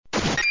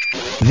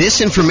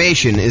This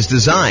information is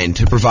designed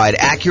to provide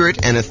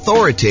accurate and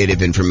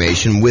authoritative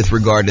information with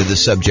regard to the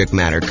subject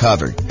matter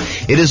covered.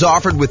 It is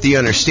offered with the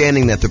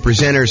understanding that the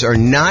presenters are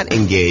not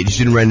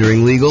engaged in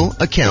rendering legal,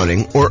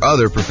 accounting, or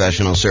other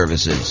professional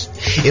services.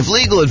 If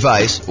legal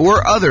advice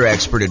or other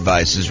expert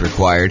advice is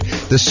required,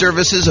 the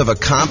services of a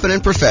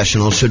competent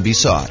professional should be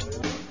sought.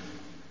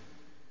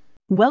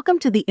 Welcome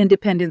to the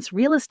Independence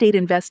Real Estate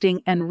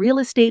Investing and Real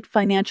Estate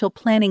Financial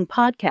Planning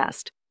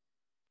podcast.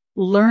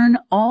 Learn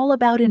all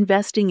about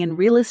investing in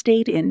real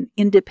estate in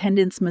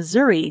Independence,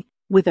 Missouri,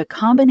 with a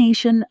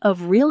combination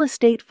of real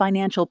estate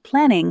financial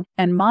planning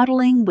and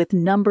modeling with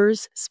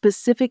numbers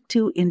specific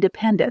to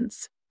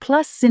Independence,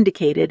 plus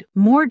syndicated,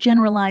 more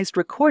generalized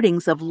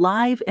recordings of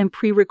live and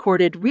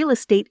pre-recorded real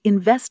estate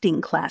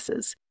investing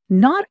classes,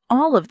 not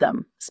all of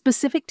them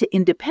specific to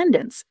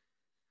Independence.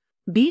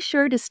 Be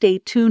sure to stay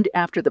tuned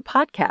after the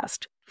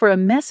podcast for a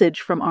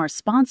message from our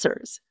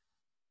sponsors.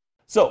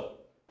 So,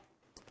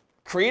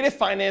 creative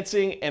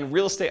financing and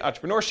real estate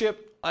entrepreneurship.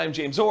 I'm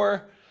James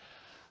Orr.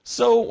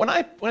 So when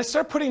I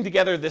started putting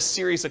together this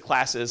series of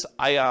classes,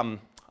 I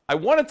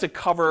wanted to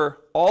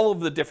cover all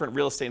of the different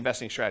real estate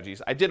investing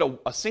strategies. I did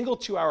a single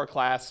 2-hour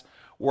class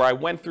where I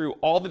went through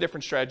all the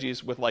different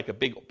strategies with like a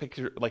big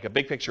picture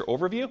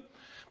overview.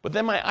 But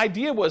then my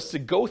idea was to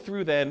go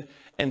through then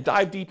and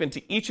dive deep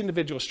into each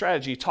individual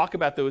strategy, talk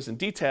about those in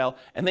detail,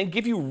 and then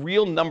give you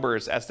real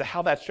numbers as to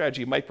how that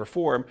strategy might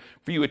perform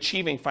for you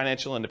achieving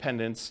financial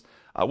independence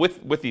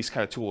with these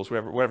kind of tools,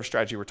 whatever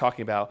strategy we're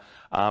talking about,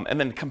 and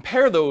then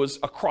compare those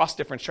across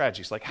different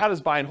strategies. Like how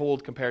does buy and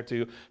hold compare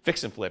to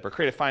fix and flip or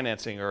creative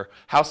financing or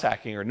house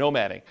hacking or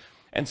nomading?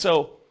 And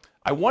so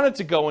I wanted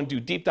to go and do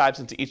deep dives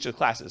into each of the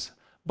classes.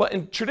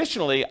 But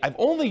traditionally, I've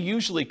only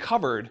usually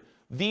covered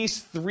these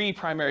 3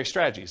 primary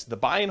strategies: the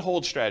buy and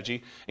hold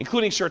strategy,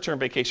 including short-term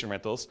vacation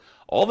rentals,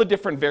 all the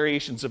different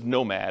variations of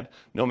nomad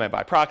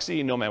by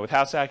proxy, nomad with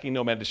house hacking,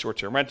 nomad to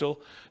short-term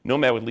rental,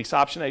 nomad with lease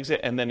option exit,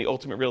 and then the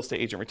ultimate real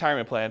estate agent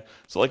retirement plan.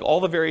 So like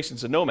all the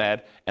variations of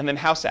nomad, and then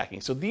house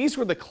hacking. So these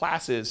were the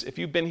classes. If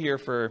you've been here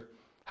for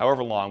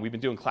however long, we've been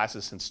doing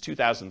classes since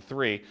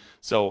 2003.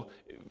 So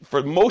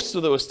for most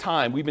of those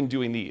time, we've been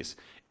doing these.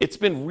 It's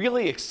been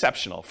really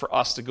exceptional for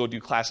us to go do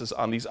classes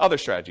on these other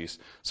strategies.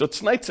 So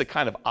tonight's a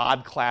kind of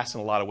odd class in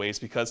a lot of ways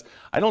because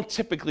I don't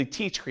typically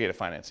teach creative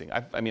financing.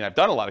 I've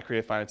done a lot of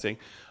creative financing,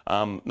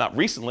 not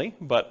recently,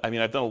 but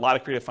I've done a lot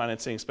of creative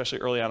financing, especially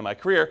early on in my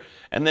career.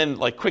 And then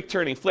like quick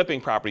turning, flipping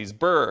properties,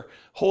 BRRRR,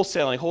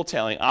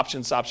 wholesaling,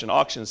 options, option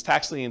auctions,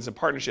 tax liens, and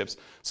partnerships.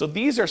 So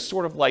these are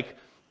sort of like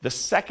the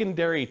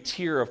secondary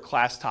tier of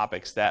class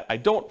topics that I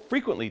don't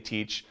frequently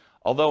teach.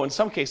 Although in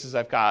some cases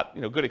I've got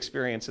good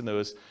experience in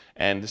those,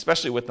 and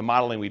especially with the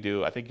modeling we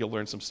do, I think you'll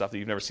learn some stuff that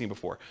you've never seen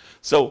before.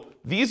 So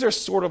these are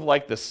sort of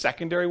like the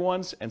secondary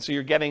ones, and so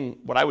you're getting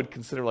what I would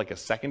consider like a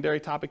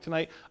secondary topic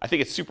tonight. I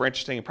think it's super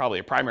interesting and probably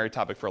a primary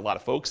topic for a lot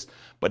of folks,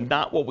 but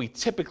not what we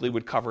typically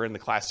would cover in the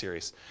class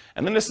series.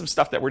 And then there's some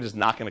stuff that we're just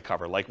not going to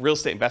cover, like real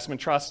estate investment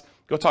trusts.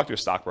 Go talk to a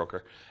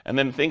stockbroker. And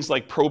then things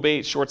like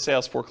probate, short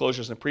sales,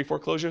 foreclosures, and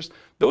pre-foreclosures,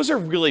 those are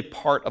really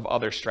part of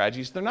other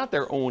strategies. They're not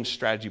their own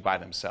strategy by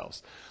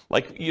themselves.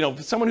 Like,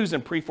 someone who's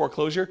in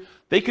pre-foreclosure,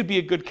 they could be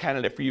a good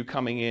candidate for you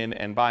coming in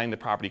and buying the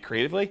property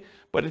creatively,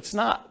 but it's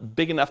not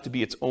big enough to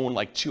be its own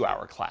like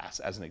 2-hour class,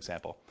 as an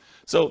example.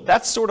 So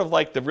that's sort of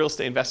like the real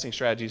estate investing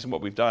strategies and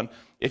what we've done.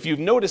 If you've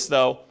noticed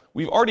though,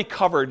 we've already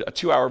covered a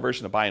 2-hour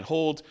version of buy and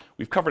hold.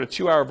 We've covered a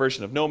 2-hour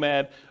version of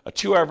nomad, a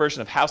 2-hour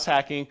version of house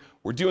hacking.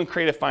 We're doing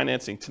creative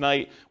financing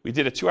tonight. We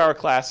did a 2-hour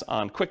class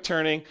on quick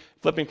turning,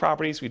 flipping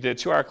properties. We did a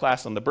 2-hour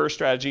class on the BRRRR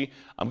strategy.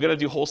 I'm going to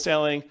do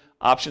wholesaling,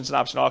 options and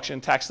option auction,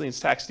 tax liens,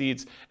 tax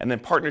deeds, and then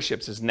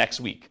partnerships is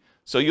next week.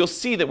 So you'll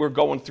see that we're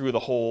going through the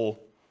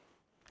whole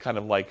kind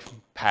of like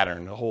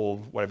pattern, the whole,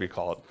 whatever you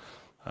call it.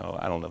 Oh,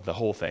 I don't know, the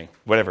whole thing,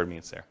 whatever it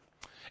means there.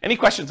 Any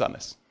questions on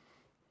this?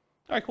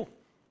 All right, cool.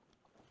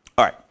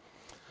 All right.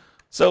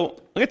 So I'm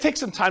going to take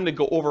some time to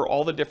go over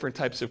all the different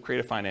types of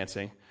creative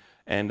financing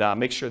and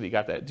make sure that you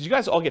got that. Did you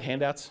guys all get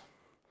handouts?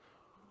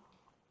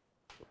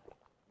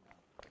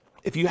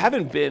 If you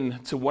haven't been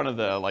to one of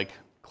the like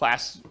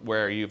class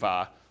where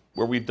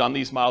we've done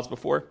these models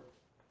before,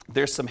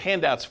 there's some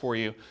handouts for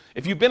you.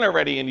 If you've been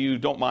already and you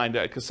don't mind,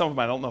 because some of them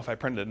I don't know if I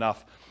printed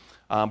enough,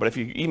 but if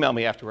you email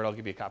me afterward, I'll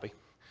give you a copy.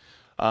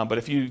 But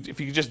if you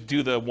just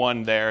do the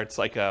one there, it's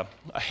like a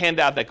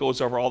handout that goes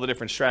over all the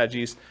different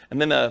strategies,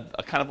 and then a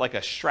kind of like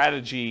a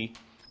strategy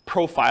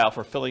profile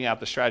for filling out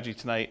the strategy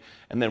tonight,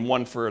 and then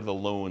one for the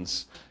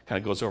loans, kind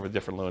of goes over the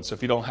different loans. So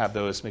if you don't have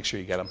those, make sure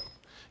you get them.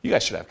 You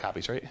guys should have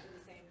copies, right?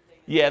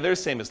 Yeah, they're the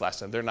same as last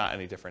time. They're not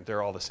any different.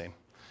 They're all the same.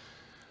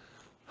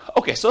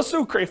 Okay, so let's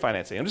do creative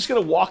financing. I'm just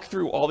going to walk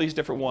through all these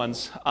different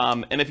ones.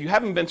 And if you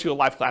haven't been to a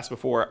live class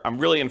before, I'm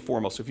really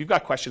informal. So if you've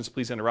got questions,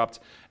 please interrupt,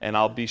 and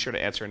I'll be sure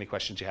to answer any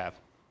questions you have.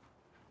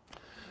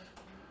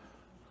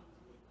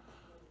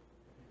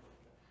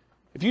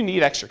 If you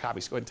need extra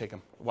copies, go ahead and take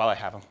them while I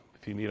have them,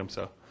 if you need them,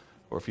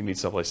 or if you need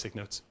someplace to take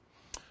notes.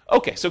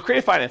 Okay, so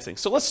creative financing.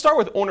 So let's start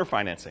with owner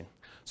financing.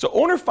 So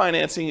owner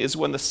financing is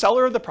when the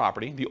seller of the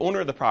property, the owner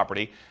of the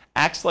property,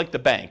 acts like the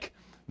bank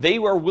they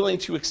are willing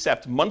to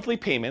accept monthly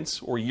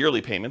payments or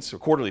yearly payments or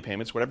quarterly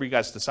payments, whatever you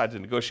guys decide to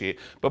negotiate.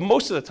 But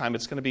most of the time,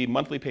 it's going to be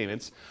monthly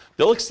payments.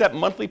 They'll accept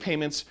monthly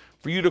payments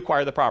for you to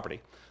acquire the property.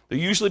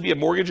 There'll usually be a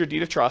mortgage or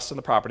deed of trust on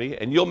the property,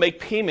 and you'll make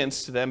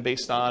payments to them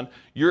based on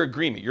your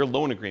agreement, your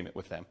loan agreement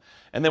with them.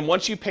 And then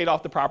once you've paid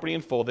off the property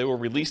in full, they will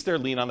release their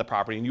lien on the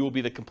property, and you will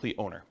be the complete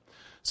owner.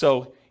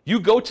 So you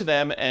go to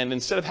them, and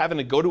instead of having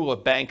to go to a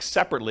bank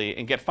separately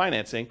and get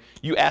financing,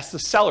 you ask the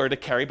seller to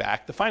carry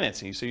back the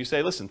financing. So you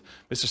say, listen,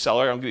 Mr.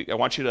 Seller, I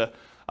want you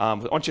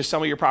to sell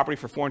me your property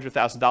for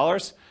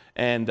 $400,000,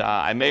 and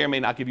I may or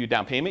may not give you a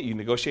down payment. You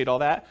negotiate all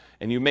that,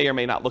 and you may or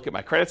may not look at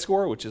my credit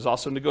score, which is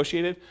also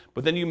negotiated,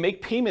 but then you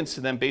make payments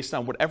to them based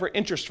on whatever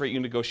interest rate you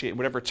negotiate,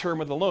 whatever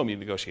term of the loan you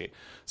negotiate.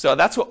 So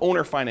that's what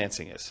owner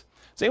financing is.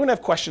 Does anyone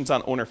have questions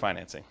on owner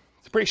financing?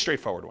 It's a pretty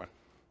straightforward one.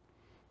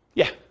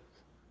 Yeah?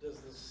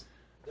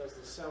 Does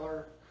the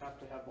seller have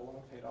to have the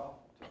loan paid off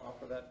to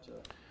offer that to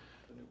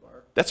the new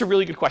buyer? That's a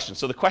really good question.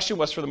 So the question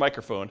was for the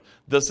microphone,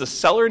 does the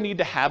seller need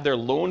to have their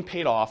loan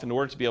paid off in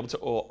order to be able to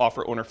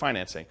offer owner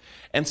financing?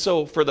 And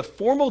so for the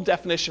formal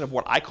definition of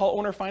what I call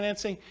owner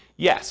financing,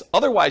 yes.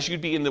 Otherwise, you'd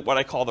be in what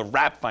I call the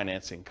wrap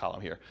financing column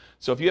here.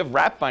 So if you have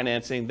wrap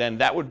financing, then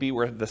that would be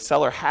where the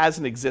seller has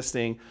an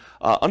existing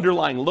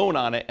underlying loan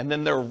on it, and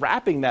then they're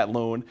wrapping that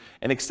loan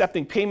and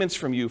accepting payments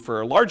from you for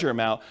a larger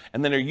amount,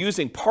 and then they're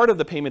using part of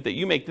the payment that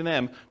you make to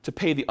them to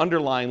pay the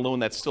underlying loan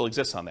that still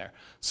exists on there.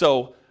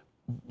 So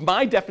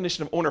my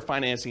definition of owner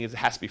financing is it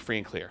has to be free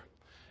and clear.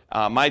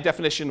 My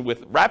definition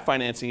with wrap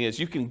financing is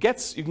you can get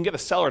a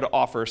seller to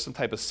offer some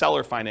type of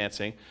seller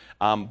financing,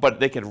 but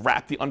they can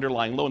wrap the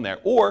underlying loan there.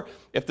 Or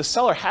if the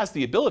seller has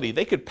the ability,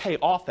 they could pay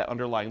off that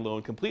underlying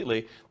loan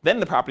completely. Then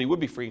the property would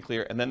be free and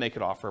clear, and then they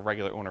could offer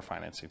regular owner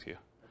financing to you.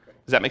 Okay.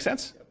 Does that make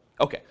sense? Yep.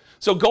 Okay.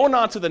 So going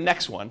on to the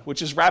next one,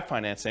 which is wrap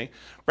financing.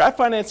 Wrap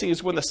financing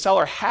is when the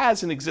seller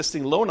has an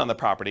existing loan on the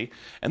property,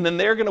 and then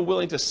they're going to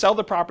willing to sell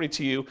the property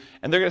to you,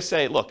 and they're going to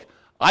say, look,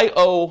 I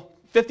owe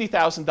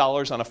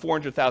 $50,000 on a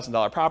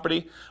 $400,000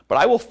 property, but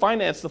I will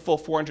finance the full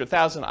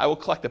 $400,000. I will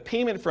collect a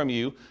payment from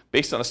you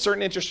based on a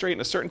certain interest rate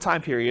and a certain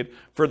time period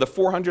for the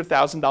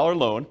 $400,000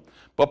 loan.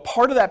 But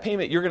part of that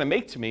payment you're going to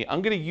make to me,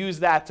 I'm going to use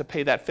that to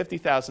pay that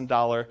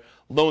 $50,000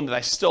 loan that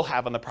I still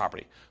have on the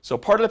property. So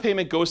part of the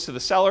payment goes to the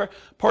seller,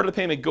 part of the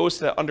payment goes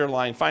to that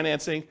underlying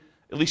financing.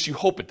 At least you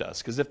hope it does,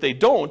 because if they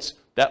don't,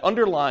 that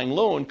underlying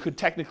loan could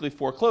technically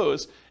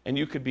foreclose and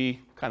you could be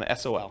kind of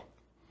SOL.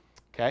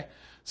 Okay?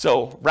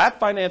 So wrap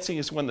financing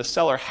is when the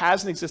seller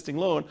has an existing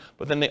loan,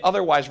 but then they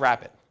otherwise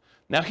wrap it.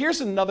 Now here's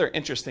another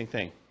interesting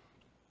thing.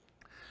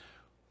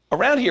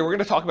 Around here, we're going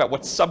to talk about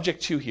what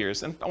subject to here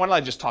is, and why don't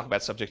I just talk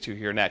about subject to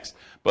here next.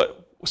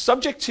 But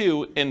subject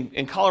to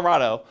in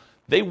Colorado,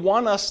 they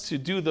want us to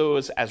do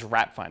those as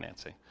wrap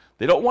financing.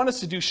 They don't want us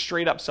to do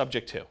straight up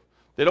subject to.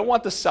 They don't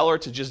want the seller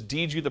to just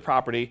deed you the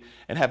property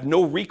and have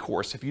no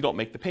recourse if you don't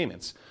make the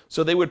payments.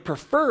 So they would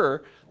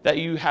prefer that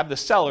you have the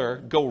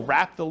seller go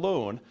wrap the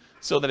loan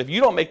so that if you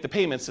don't make the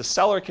payments, the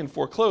seller can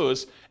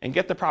foreclose and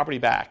get the property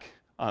back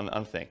on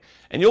the thing.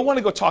 And you'll want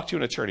to go talk to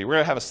an attorney. We're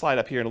going to have a slide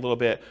up here in a little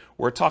bit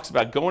where it talks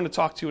about going to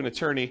talk to an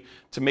attorney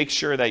to make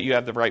sure that you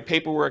have the right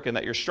paperwork and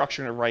that you're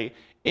structuring it right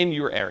in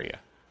your area.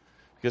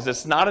 Because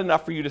it's not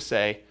enough for you to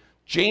say,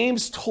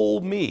 James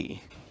told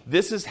me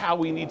this is how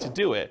we need to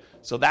do it,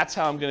 so that's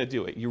how I'm going to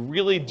do it. You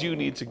really do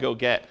need to go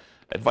get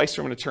advice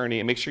from an attorney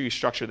and make sure you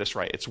structure this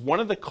right. It's one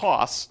of the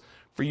costs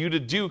for you to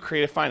do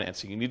creative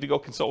financing. You need to go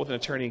consult with an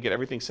attorney and get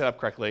everything set up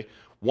correctly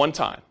one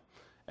time.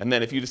 And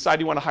then if you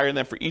decide you want to hire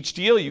them for each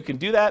deal, you can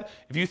do that.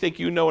 If you think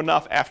you know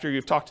enough after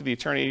you've talked to the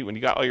attorney, when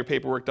you got all your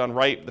paperwork done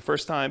right the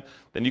first time,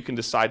 then you can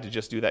decide to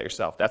just do that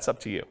yourself. That's up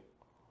to you.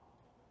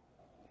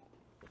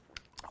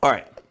 All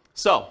right,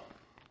 so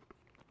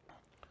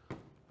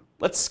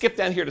let's skip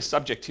down here to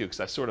subject to,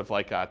 because I sort of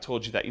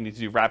told you that you need to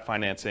do wrap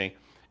financing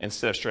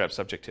instead of straight up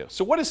subject to.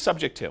 So what is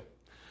subject to?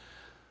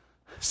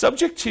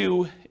 Subject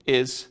to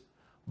is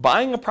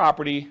buying a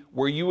property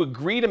where you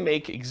agree to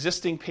make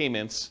existing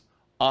payments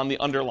on the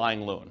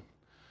underlying loan.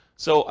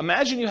 So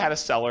imagine you had a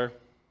seller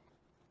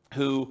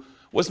who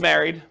was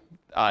married,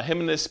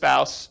 him and his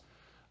spouse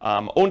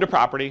owned a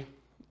property,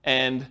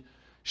 and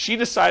she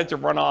decided to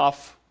run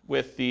off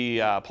with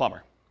the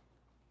plumber.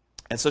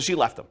 And so she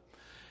left him.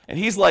 And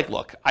he's like,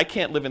 look, I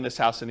can't live in this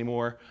house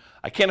anymore.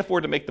 I can't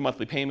afford to make the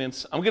monthly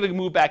payments. I'm going to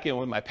move back in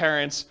with my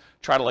parents,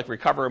 try to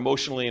recover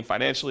emotionally and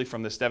financially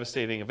from this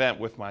devastating event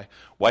with my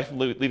wife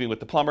leaving with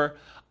the plumber.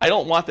 I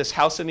don't want this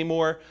house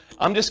anymore.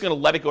 I'm just going to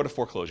let it go to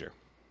foreclosure.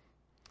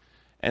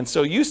 And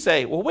so you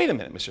say, well, wait a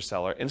minute, Mr.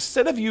 Seller.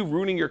 Instead of you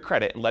ruining your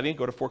credit and letting it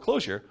go to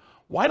foreclosure,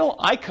 why don't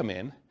I come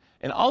in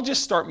and I'll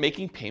just start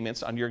making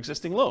payments on your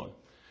existing loan?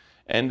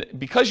 And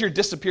because you're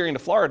disappearing to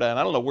Florida, and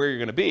I don't know where you're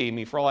going to be, I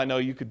mean, for all I know,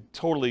 you could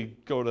totally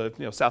go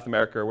to South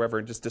America or wherever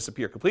and just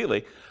disappear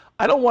completely.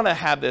 I don't want to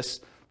have this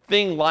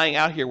thing lying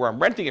out here where I'm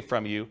renting it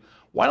from you.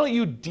 Why don't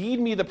you deed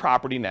me the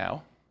property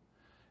now,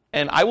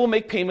 and I will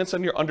make payments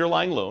on your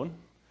underlying loan,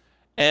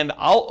 and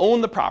I'll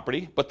own the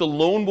property, but the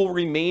loan will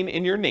remain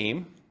in your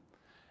name,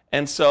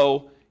 and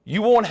so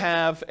you won't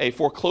have a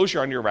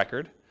foreclosure on your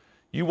record.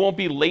 You won't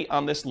be late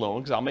on this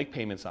loan because I'll make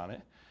payments on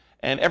it,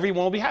 and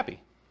everyone will be happy.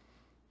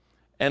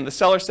 And the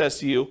seller says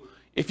to you,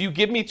 if you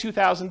give me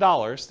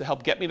 $2,000 to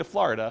help get me to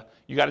Florida,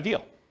 you got a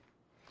deal.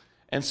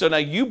 And so now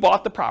you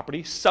bought the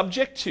property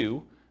subject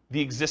to the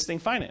existing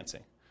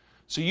financing.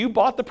 So you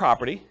bought the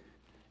property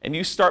and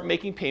you start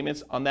making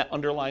payments on that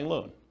underlying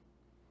loan.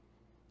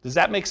 Does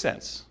that make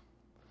sense?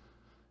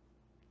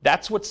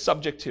 That's what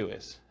subject to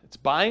is. It's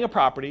buying a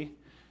property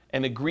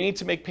and agreeing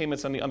to make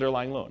payments on the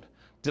underlying loan.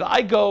 Did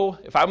I go,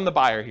 if I'm the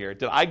buyer here,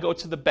 did I go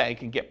to the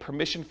bank and get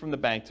permission from the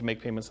bank to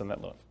make payments on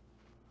that loan?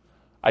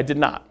 I did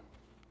not,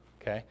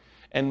 okay?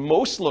 And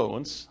most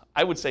loans,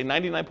 I would say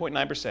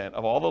 99.9%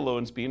 of all the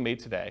loans being made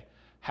today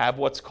have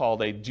what's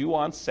called a due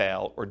on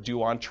sale or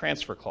due on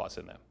transfer clause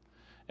in them.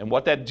 And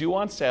what that due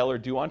on sale or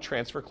due on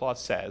transfer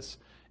clause says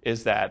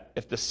is that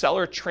if the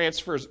seller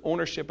transfers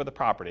ownership of the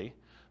property,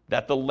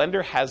 that the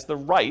lender has the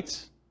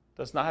right,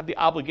 does not have the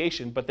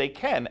obligation, but they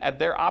can, at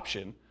their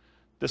option,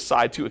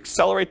 decide to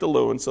accelerate the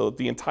loan so that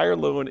the entire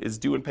loan is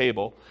due and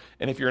payable.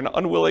 And if you're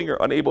unwilling or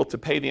unable to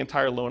pay the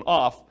entire loan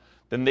off,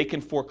 then they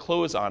can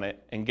foreclose on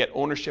it and get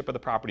ownership of the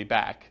property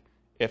back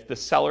if the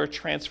seller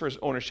transfers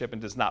ownership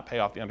and does not pay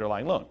off the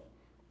underlying loan.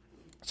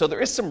 So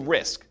there is some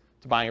risk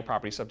to buying a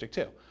property subject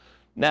to.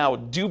 Now,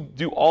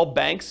 do all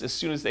banks, as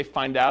soon as they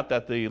find out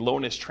that the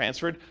loan is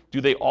transferred, do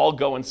they all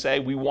go and say,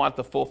 we want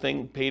the full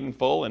thing paid in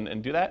full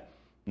and do that?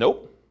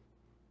 Nope.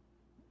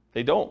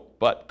 They don't.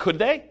 But could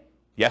they?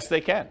 Yes,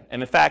 they can.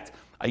 And in fact,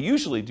 I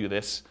usually do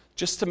this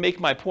just to make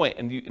my point,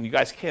 and you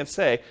guys can't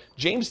say,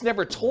 James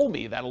never told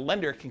me that a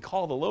lender can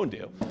call the loan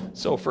due.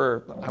 So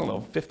for, I don't know,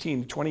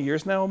 15, 20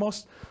 years now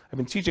almost, I've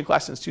been teaching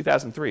class since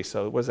 2003,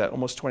 so what is that,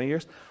 almost 20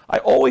 years? I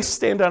always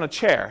stand on a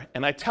chair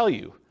and I tell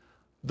you,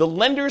 the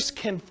lenders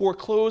can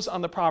foreclose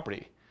on the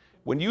property.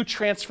 When you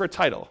transfer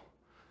title,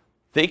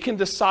 they can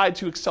decide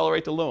to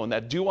accelerate the loan.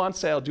 That due on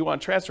sale, due on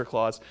transfer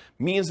clause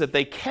means that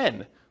they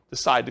can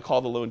decide to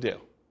call the loan due.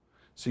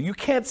 So you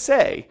can't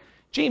say,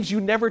 James, you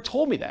never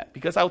told me that,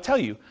 because I'll tell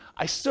you,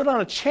 I stood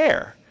on a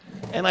chair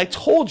and I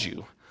told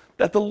you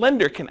that the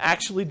lender can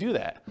actually do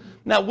that.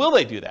 Now, will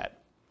they do that?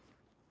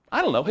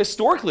 I don't know.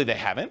 Historically, they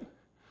haven't.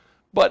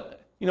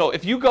 But,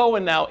 if you go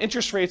and now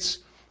interest rates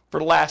for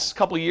the last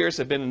couple of years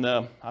have been in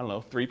the,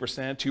 3%,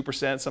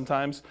 2%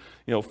 sometimes,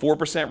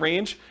 4%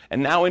 range,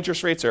 and now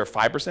interest rates are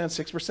 5%,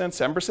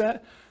 6%, 7%.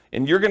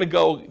 And you're going to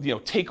go,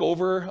 take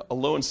over a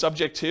loan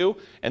subject to,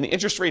 and the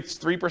interest rate's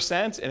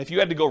 3%, and if you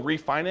had to go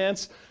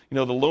refinance,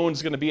 the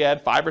loan's going to be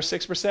at 5 or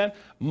 6%.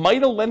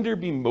 Might a lender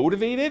be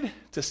motivated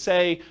to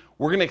say,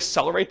 we're going to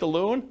accelerate the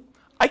loan?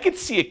 I could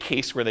see a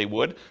case where they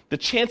would. The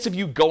chance of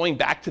you going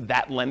back to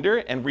that lender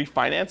and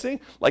refinancing,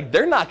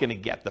 they're not going to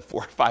get the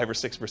 4, 5, or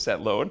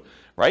 6% loan,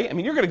 right? I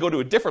mean, you're going to go to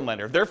a different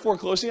lender. If they're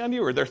foreclosing on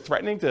you or they're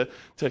threatening to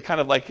kind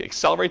of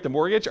accelerate the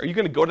mortgage, are you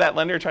going to go to that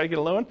lender and try to get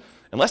a loan?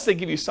 Unless they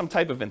give you some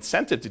type of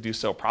incentive to do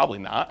so, probably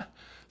not.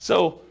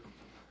 So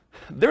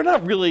they're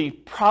not really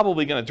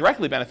probably going to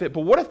directly benefit,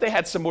 but what if they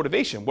had some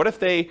motivation? What if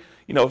they,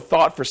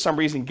 thought for some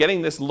reason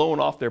getting this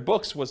loan off their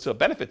books was a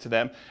benefit to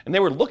them, and they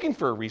were looking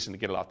for a reason to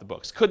get it off the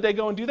books? Could they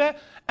go and do that?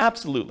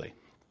 Absolutely,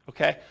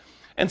 okay?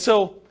 And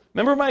so,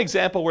 remember my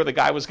example where the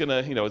guy was going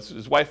to,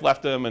 his wife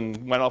left him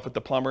and went off with the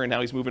plumber, and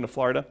now he's moving to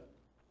Florida?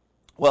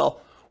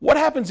 Well, what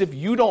happens if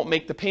you don't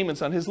make the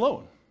payments on his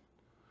loan?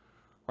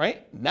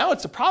 Right? Now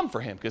it's a problem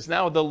for him, because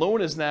now the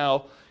loan is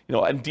now,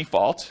 in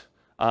default,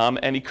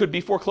 and he could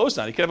be foreclosed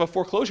on. He could have a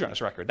foreclosure on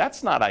his record.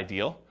 That's not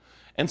ideal.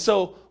 And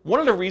so one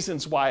of the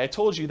reasons why I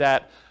told you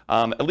that,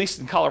 at least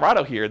in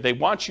Colorado here, they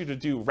want you to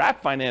do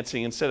wrap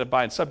financing instead of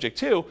buying subject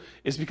to,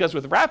 is because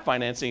with wrap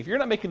financing, if you're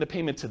not making the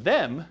payment to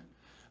them,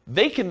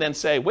 they can then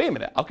say, wait a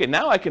minute, okay,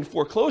 now I can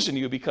foreclose on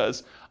you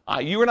because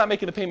you are not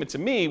making the payment to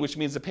me, which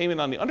means the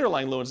payment on the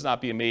underlying loan is not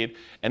being made,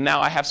 and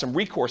now I have some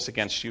recourse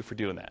against you for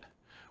doing that.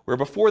 Where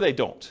before they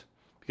don't,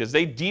 because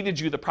they deeded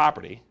you the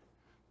property.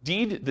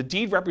 The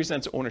deed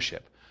represents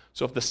ownership.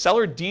 So if the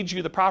seller deeds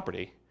you the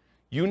property,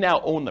 you now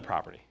own the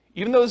property,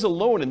 even though there's a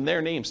loan in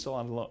their name still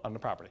on the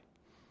property.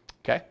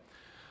 Okay?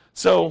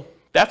 So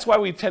that's why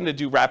we tend to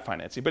do wrap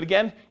financing. But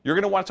again, you're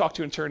going to want to talk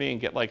to an attorney and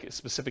get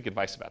specific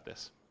advice about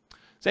this.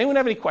 Does anyone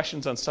have any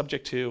questions on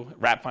subject to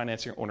wrap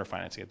financing or owner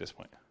financing at this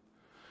point?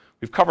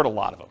 We've covered a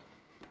lot of them.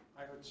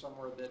 I heard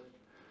somewhere that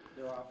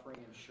they're offering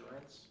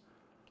insurance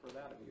for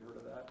that. Have you heard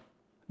of that?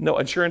 No,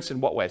 insurance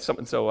in what way? So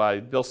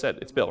Bill said,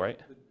 it's Bill, right?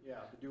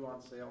 The due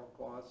on sale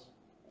clause.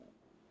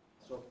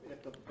 So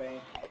if the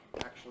bank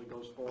actually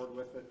goes forward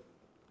with it,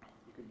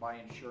 you can buy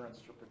insurance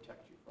to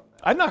protect you from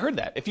that. I've not heard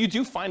that. If you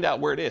do find out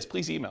where it is,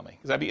 please email me,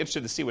 because I'd be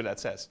interested to see what that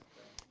says.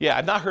 Yeah,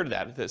 I've not heard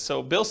of that.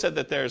 So Bill said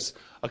that there's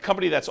a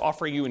company that's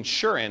offering you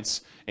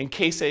insurance in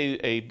case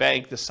a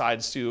bank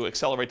decides to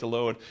accelerate the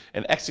loan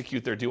and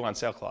execute their due on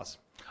sale clause.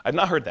 I've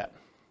not heard that.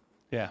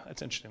 Yeah,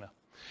 that's interesting though.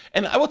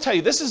 And I will tell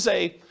you, this is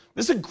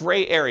a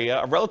gray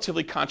area, a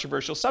relatively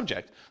controversial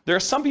subject. There are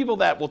some people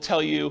that will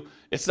tell you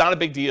it's not a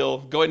big deal,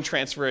 go ahead and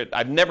transfer it.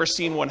 I've never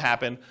seen one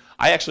happen.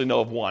 I actually know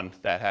of one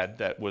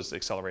that was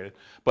accelerated.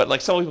 But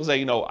like some people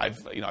say,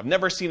 I've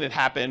never seen it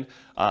happen.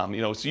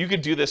 So you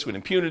could do this with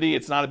impunity.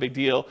 It's not a big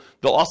deal.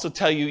 They'll also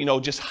tell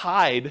you, just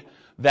hide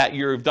that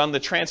you've done the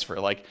transfer.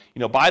 Like,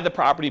 buy the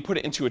property, put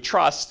it into a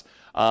trust.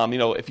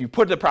 If you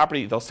put the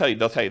property, they'll tell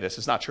you this,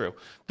 it's not true.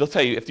 They'll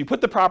tell you if you put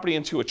the property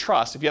into a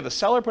trust, if you have the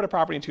seller put a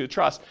property into a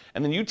trust,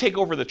 and then you take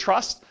over the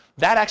trust,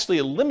 that actually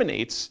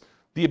eliminates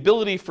the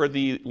ability for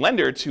the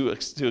lender to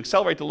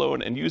accelerate the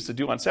loan and use the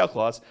due on sale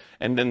clause,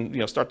 and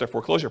then start their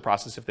foreclosure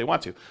process if they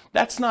want to.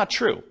 That's not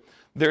true.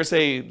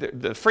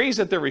 The phrase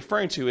that they're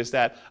referring to is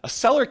that a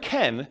seller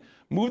can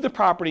move the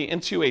property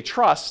into a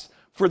trust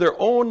for their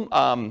own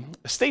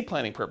estate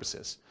planning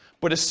purposes.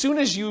 But as soon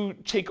as you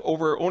take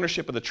over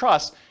ownership of the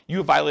trust, you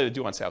have violated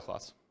due on sale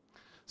clause.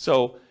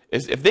 So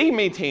if they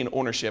maintain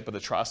ownership of the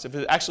trust, if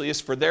it actually is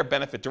for their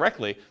benefit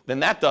directly, then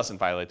that doesn't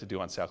violate the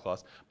due on sale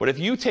clause. But if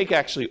you take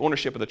actually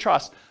ownership of the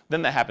trust,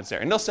 then that happens there.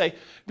 And they'll say,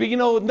 but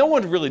no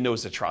one really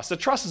knows the trust. The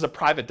trust is a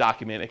private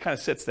document. It kind of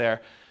sits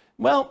there.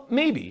 Well,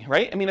 maybe,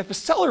 right? I mean, if a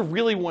seller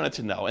really wanted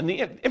to know, and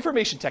the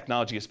information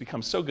technology has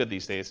become so good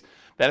these days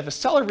that if a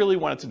seller really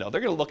wanted to know,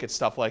 they're going to look at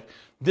stuff like,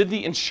 did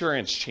the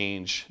insurance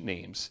change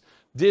names?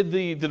 Did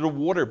the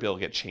water bill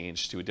get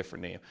changed to a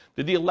different name?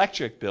 Did the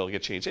electric bill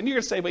get changed? And you're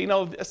going to say,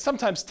 but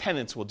sometimes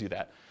tenants will do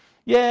that.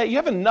 Yeah, you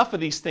have enough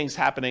of these things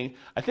happening.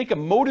 I think a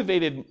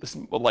motivated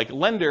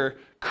lender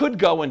could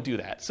go and do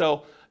that.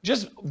 So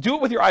just do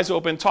it with your eyes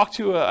open, talk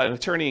to an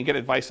attorney and get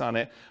advice on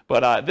it.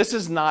 But this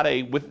is not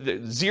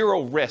with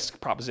zero risk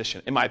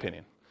proposition, in my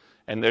opinion.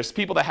 And there's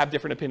people that have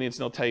different opinions,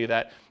 and they'll tell you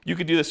that. You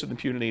could do this with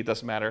impunity, it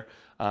doesn't matter.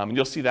 And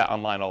you'll see that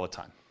online all the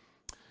time.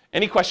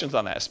 Any questions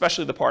on that,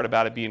 especially the part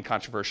about it being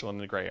controversial in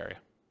the gray area?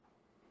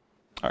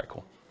 All right,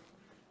 cool.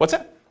 What's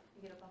that?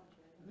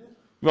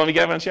 You want me to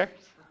get up on a chair?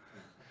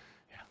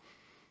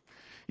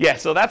 Yeah,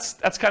 so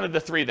that's kind of the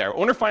three there.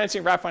 Owner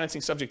financing, wrap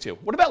financing, subject to.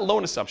 What about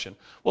loan assumption?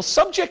 Well,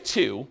 subject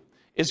to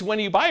is when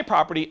you buy a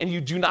property and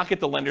you do not get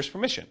the lender's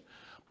permission.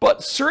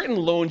 But certain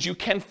loans, you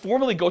can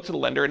formally go to the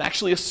lender and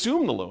actually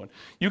assume the loan.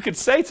 You could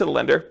say to the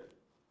lender,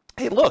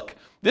 hey, look,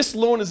 this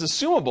loan is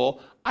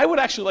assumable. I would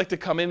actually like to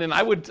come in and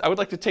I would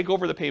like to take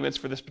over the payments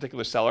for this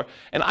particular seller,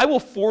 and I will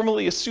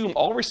formally assume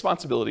all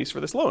responsibilities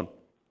for this loan.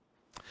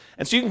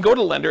 And so you can go to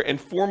the lender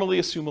and formally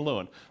assume a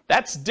loan.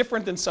 That's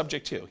different than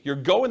subject to. You're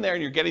going there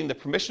and you're getting the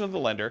permission of the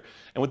lender,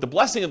 and with the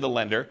blessing of the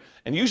lender,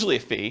 and usually a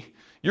fee,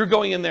 you're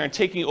going in there and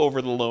taking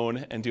over the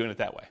loan and doing it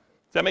that way.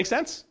 Does that make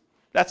sense?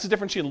 That's the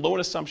difference between loan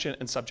assumption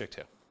and subject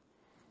to.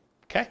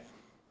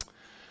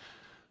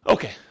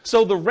 Okay,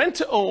 so the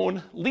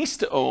rent-to-own,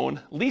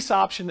 lease-to-own, lease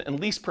option, and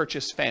lease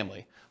purchase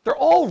family, they're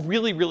all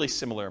really, really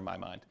similar in my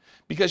mind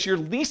because you're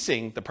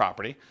leasing the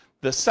property.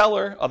 The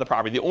seller of the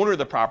property, the owner of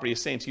the property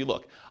is saying to you,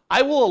 look,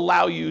 I will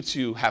allow you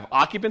to have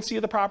occupancy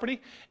of the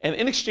property, and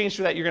in exchange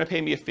for that, you're going to pay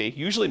me a fee,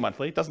 usually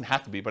monthly. It doesn't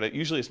have to be, but it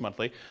usually is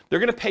monthly. They're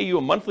going to pay you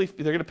a monthly.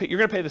 You're going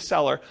to pay the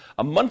seller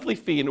a monthly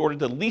fee in order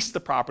to lease the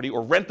property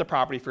or rent the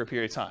property for a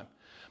period of time.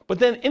 But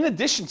then, in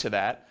addition to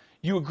that,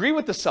 you agree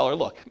with the seller.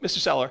 Look, Mr.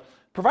 Seller,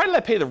 provided I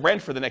pay the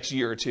rent for the next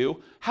year or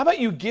two, how about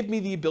you give me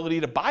the ability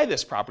to buy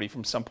this property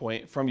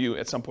from you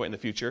at some point in the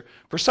future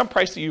for some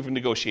price that you've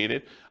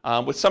negotiated,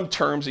 with some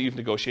terms that you've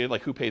negotiated,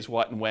 like who pays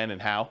what and when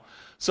and how.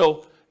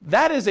 So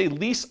that is a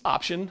lease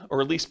option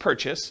or a lease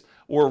purchase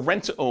or a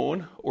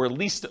rent-to-own or a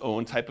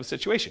lease-to-own type of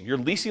situation. You're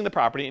leasing the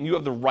property and you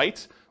have the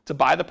right to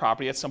buy the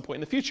property at some point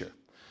in the future.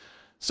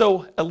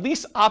 So a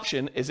lease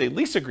option is a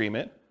lease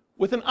agreement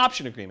with an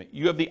option agreement.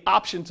 You have the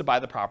option to buy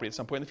the property at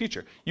some point in the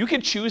future. You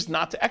can choose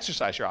not to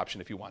exercise your option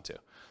if you want to.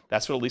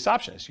 That's what a lease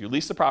option is. You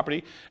lease the property,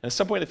 and at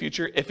some point in the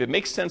future, if it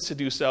makes sense to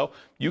do so,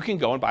 you can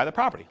go and buy the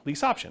property.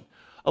 Lease option.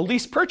 A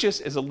lease purchase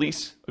is a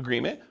lease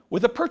agreement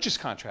with a purchase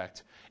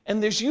contract.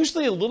 And there's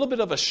usually a little bit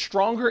of a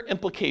stronger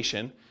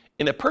implication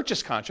in a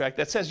purchase contract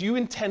that says you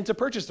intend to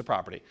purchase the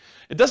property.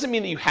 It doesn't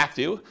mean that you have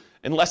to,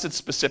 unless it's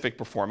specific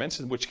performance,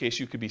 in which case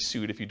you could be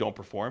sued if you don't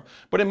perform.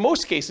 But in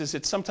most cases,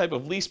 it's some type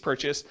of lease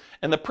purchase,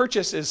 and the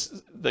purchase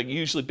is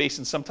usually based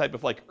in some type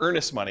of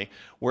earnest money,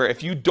 where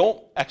if you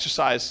don't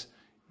exercise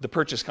the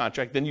purchase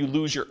contract, then you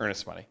lose your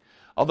earnest money.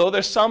 Although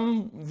there's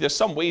some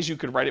ways you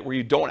could write it where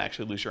you don't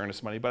actually lose your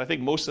earnest money, but I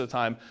think most of the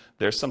time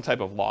there's some type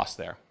of loss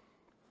there.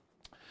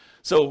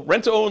 So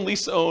rent-to-own,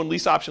 lease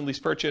option, lease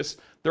purchase,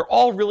 they're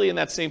all really in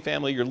that same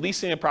family. You're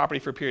leasing a property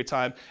for a period of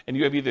time, and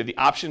you have either the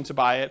option to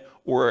buy it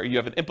or you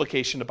have an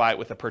implication to buy it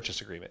with a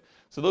purchase agreement.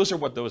 So those are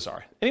what those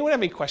are. Anyone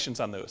have any questions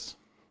on those?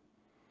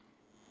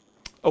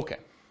 Okay.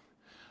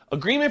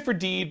 Agreement for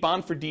deed,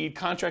 bond for deed,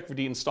 contract for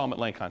deed,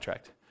 installment land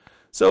contract.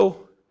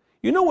 So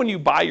when you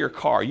buy your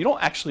car, you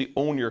don't actually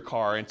own your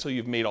car until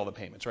you've made all the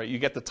payments, right? You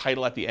get the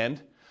title at the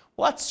end.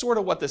 Well, that's sort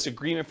of what this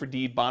agreement for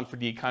deed, bond for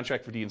deed,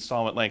 contract for deed,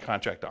 installment land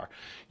contract are.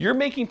 You're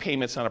making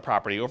payments on a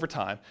property over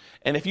time,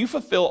 and if you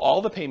fulfill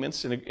all the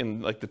payments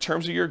in the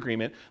terms of your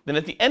agreement, then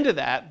at the end of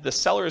that, the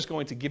seller is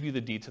going to give you the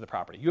deed to the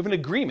property. You have an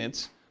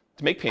agreement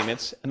to make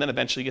payments, and then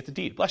eventually get the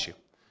deed. Bless you.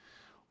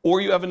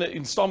 Or you have an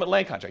installment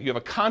land contract. You have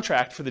a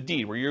contract for the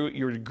deed where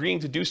you're agreeing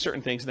to do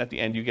certain things, and at the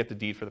end, you get the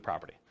deed for the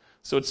property.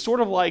 So it's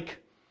sort of like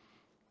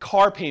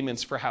car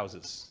payments for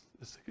houses,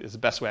 is the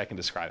best way I can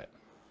describe it.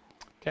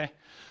 Okay?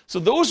 So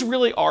those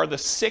really are the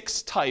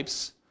 6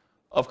 types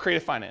of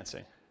creative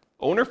financing.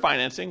 Owner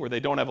financing, where they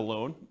don't have a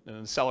loan,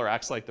 and the seller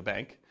acts like the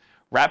bank.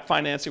 Wrap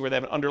financing, where they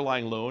have an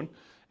underlying loan,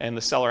 and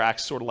the seller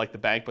acts sort of like the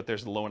bank, but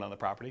there's a loan on the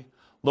property.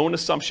 Loan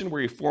assumption,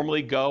 where you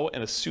formally go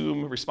and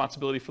assume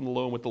responsibility from the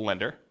loan with the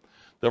lender.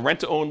 The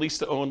rent-to-own,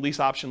 lease-to-own, lease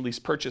option, lease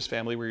purchase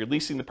family, where you're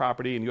leasing the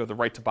property and you have the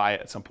right to buy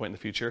it at some point in the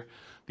future.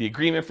 The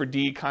agreement for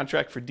deed,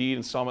 contract for deed,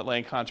 installment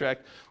land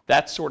contract,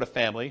 that sort of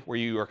family, where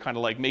you are kind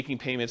of like making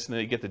payments and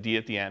then you get the deed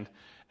at the end.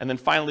 And then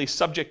finally,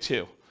 subject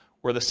to,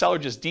 where the seller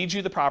just deeds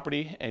you the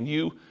property and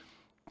you,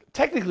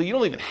 technically, you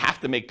don't even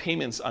have to make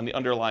payments on the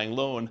underlying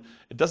loan.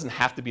 It doesn't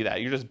have to be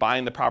that. You're just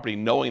buying the property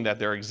knowing that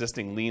there are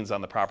existing liens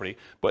on the property.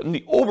 But in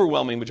the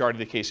overwhelming majority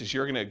of the cases,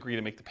 you're going to agree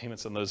to make the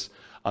payments on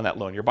that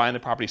loan. You're buying the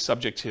property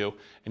subject to,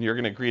 and you're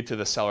going to agree to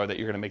the seller that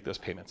you're going to make those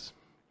payments.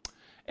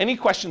 Any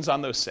questions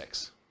on those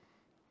 6?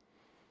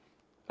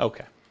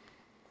 Okay.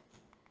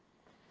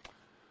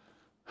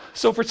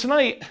 So for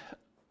tonight,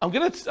 I'm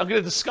going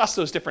to discuss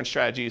those different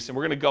strategies, and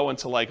we're going to go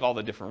into like all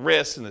the different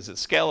risks, and is it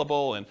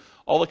scalable, and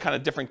all the kind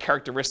of different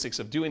characteristics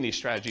of doing these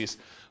strategies.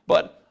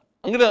 But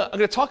I'm going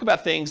to talk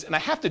about things, and I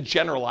have to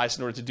generalize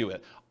in order to do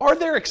it. Are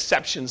there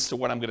exceptions to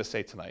what I'm going to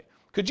say tonight?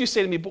 Could you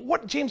say to me,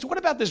 but James, what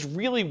about this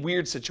really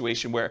weird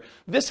situation where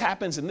this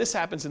happens, and this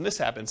happens, and this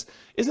happens?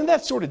 Isn't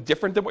that sort of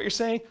different than what you're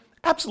saying?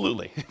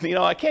 Absolutely.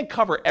 I can't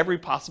cover every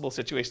possible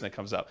situation that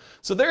comes up.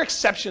 So there are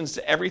exceptions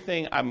to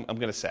everything I'm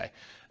going to say.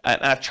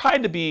 And I've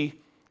tried to be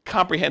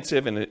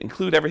comprehensive and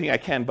include everything I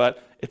can,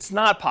 but it's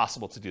not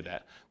possible to do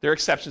that. There are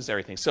exceptions to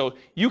everything. So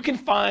you can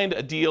find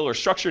a deal or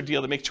structure a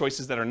deal to make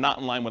choices that are not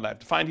in line with what I've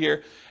defined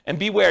here. And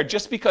beware,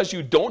 just because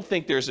you don't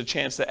think there's a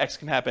chance that X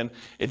can happen,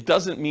 it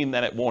doesn't mean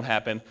that it won't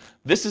happen.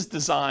 This is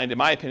designed, in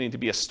my opinion, to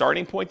be a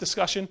starting point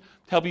discussion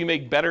to help you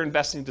make better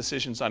investing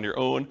decisions on your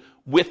own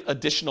with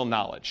additional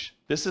knowledge.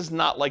 This is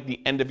not like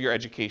the end of your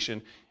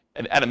education.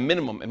 And at a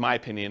minimum, in my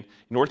opinion,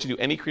 in order to do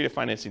any creative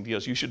financing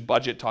deals, you should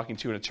budget talking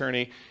to an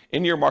attorney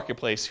in your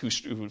marketplace who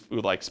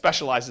like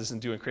specializes in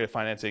doing creative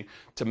financing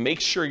to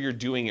make sure you're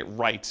doing it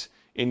right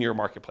in your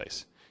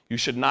marketplace. You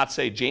should not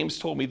say, James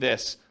told me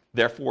this,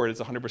 therefore it is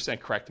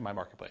 100% correct in my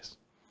marketplace.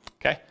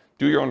 Okay?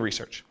 Do your own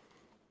research.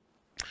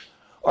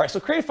 All right, so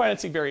creative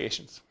financing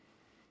variations.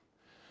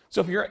 So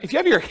if you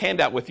have your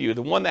handout with you,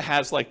 the one that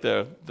has like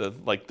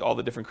all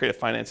the different creative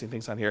financing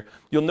things on here,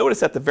 you'll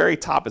notice at the very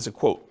top is a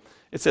quote.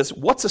 It says,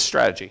 what's a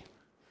strategy?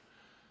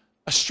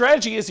 A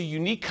strategy is a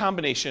unique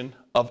combination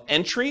of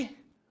entry,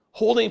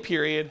 holding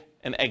period,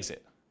 and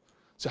exit.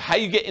 So how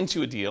you get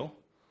into a deal,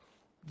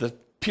 the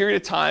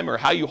period of time or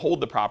how you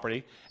hold the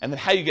property, and then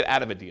how you get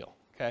out of a deal.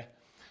 Okay?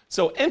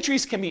 So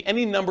entries can be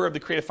any number of the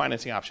creative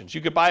financing options.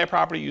 You could buy a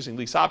property using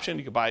lease option,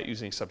 you could buy it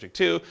using subject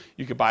to,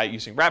 you could buy it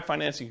using wrap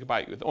financing, you could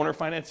buy it with owner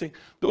financing.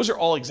 Those are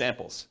all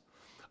examples.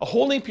 A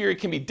holding period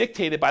can be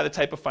dictated by the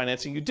type of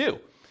financing you do.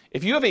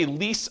 If you have a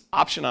lease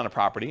option on a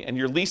property and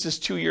your lease is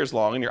 2 years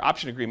long and your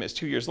option agreement is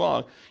 2 years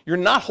long, you're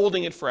not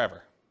holding it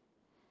forever.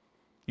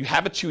 You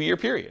have a 2-year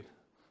period.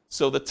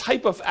 So the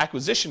type of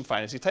acquisition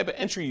financing, the type of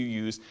entry you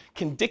use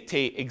can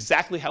dictate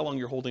exactly how long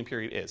your holding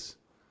period is.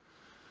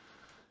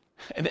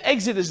 An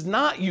exit is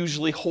not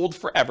usually hold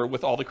forever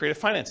with all the creative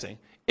financing.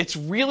 It's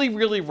really,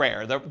 really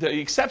rare. The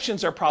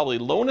exceptions are probably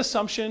loan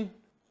assumption,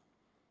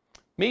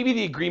 maybe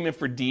the agreement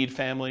for deed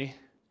family,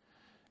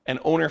 and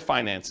owner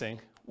financing,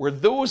 where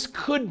those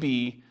could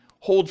be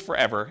hold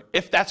forever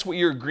if that's what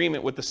your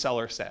agreement with the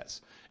seller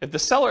says. If the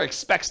seller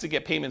expects to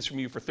get payments from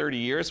you for 30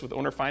 years with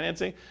owner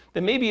financing,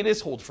 then maybe it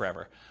is hold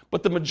forever.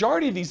 But the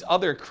majority of these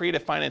other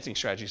creative financing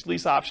strategies,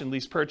 lease option,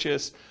 lease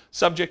purchase,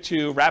 subject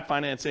to, wrap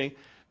financing,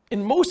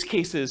 in most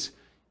cases,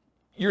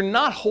 you're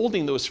not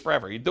holding those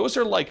forever. Those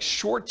are like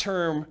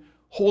short-term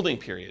holding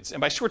periods. And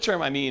by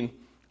short-term, I mean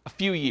a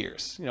few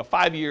years,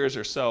 5 years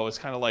or so is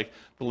kind of like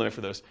the limit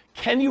for those.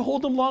 Can you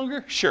hold them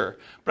longer? Sure.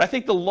 But I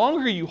think the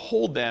longer you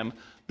hold them,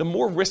 the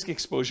more risk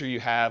exposure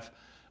you have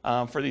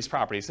for these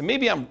properties. And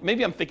maybe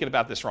I'm thinking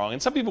about this wrong.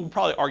 And some people would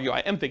probably argue I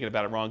am thinking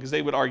about it wrong because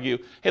they would argue,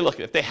 hey, look,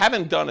 if they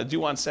haven't done a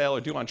due on sale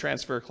or due on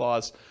transfer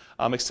clause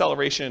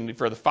acceleration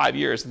for the 5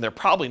 years, then they're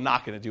probably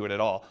not going to do it at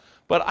all.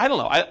 But I don't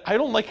know. I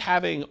don't like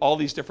having all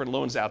these different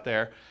loans out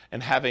there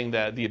and having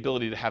the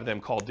ability to have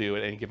them called due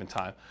at any given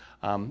time.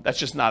 That's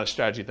just not a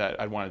strategy that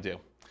I'd want to do.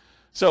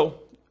 So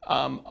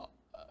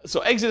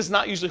exit is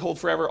not usually hold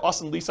forever.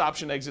 Often lease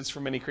option exits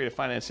for many creative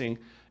financing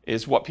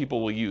is what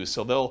people will use.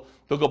 So they'll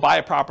go buy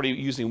a property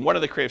using one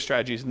of the creative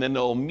strategies, and then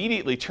they'll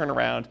immediately turn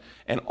around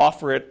and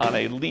offer it on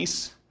a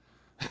lease,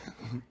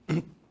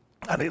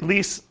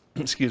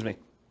 excuse me,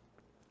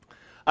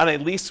 on a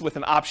lease with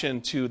an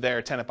option to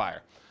their tenant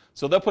buyer.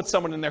 So they'll put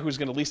someone in there who's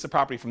going to lease the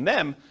property from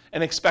them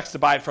and expects to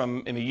buy it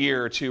from in a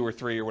year or 2 or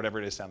 3 or whatever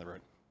it is down the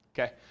road.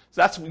 Okay,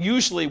 so that's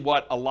usually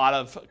what a lot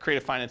of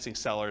creative financing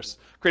sellers,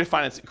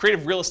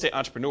 creative real estate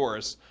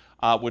entrepreneurs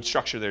would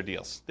structure their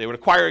deals. They would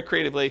acquire it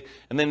creatively,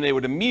 and then they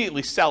would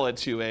immediately sell it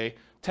to a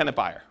tenant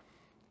buyer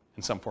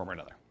in some form or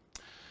another.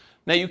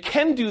 Now you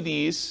can do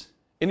these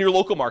in your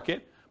local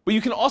market, But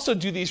you can also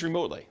do these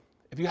remotely.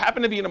 If you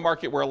happen to be in a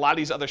market where a lot of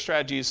these other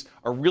strategies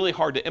are really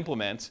hard to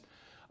implement,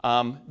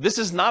 this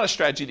is not a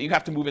strategy that you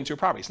have to move into a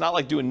property. It's not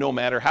like doing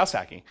nomad or house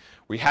hacking,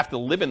 where you have to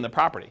live in the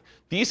property.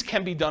 These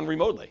can be done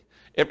remotely.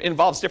 It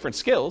involves different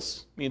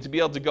skills. I mean, to be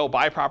able to go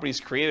buy properties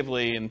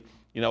creatively in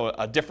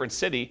a different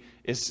city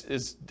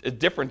is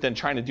different than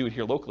trying to do it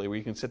here locally, where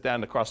you can sit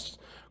down across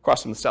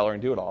from the seller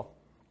and do it all.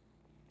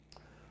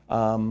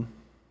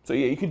 So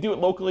yeah, you can do it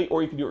locally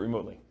or you can do it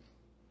remotely.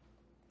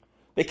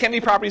 They can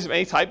be properties of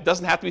any type.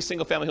 Doesn't have to be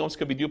single-family homes.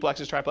 Could be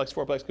duplexes, triplex,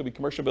 fourplex. Could be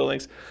commercial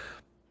buildings.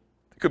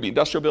 Could be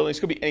industrial buildings.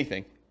 Could be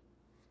anything.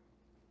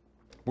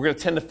 We're going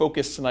to tend to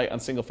focus tonight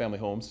on single-family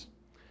homes.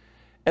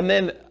 And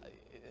then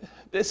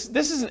this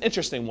is an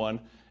interesting one.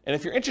 And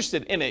if you're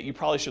interested in it, you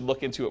probably should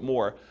look into it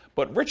more.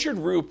 But Richard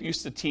Roop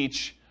used to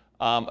teach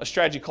a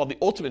strategy called the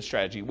ultimate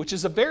strategy, which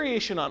is a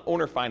variation on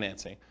owner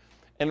financing.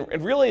 And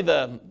really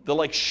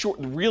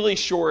really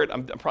short,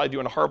 I'm probably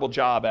doing a horrible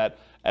job at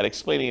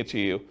explaining it to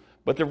you.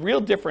 But the real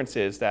difference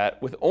is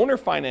that with owner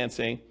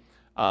financing,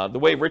 the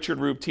way Richard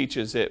Roop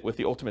teaches it with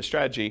the ultimate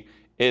strategy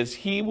is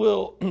he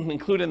will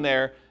include in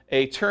there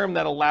a term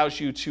that allows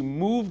you to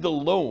move the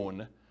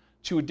loan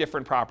to a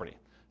different property.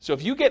 So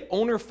if you get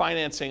owner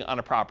financing on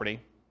a property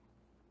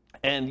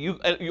and you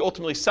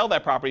ultimately sell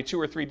that property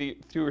 2 or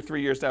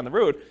 3 years down the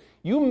road,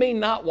 you may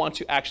not want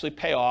to actually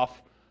pay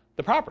off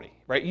the property,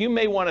 right? You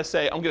may want to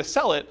say, I'm going to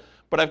sell it,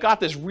 but I've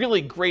got this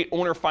really great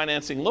owner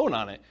financing loan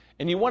on it.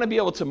 And you want to be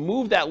able to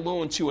move that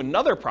loan to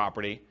another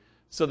property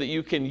so that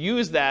you can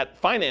use that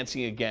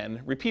financing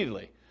again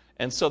repeatedly.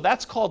 And so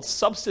that's called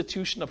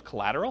substitution of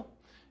collateral.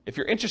 If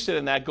you're interested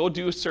in that, go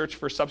do a search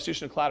for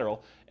substitution of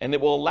collateral, and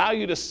it will allow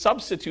you to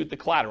substitute the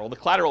collateral. The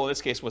collateral in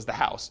this case was the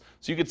house.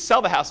 So you could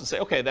sell the house and say,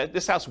 okay,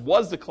 this house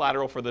was the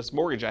collateral for this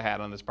mortgage I had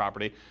on this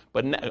property,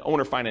 but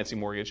owner financing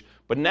mortgage.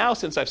 But now,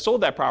 since I've sold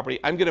that property,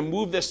 I'm going to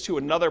move this to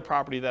another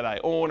property that I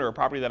own or a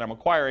property that I'm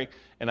acquiring,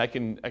 and I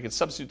can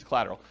substitute the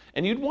collateral.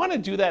 And you'd want to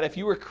do that if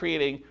you were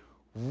creating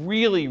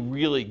really,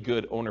 really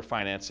good owner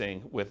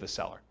financing with the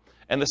seller.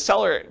 And the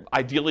seller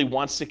ideally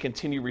wants to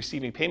continue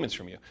receiving payments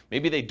from you.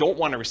 Maybe they don't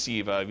want to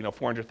receive a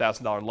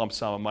 $400,000 lump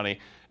sum of money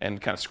and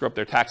kind of screw up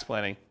their tax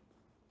planning.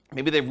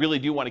 Maybe they really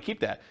do want to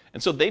keep that.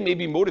 And so they may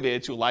be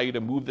motivated to allow you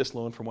to move this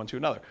loan from one to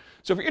another.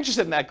 So if you're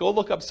interested in that, go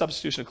look up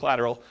substitution of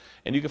collateral,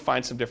 and you can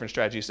find some different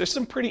strategies. There's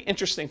some pretty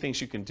interesting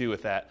things you can do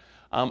with that.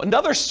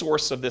 Another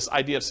source of this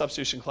idea of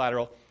substitution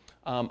collateral,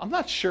 I'm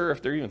not sure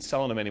if they're even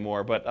selling them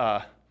anymore,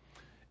 but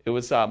it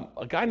was a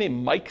guy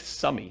named Mike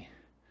Summey.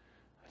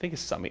 I think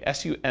it's Summey,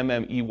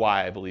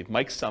 S-U-M-M-E-Y, I believe,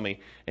 Mike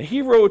Summey. And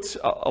he wrote,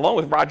 along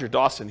with Roger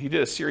Dawson, he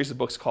did a series of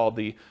books called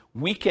The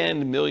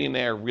Weekend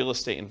Millionaire Real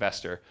Estate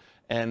Investor.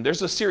 And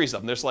there's a series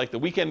of them. There's like the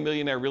Weekend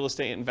Millionaire Real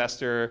Estate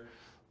Investor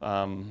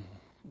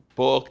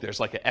book.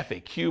 There's like an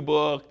FAQ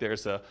book.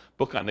 There's a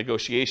book on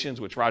negotiations,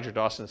 which Roger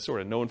Dawson is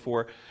sort of known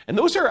for. And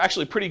those are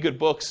actually pretty good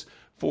books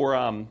for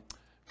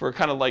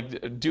kind of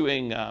like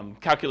doing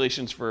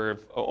calculations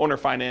for owner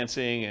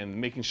financing and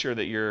making sure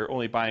that you're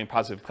only buying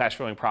positive cash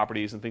flowing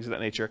properties and things of that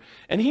nature.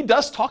 And he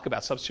does talk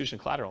about substitution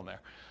collateral in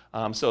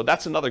there. So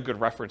that's another good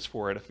reference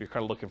for it if you're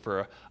kind of looking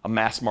for a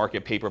mass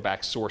market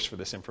paperback source for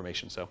this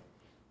information. So,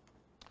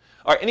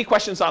 all right, any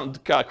questions on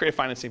creative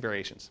financing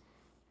variations?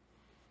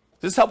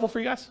 Is this helpful for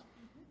you guys?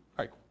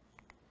 All right.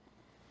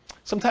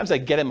 Sometimes I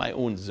get in my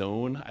own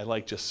zone. I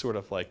like just sort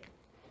of like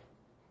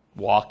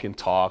walk and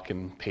talk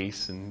and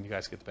pace, and you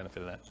guys get the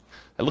benefit of that.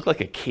 I look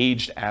like a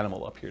caged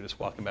animal up here just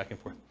walking back and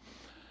forth.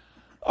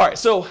 All right,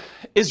 so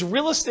is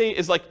real estate,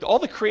 is like all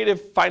the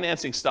creative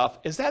financing stuff,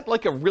 is that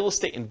like a real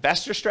estate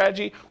investor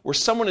strategy where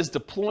someone is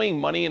deploying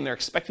money and they're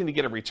expecting to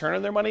get a return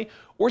on their money?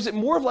 Or is it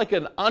more of like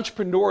an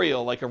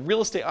entrepreneurial, like a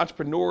real estate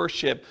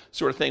entrepreneurship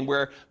sort of thing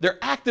where they're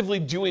actively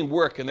doing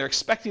work and they're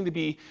expecting to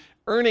be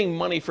earning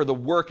money for the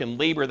work and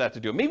labor that to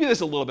do it? Maybe there's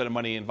a little bit of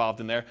money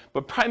involved in there,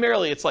 but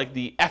primarily it's like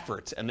the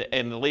effort and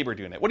the labor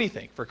doing it. What do you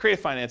think? For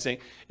creative financing,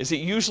 is it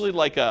usually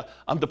like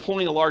I'm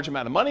deploying a large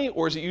amount of money,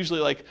 or is it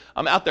usually like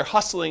I'm out there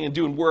hustling and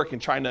doing work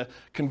and trying to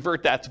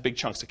convert that to big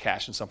chunks of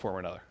cash in some form or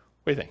another?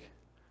 What do you think?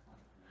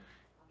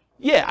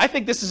 Yeah, I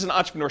think this is an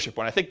entrepreneurship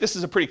one. I think this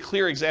is a pretty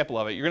clear example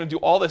of it. You're going to do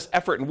all this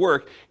effort and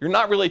work. You're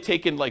not really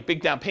taking like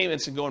big down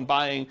payments and going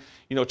buying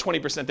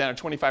 20% down or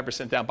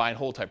 25% down buying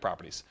whole type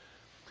properties.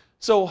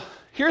 So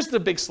here's the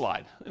big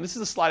slide. And this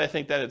is a slide I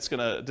think that it's going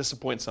to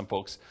disappoint some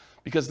folks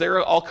because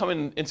they're all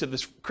coming into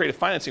this creative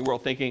financing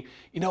world thinking,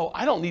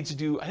 I don't need to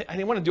do, I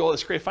didn't want to do all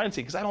this creative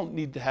financing because I don't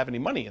need to have any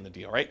money in the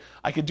deal, right?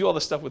 I could do all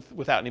this stuff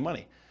without any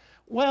money.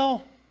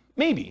 Well,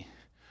 maybe.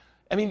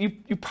 I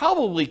mean, you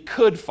probably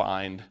could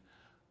find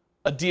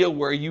a deal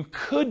where you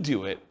could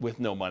do it with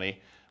no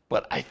money,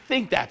 but I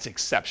think that's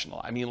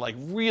exceptional. I mean, like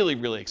really,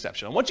 really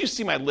exceptional. Once you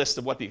see my list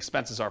of what the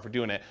expenses are for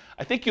doing it,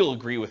 I think you'll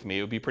agree with me.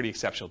 It would be pretty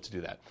exceptional to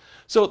do that.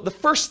 So the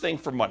first thing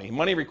for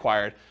money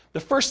required, the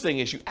first thing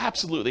is you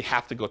absolutely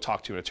have to go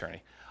talk to an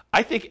attorney.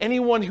 I think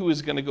anyone who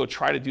is going to go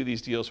try to do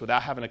these deals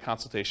without having a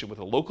consultation with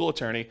a local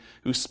attorney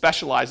who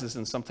specializes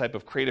in some type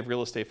of creative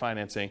real estate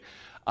financing,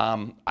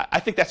 I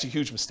think that's a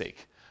huge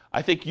mistake.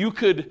 I think you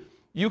could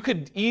you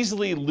could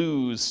easily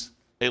lose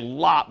a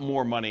lot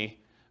more money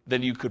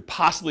than you could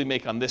possibly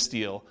make on this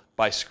deal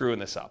by screwing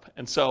this up.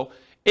 And so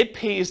it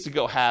pays to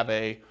go have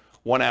a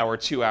 1 hour,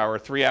 2 hour,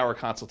 3 hour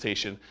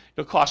consultation.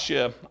 It'll cost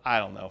you, I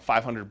don't know,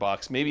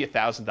 $500, maybe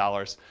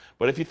 $1,000.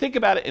 But if you think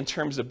about it in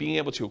terms of being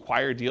able to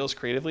acquire deals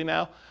creatively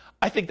now,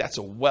 I think that's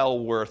a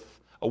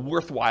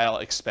worthwhile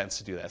expense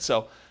to do that.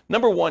 So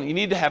number one, you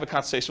need to have a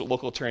consultation with a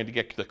local attorney to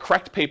get the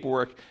correct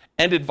paperwork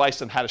and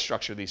advice on how to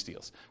structure these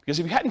deals. Because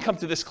if you hadn't come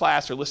to this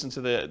class or listened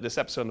to this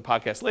episode on the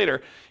podcast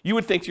later, you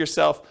would think to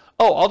yourself,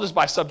 oh, I'll just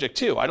buy subject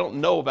to. I don't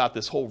know about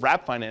this whole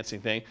wrap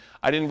financing thing.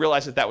 I didn't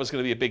realize that was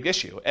going to be a big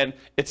issue. And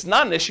it's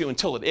not an issue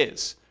until it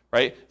is,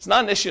 right? It's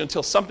not an issue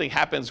until something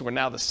happens where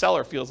now the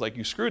seller feels like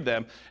you screwed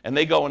them, and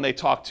they go and they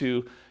talk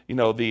to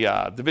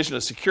the Division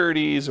of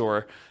Securities,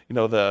 or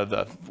what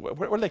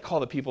do they call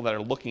the people that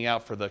are looking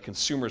out for the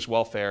consumer's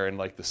welfare in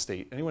like the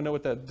state? Anyone know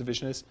what that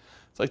division is?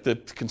 It's like the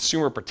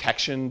Consumer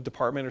Protection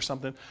Department or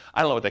something.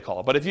 I don't know what they call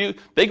it. But if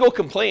they go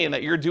complain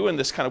that you're doing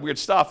this kind of weird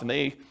stuff, and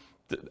a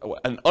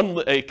kind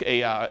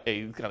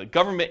of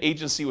government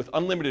agency with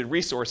unlimited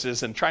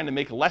resources and trying to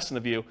make a lesson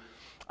of you,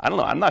 I don't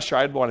know. I'm not sure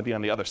I'd want to be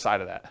on the other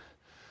side of that.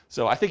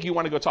 So I think you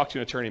want to go talk to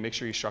an attorney, make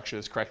sure you structure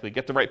this correctly,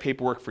 get the right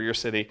paperwork for your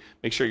city,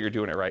 make sure you're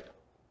doing it right.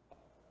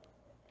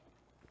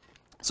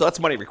 So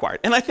that's money required.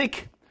 And I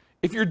think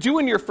if you're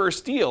doing your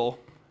first deal,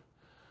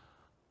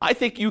 I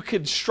think you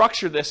could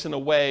structure this in a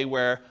way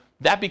where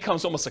that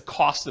becomes almost a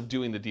cost of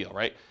doing the deal,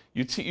 right?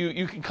 You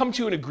can come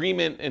to an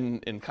agreement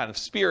in kind of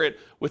spirit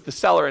with the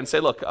seller and say,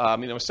 look,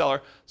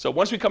 seller, so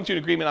once we come to an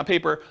agreement on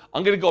paper,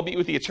 I'm going to go meet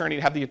with the attorney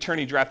and have the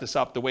attorney draft this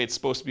up the way it's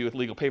supposed to be with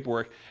legal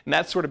paperwork. And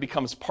that sort of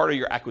becomes part of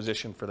your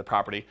acquisition for the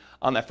property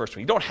on that first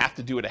one. You don't have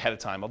to do it ahead of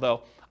time,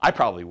 although I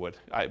probably would.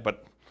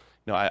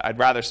 I'd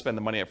rather spend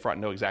the money up front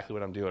and know exactly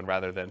what I'm doing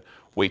rather than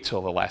wait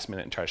till the last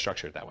minute and try to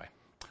structure it that way.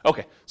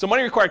 Okay, so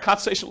money required,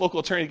 consultation with local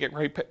attorney to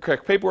get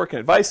correct paperwork and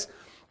advice.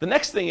 The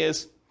next thing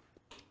is,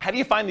 how do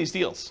you find these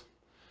deals?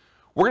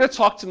 We're going to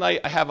talk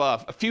tonight, I have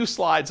a few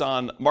slides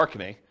on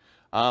marketing.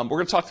 We're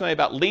going to talk tonight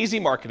about lazy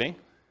marketing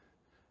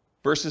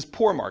versus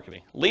poor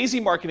marketing. Lazy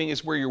marketing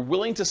is where you're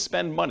willing to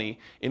spend money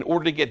in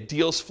order to get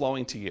deals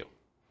flowing to you.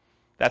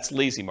 That's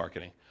lazy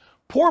marketing.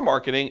 Poor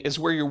marketing is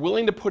where you're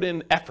willing to put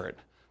in effort,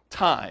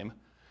 time,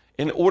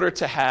 in order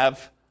to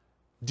have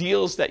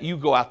deals that you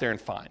go out there and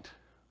find.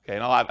 Okay,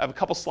 and I have a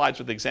couple slides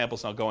with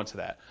examples, and I'll go into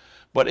that.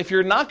 But if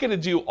you're not going to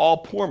do all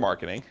poor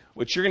marketing,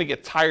 which you're going to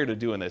get tired of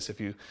doing this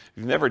if you've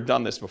never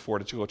done this before,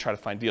 to go try to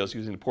find deals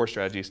using the poor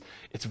strategies,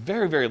 it's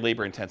very, very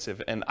labor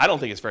intensive, and I don't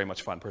think it's very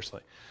much fun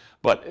personally.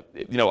 But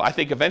I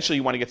think eventually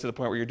you want to get to the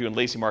point where you're doing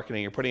lazy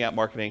marketing, you're putting out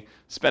marketing,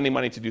 spending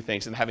money to do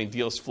things, and having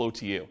deals flow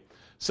to you.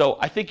 So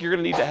I think you're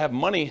going to need to have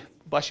money,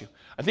 bless you,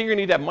 I think you're going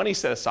to need to have money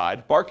set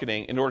aside,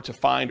 marketing, in order to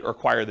find or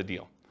acquire the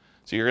deal.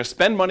 So you're going to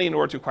spend money in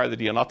order to acquire the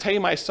deal. And I'll tell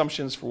you my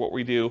assumptions for what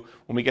we do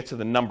when we get to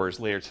the numbers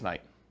later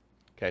tonight.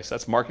 Okay, so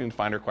that's marketing to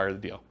find or acquire the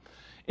deal.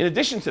 In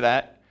addition to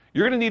that,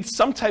 you're going to need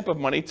some type of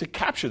money to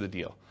capture the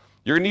deal.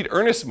 You're going to need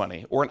earnest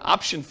money or an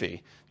option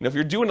fee. If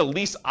you're doing a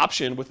lease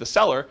option with the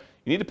seller,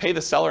 you need to pay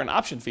the seller an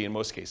option fee in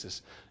most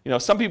cases.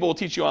 Some people will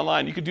teach you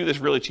online, you could do this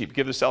really cheap.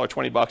 Give the seller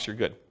 $20, you're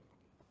good.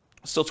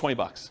 Still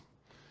 $20.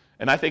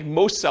 And I think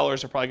most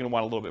sellers are probably going to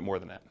want a little bit more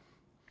than that.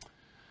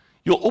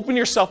 You'll open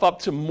yourself up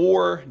to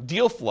more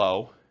deal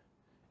flow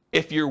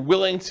if you're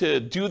willing to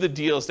do the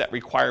deals that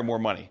require more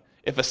money.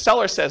 If a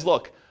seller says,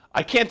 look,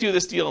 I can't do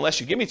this deal unless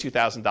you give me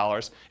 $2,000.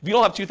 If you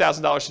don't have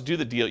 $2,000 to do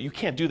the deal, you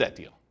can't do that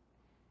deal,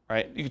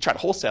 right? You can try to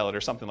wholesale it or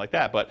something like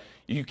that, but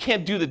you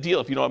can't do the deal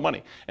if you don't have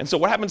money. And so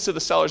what happens to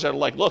the sellers that are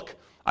like, look,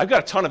 I've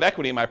got a ton of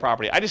equity in my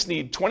property. I just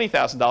need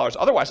 $20,000.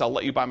 Otherwise, I'll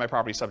let you buy my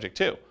property subject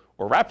to,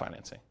 or wrap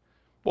financing.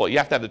 Well, you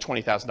have to have the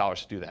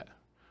 $20,000 to do that.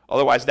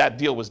 Otherwise, that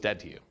deal was dead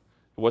to you.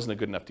 It wasn't a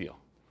good enough deal.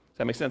 Does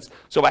that make sense?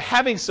 So by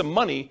having some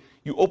money,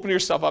 you open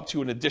yourself up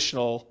to an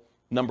additional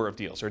number of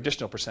deals or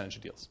additional percentage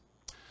of deals.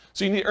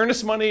 So you need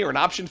earnest money or an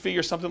option fee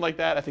or something like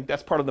that. I think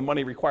that's part of the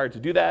money required to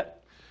do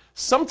that.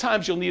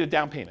 Sometimes you'll need a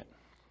down payment.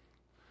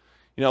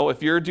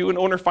 If you're doing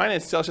owner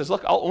finance, the seller says,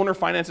 look, I'll owner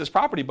finance this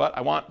property, but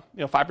I want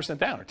 5%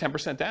 down or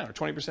 10% down or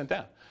 20%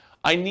 down.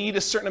 I need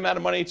a certain amount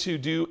of money to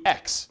do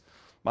X.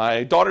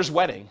 My daughter's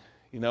wedding.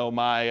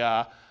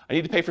 I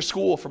need to pay for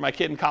school for my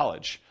kid in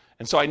college.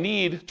 And so I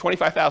need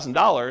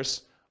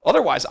 $25,000.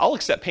 Otherwise, I'll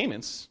accept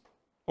payments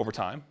over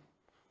time,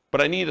 but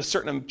I need a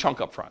certain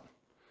chunk up front.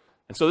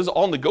 And so this is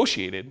all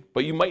negotiated,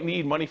 but you might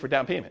need money for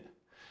down payment.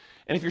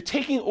 And if you're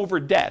taking over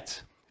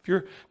debt, if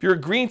you're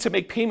agreeing to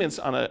make payments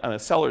on a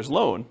seller's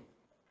loan,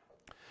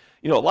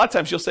 a lot of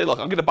times you'll say, look,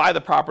 I'm going to buy the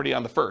property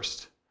on the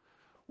first.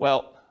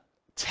 Well,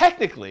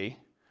 technically,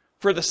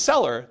 for the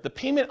seller, the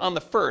payment on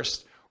the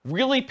first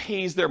really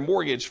pays their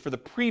mortgage for the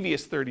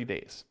previous 30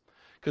 days,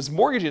 because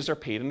mortgages are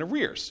paid in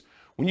arrears.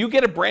 When you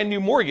get a brand new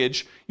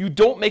mortgage, you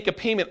don't make a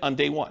payment on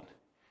day one.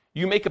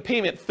 You make a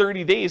payment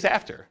 30 days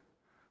after,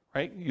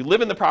 right? You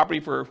live in the property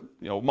for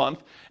a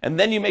month, and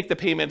then you make the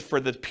payment for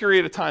the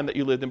period of time that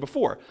you lived in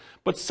before.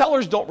 But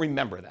sellers don't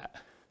remember that.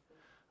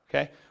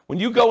 Okay? When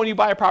you go and you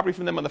buy a property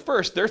from them on the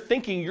first, they're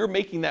thinking you're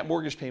making that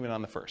mortgage payment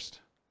on the first.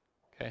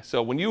 Okay?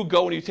 So when you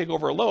go and you take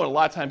over a loan, a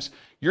lot of times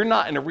you're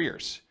not in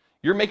arrears.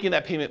 You're making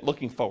that payment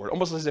looking forward,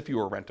 almost as if you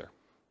were a renter.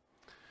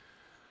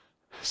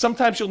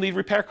 Sometimes you'll need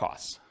repair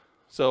costs.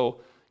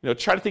 So,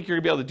 try to think you're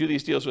gonna be able to do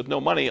these deals with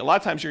no money. A lot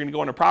of times you're gonna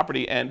go on a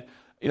property and,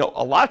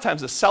 a lot of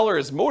times the seller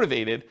is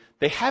motivated.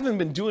 They haven't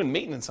been doing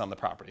maintenance on the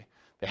property.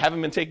 They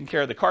haven't been taking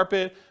care of the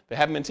carpet. They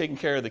haven't been taking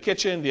care of the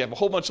kitchen. They have a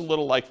whole bunch of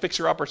little like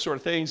fixer-upper sort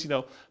of things,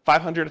 $500,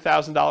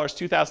 $1,000,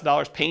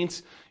 $2,000,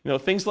 paint,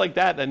 things like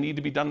that need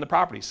to be done in the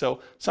property.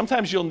 So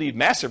sometimes you'll need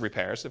massive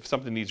repairs if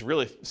something needs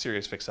really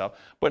serious fix-up.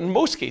 But in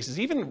most cases,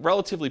 even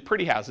relatively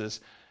pretty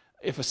houses,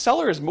 if a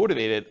seller is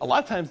motivated, a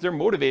lot of times they're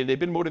motivated. They've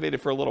been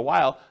motivated for a little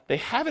while. They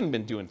haven't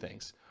been doing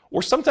things.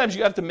 Or sometimes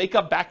you have to make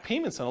up back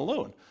payments on a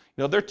loan.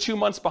 They're 2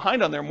 months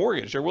behind on their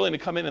mortgage. They're willing to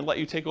come in and let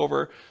you take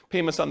over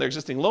payments on their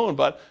existing loan,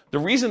 but the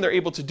reason they're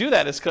able to do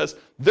that is because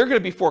they're going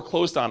to be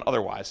foreclosed on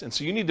otherwise, and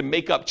so you need to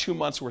make up 2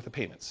 months worth of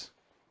payments.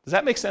 Does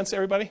that make sense to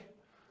everybody?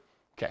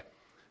 Okay.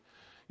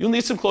 You'll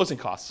need some closing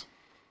costs.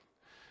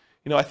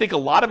 I think a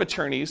lot of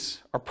attorneys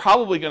are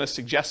probably going to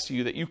suggest to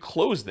you that you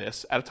close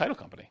this at a title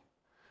company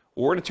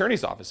or an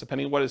attorney's office,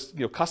 depending on what is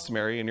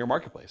customary in your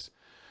marketplace.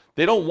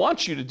 They don't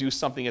want you to do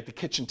something at the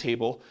kitchen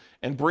table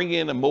and bring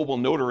in a mobile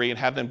notary and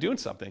have them doing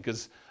something,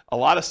 because a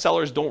lot of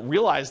sellers don't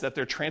realize that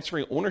they're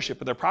transferring ownership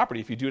of their property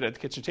if you do it at the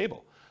kitchen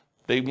table.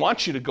 They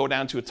want you to go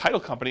down to a title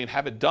company and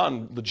have it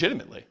done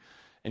legitimately.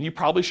 And you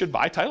probably should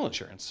buy title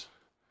insurance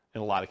in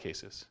a lot of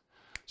cases.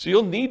 So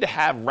you'll need to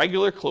have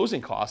regular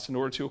closing costs in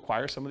order to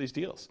acquire some of these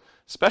deals,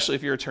 especially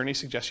if your attorney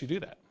suggests you do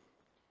that.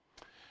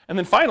 And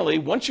then finally,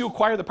 once you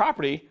acquire the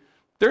property,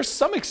 there's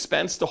some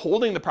expense to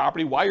holding the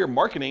property while you're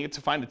marketing it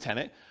to find a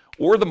tenant,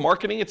 or the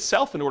marketing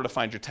itself in order to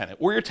find your tenant,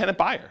 or your tenant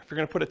buyer. If you're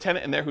going to put a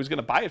tenant in there who's going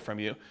to buy it from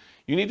you,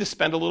 you need to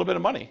spend a little bit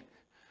of money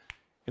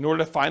in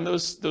order to find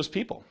those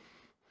people.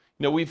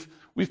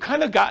 We've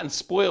kind of gotten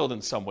spoiled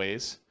in some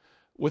ways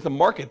with a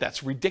market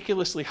that's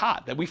ridiculously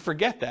hot, that we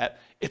forget that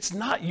it's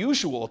not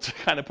usual to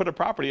kind of put a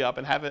property up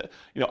and have it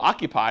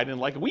occupied in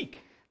like a week.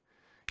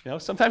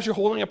 Sometimes you're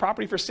holding a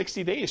property for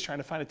 60 days trying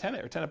to find a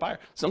tenant or tenant buyer.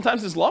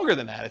 Sometimes it's longer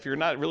than that if you're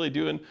not really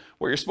doing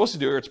what you're supposed to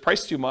do, or it's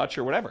priced too much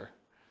or whatever.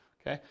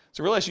 Okay?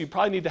 So realize you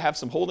probably need to have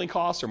some holding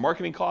costs or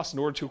marketing costs in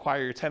order to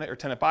acquire your tenant or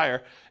tenant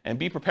buyer, and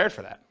be prepared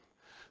for that.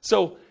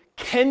 So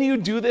can you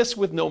do this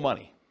with no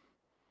money?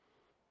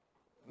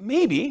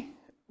 Maybe,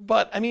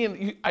 but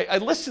I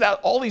listed out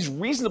all these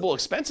reasonable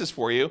expenses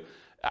for you.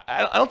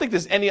 I don't think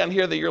there's any on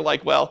here that you're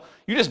like, well,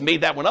 you just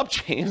made that one up,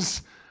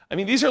 James.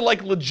 These are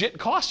like legit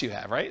costs you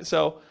have, right?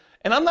 So,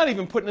 and I'm not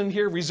even putting in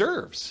here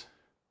reserves,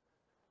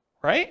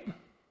 right?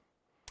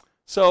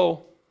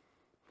 So,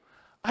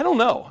 I don't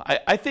know.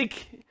 I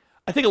think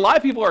a lot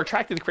of people are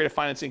attracted to creative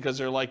financing because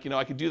they're like,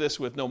 I could do this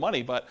with no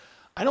money, but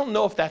I don't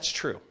know if that's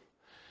true.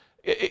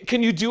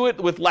 Can you do it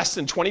with less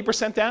than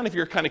 20% down if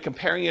you're kind of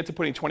comparing it to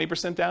putting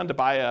 20% down to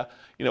buy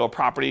a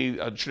property,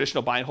 a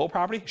traditional buy and hold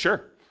property?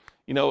 Sure.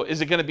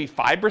 Is it going to be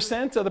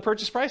 5% of the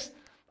purchase price?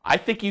 I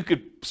think you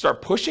could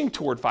start pushing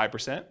toward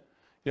 5%,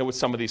 with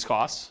some of these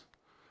costs.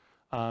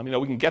 We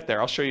can get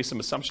there. I'll show you some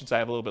assumptions I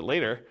have a little bit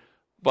later,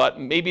 but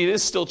maybe it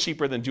is still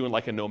cheaper than doing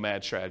like a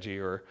nomad strategy,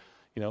 or,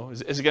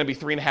 is it going to be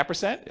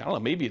 3.5%? I don't know.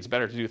 Maybe it's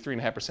better to do a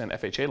 3.5%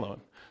 FHA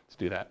loan to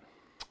do that.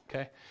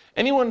 Okay.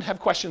 Anyone have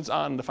questions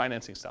on the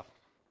financing stuff?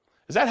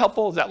 Is that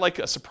helpful? Is that like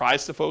a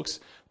surprise to folks?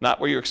 Not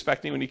what you're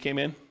expecting when you came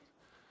in?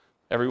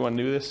 Everyone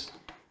knew this?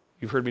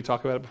 You've heard me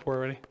talk about it before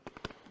already?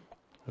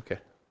 Okay.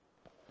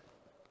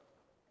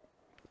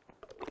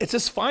 It's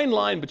this fine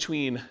line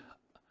between,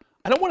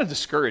 I don't want to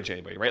discourage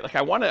anybody, right? Like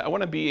I want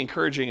to be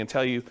encouraging and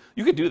tell you,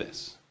 you could do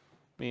this.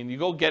 You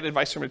go get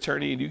advice from an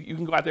attorney, and you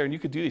can go out there and you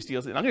could do these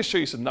deals. And I'm going to show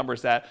you some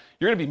numbers that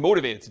you're going to be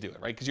motivated to do it,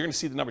 right? Because you're going to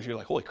see the numbers, you're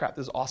like, holy crap,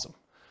 this is awesome.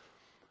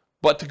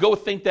 But to go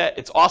think that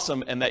it's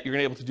awesome and that you're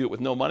going to be able to do it with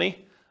no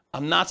money,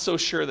 I'm not so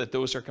sure that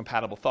those are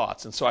compatible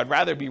thoughts. And so I'd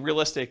rather be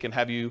realistic and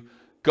have you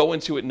go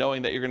into it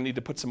knowing that you're going to need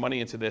to put some money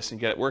into this and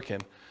get it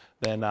working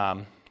than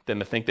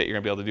to think that you're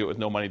going to be able to do it with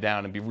no money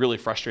down and be really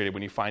frustrated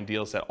when you find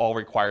deals that all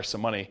require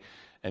some money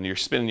and you're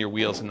spinning your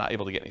wheels and not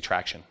able to get any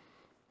traction.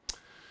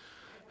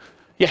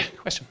 Yeah,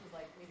 question?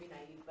 Like maybe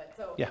naive, but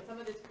so yeah. Some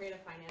of these creative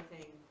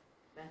financing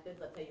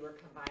methods, let's say you were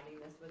combining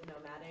this with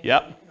nomading,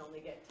 yep. You can only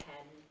get 10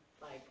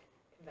 like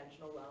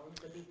conventional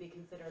loans. Would these be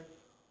considered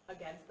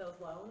against those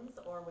loans,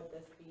 or would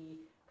this be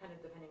kind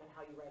of depending on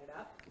how you write it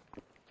up?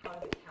 How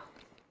does it count?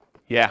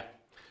 Yeah.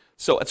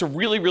 So it's a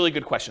really, really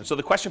good question. So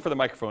the question for the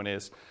microphone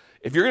is,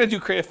 if you're going to do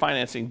creative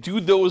financing, do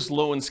those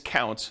loans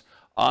count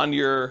on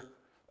your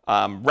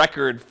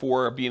record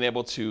for being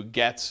able to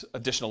get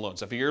additional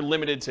loans? If you're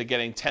limited to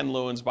getting 10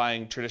 loans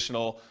buying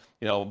traditional,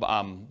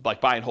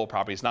 like buy and hold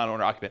properties,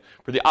 non-owner occupant.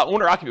 For the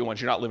owner occupant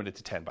ones, you're not limited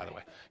to 10, by the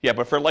way. Yeah,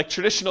 but for like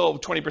traditional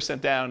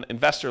 20% down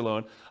investor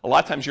loan, a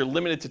lot of times you're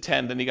limited to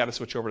 10, then you got to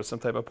switch over to some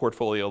type of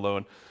portfolio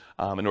loan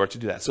in order to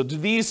do that. So do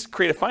these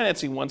creative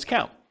financing ones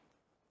count?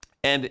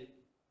 And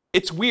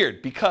it's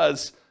weird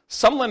because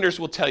some lenders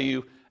will tell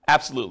you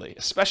absolutely,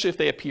 especially if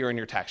they appear in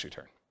your tax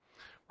return,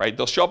 right?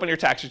 They'll show up on your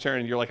tax return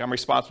and you're like, I'm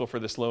responsible for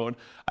this loan.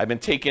 I've been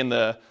taking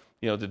the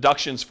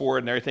deductions for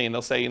it and everything, and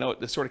they'll say,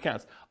 this sort of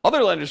counts.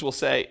 Other lenders will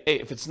say, hey,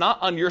 if it's not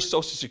on your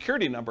social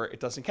security number, it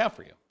doesn't count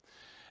for you.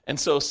 And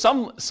so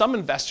some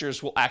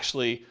investors will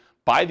actually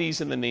buy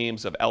these in the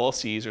names of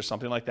LLCs or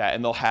something like that,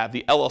 and they'll have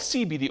the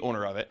LLC be the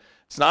owner of it.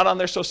 It's not on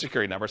their social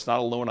security number. It's not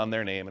a loan on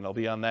their name, and it'll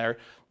be on the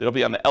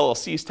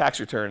LLC's tax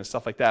return and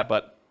stuff like that.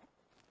 But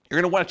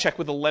you're going to want to check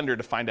with the lender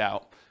to find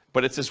out.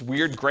 But it's this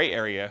weird gray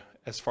area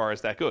as far as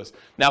that goes.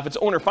 Now, if it's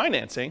owner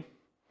financing,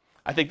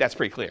 I think that's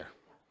pretty clear,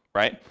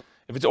 right?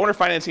 If it's owner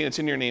financing and it's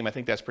in your name, I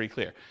think that's pretty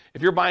clear.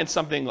 If you're buying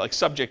something like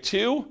subject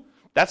to,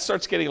 that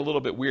starts getting a little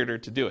bit weirder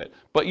to do it.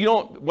 But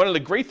one of the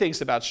great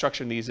things about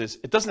structuring these is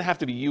it doesn't have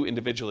to be you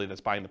individually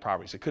that's buying the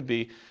properties. It could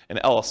be an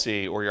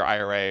LLC or your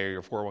IRA or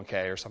your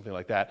 401k or something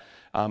like that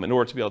in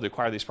order to be able to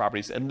acquire these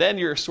properties. And then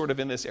you're sort of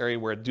in this area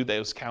where do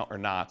those count or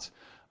not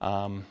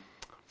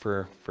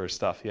for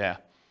stuff, yeah.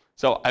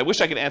 So I wish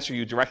I could answer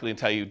you directly and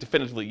tell you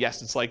definitively,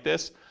 yes, it's like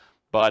this,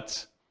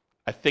 but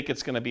I think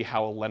it's going to be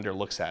how a lender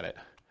looks at it.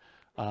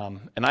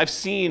 And I've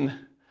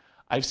seen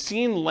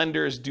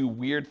lenders do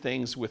weird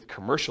things with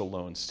commercial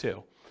loans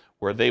too,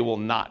 where they will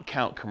not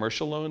count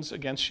commercial loans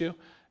against you,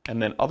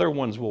 and then other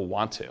ones will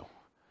want to.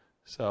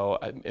 So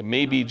it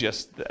may be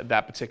just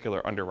that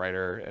particular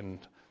underwriter, and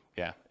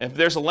yeah. If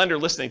there's a lender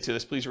listening to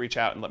this, please reach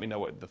out and let me know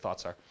what the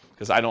thoughts are,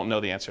 because I don't know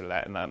the answer to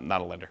that, and I'm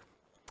not a lender.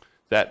 Does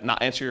that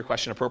not answer your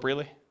question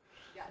appropriately?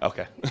 Yes.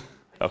 Okay.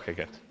 Okay,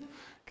 good.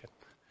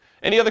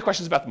 Any other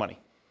questions about the money?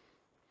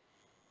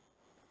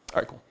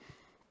 All right, cool.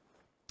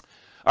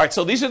 All right,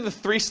 so these are the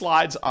 3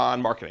 slides on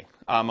marketing.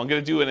 I'm going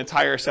to do an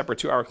entire separate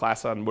 2-hour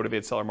class on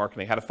motivated seller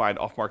marketing, how to find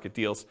off-market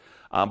deals.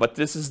 But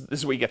this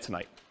is what you get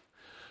tonight.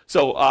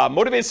 So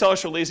motivated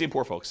sellers for lazy and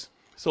poor folks.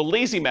 So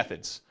lazy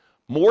methods,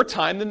 more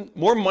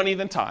money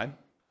than time.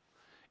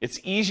 It's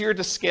easier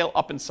to scale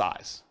up in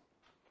size.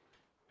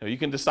 You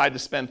can decide to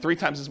spend 3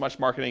 times as much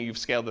marketing, you've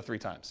scaled it 3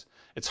 times.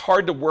 It's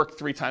hard to work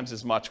 3 times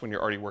as much when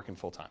you're already working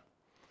full-time.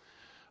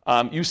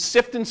 You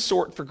sift and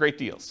sort for great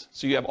deals.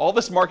 So you have all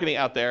this marketing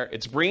out there.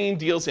 It's bringing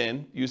deals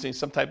in using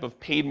some type of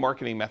paid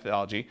marketing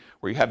methodology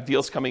where you have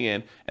deals coming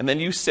in, and then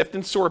you sift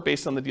and sort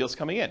based on the deals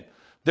coming in.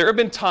 There have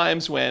been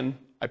times when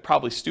I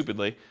probably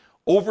stupidly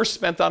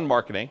overspent on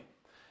marketing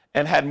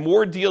and had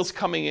more deals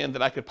coming in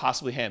than I could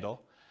possibly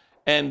handle.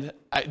 And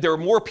there were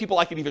more people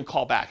I could even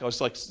call back. I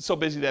was like so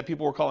busy that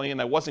people were calling in,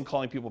 I wasn't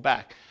calling people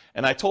back.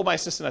 And I told my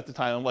assistant at the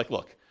time, I'm like,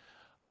 look,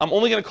 I'm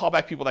only going to call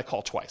back people that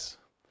call twice.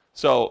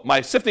 So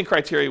my sifting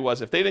criteria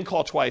was if they didn't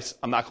call twice,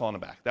 I'm not calling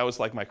them back. That was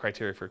like my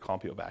criteria for calling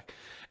people back.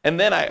 And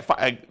then I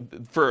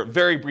for a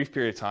very brief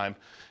period of time,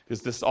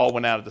 because this all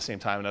went out at the same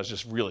time and I was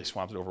just really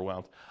swamped and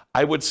overwhelmed,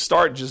 I would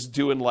start just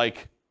doing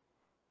like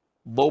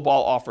lowball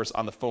offers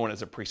on the phone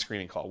as a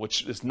pre-screening call,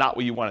 which is not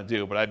what you want to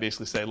do. But I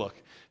basically say, look,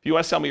 if you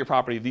want to sell me your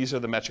property, these are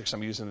the metrics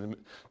I'm using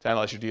to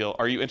analyze your deal.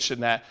 Are you interested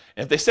in that?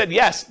 And if they said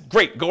yes,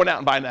 great, going out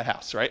and buying that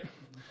house, right?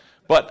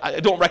 But I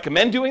don't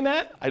recommend doing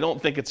that. I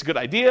don't think it's a good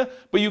idea.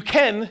 But you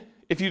can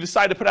if you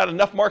decide to put out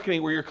enough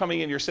marketing where you're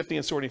coming in, you're sifting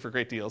and sorting for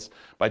great deals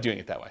by doing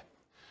it that way.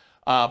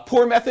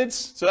 Poor methods,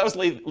 so that was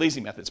lazy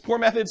methods. Poor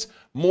methods,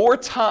 more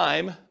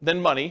time than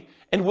money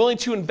and willing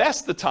to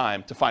invest the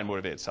time to find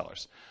motivated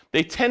sellers.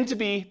 They tend to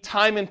be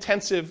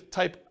time-intensive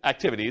type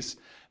activities,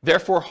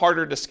 therefore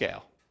harder to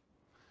scale.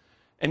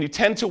 And you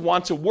tend to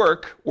want to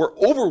work or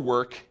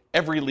overwork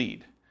every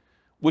lead,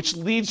 which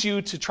leads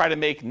you to try to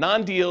make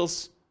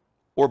non-deals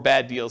or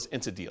bad deals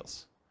into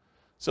deals.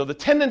 So the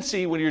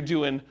tendency when you're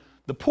doing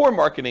the poor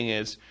marketing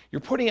is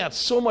you're putting out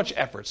so much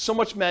effort, so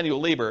much manual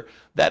labor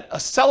that a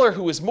seller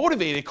who is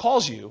motivated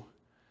calls you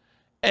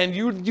and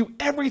you do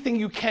everything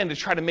you can to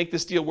try to make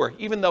this deal work,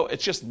 even though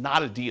it's just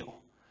not a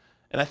deal.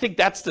 And I think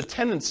that's the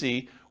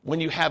tendency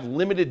when you have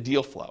limited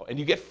deal flow and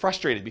you get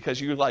frustrated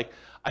because you're like,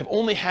 I've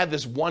only had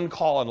this one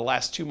call in the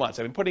last 2 months.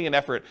 I've been putting in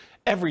effort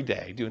every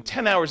day, doing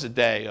 10 hours a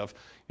day of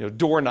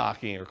door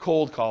knocking or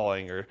cold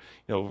calling or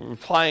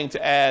replying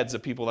to ads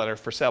of people that are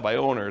for sale by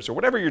owners or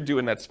whatever you're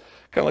doing that's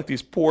kind of like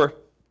these poor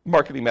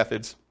marketing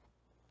methods.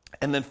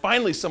 And then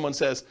finally someone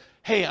says,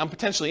 hey, I'm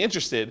potentially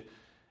interested,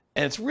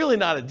 and it's really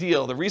not a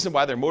deal. The reason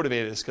why they're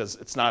motivated is because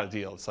it's not a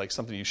deal. It's like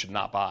something you should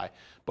not buy.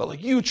 But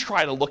like you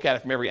try to look at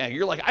it from every angle.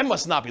 You're like, I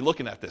must not be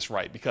looking at this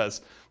right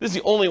because this is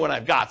the only one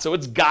I've got, so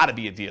it's got to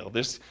be a deal.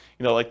 There's,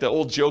 like the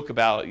old joke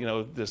about,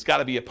 there's got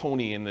to be a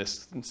pony in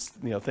this,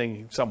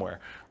 thing somewhere,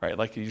 right?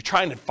 Like you're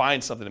trying to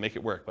find something to make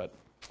it work, but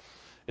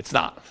it's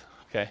not,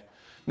 okay?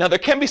 Now there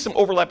can be some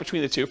overlap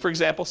between the two. For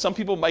example, some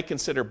people might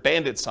consider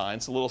bandit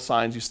signs, the little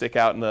signs you stick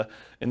out in the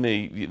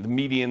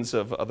medians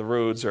of the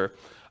roads or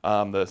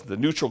the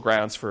neutral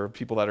grounds for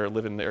people that are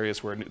living in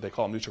areas where they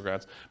call them neutral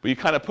grounds. But you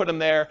kind of put them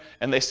there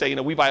and they say,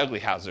 we buy ugly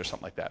houses or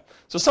something like that.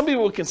 So some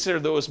people would consider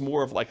those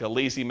more of like a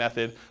lazy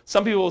method.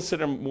 Some people will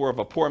consider them more of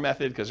a poor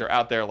method because they're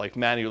out there like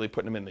manually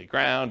putting them in the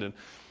ground. And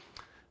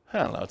I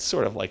don't know, it's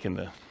sort of like in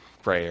the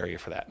gray area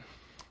for that.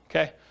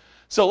 Okay,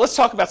 so let's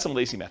talk about some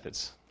lazy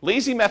methods.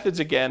 Lazy methods,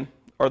 again,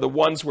 are the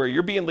ones where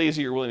you're being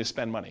lazy, you're willing to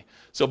spend money.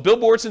 So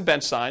billboards and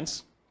bench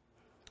signs,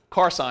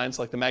 car signs,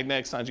 like the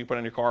magnetic signs you put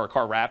on your car or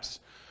car wraps.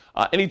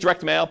 Any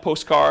direct mail,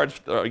 postcards,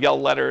 yellow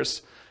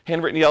letters,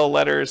 handwritten yellow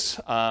letters,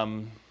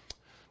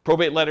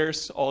 probate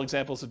letters, all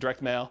examples of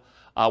direct mail.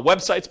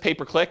 Websites,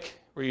 pay-per-click,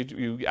 where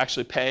you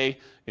actually pay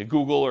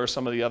Google or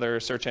some of the other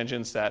search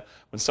engines that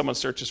when someone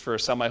searches for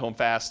Sell My Home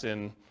Fast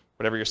in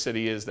whatever your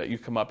city is, that you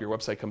come up, your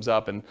website comes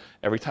up, and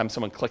every time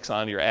someone clicks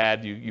on your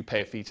ad, you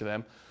pay a fee to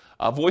them.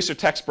 Voice or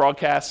text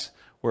broadcasts,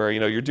 where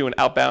you're doing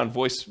outbound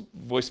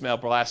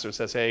voicemail blast that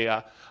says, hey,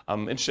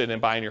 I'm interested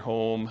in buying your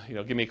home,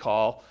 give me a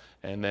call.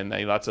 And then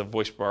lots of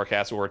voice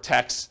broadcasts or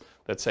texts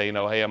that say,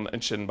 hey, I'm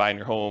interested in buying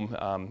your home,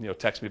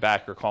 text me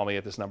back or call me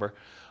at this number.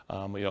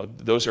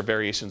 Those are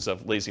variations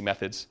of lazy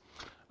methods.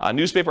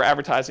 Newspaper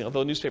advertising,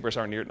 although newspapers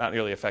are not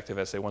nearly effective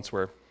as they once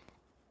were.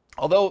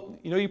 Although,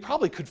 you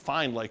probably could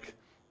find like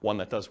one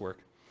that does work.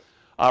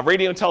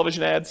 Radio and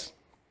television ads,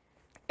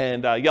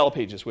 and Yellow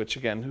Pages, which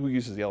again, who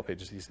uses Yellow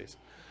Pages these days?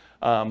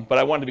 But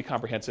I wanted to be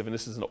comprehensive, and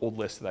this is an old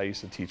list that I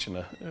used to teach in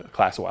a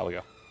class a while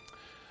ago.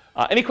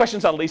 Any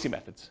questions on lazy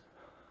methods?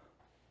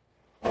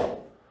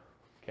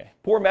 Okay,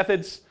 poor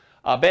methods,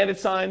 bandit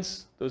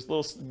signs, those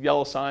little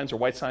yellow signs or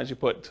white signs you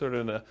put sort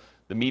of in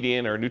the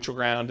median or neutral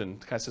ground, and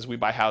kind of says we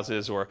buy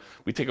houses or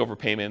we take over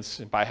payments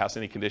and buy a house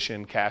any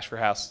condition, cash for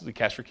house,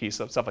 cash for keys,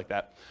 stuff like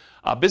that.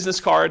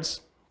 Business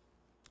cards,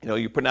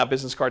 you're putting out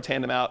business cards,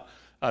 hand them out.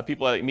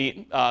 People that you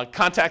meet,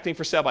 contacting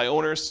for sale by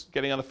owners,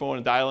 getting on the phone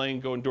and dialing,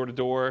 going door to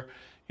door,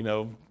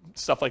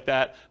 stuff like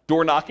that.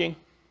 Door knocking,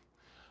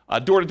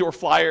 door-to-door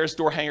flyers,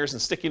 door hangers,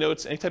 and sticky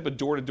notes, any type of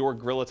door-to-door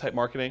guerrilla type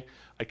marketing.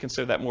 I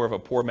consider that more of a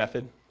poor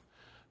method.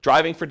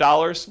 Driving for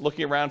dollars,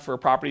 looking around for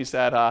properties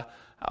that are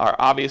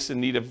obvious in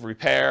need of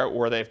repair,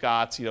 or they've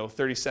got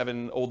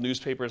 37 old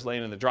newspapers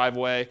laying in the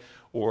driveway,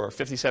 or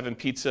 57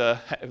 pizza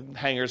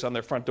hangers on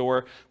their front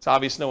door. It's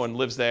obvious no one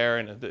lives there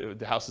and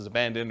the house is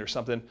abandoned or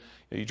something.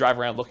 You drive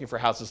around looking for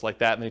houses like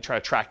that, and they try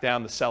to track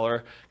down the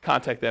seller,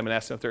 contact them, and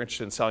ask them if they're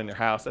interested in selling their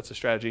house. That's a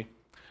strategy.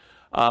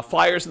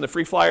 Flyers and the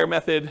free flyer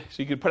method.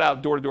 So you could put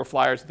out door-to-door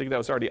flyers. I think that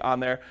was already on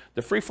there.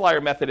 The free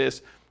flyer method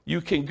is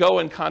you can go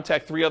and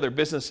contact 3 other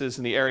businesses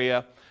in the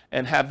area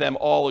and have them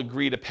all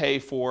agree to pay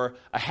for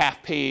a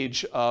half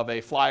page of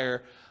a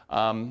flyer.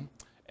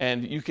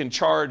 And you can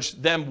charge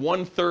them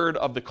 1/3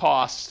 of the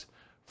cost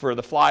for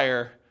the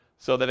flyer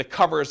so that it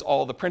covers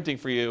all the printing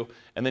for you.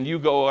 And then you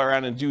go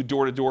around and do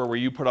door-to-door where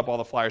you put up all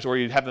the flyers, or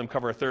you have them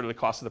cover 1/3 of the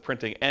cost of the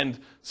printing and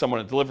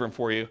someone to deliver them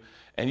for you.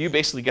 And you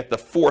basically get the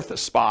 4th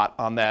spot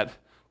on that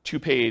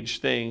 2-page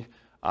thing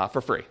for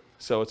free.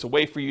 So it's a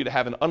way for you to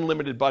have an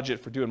unlimited budget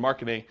for doing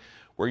marketing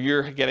where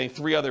you're getting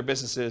 3 other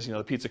businesses,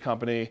 the pizza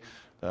company,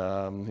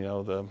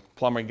 the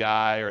plumbing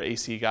guy or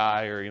AC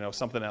guy or,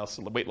 something else,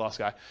 the weight loss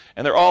guy.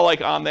 And they're all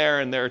like on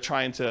there and they're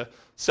trying to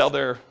sell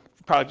their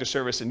product or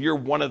service, and you're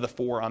one of the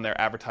 4 on their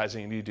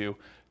advertising, and you do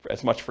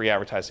as much free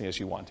advertising as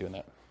you want doing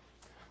that.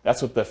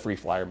 That's what the free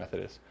flyer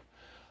method is.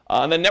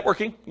 And then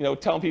networking,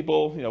 telling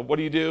people, what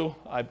do you do?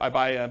 I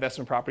buy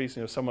investment properties.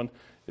 Someone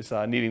is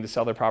needing to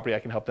sell their property, I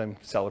can help them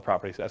sell their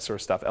properties, that sort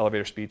of stuff,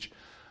 elevator speech.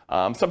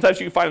 Sometimes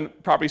you can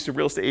find properties through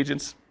real estate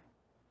agents.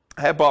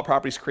 I have bought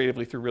properties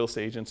creatively through real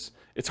estate agents.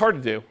 It's hard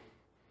to do.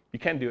 You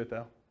can do it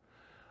though.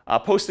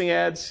 Posting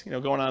ads,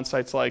 going on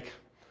sites like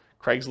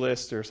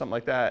Craigslist or something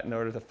like that in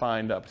order to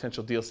find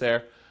potential deals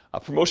there.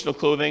 Promotional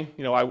clothing,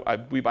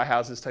 we buy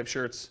houses type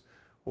shirts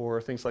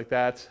or things like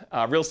that.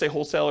 Real estate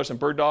wholesalers and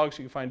bird dogs,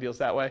 you can find deals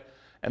that way.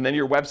 And then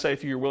your website,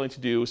 if you're willing to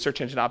do search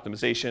engine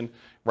optimization,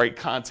 write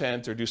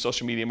content, or do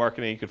social media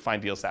marketing, you could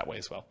find deals that way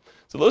as well.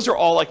 So those are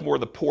all like more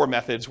the poor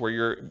methods where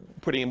you're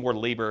putting in more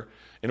labor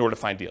in order to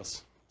find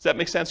deals. Does that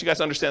make sense? You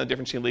guys understand the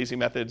difference between lazy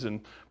methods and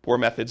poor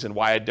methods and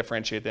why I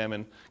differentiate them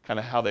and kind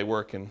of how they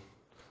work and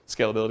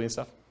scalability and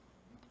stuff?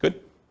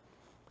 Good?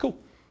 Cool.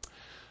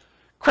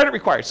 Credit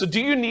required. So do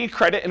you need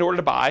credit in order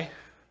to buy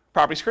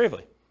properties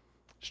creatively?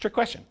 Strict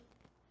question.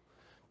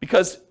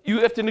 Because you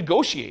have to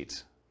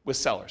negotiate with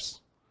sellers.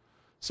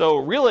 So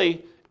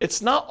really,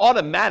 it's not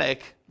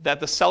automatic that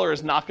the seller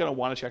is not going to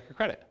want to check your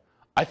credit.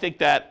 I think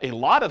that a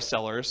lot of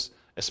sellers,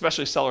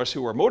 especially sellers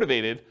who are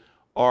motivated,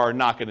 are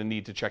not going to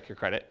need to check your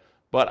credit.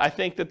 But I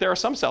think that there are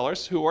some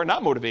sellers who are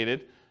not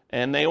motivated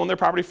and they own their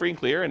property free and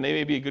clear, and they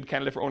may be a good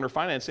candidate for owner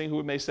financing,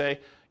 who may say,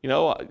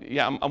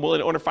 yeah, I'm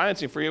willing to owner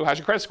financing for you. How's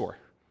your credit score?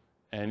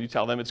 And you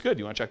tell them it's good.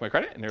 You want to check my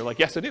credit? And they're like,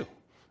 yes, I do.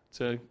 It's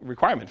a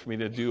requirement for me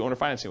to do owner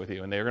financing with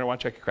you, and they're going to want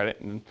to check your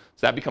credit, and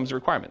so that becomes a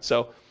requirement.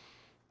 So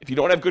if you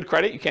don't have good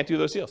credit, you can't do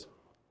those deals.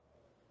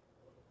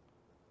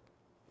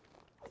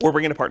 Or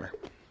bring in a partner.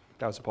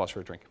 That was a pause for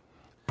a drink.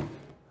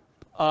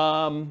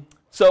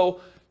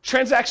 So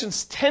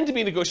transactions tend to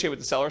be negotiated with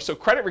the seller, so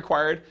credit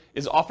required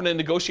is often a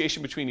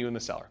negotiation between you and the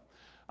seller.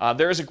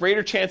 There is a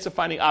greater chance of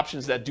finding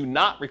options that do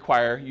not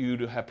require you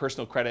to have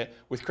personal credit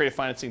with creative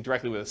financing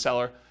directly with a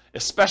seller,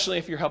 especially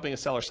if you're helping a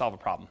seller solve a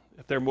problem,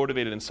 if they're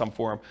motivated in some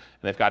form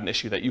and they've got an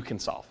issue that you can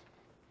solve.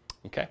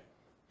 Okay?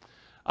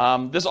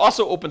 This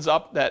also opens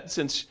up that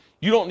since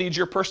you don't need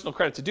your personal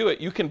credit to do it,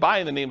 you can buy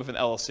in the name of an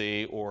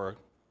LLC or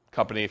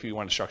company if you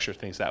want to structure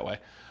things that way,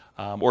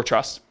 or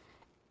trust,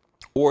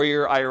 or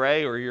your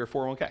IRA or your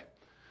 401k.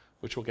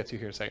 which we'll get to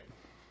here in a second.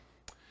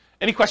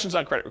 Any questions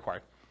on credit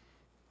required?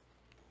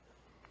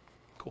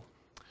 Cool.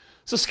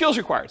 So skills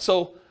required.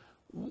 So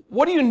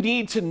what do you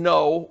need to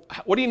know?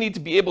 What do you need to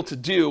be able to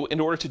do in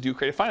order to do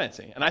creative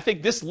financing? And I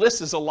think this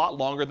list is a lot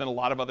longer than a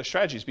lot of other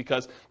strategies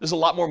because there's a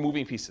lot more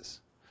moving pieces.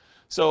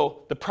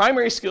 So the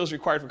primary skills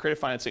required for creative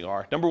financing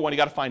are, number one, you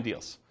got to find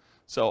deals.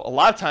 So a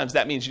lot of times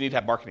that means you need to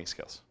have marketing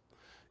skills.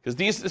 Because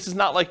this is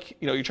not like,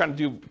 you're trying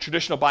to do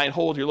traditional buy and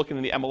hold, you're looking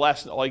in the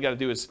MLS, and all you got to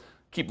do is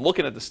keep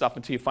looking at the stuff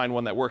until you find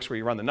one that works where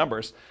you run the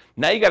numbers.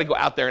 Now you got to go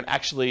out there and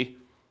actually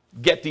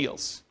get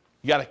deals.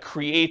 You got to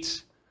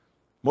create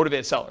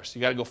motivated sellers.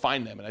 You got to go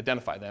find them and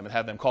identify them and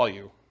have them call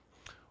you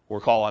or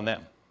call on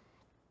them.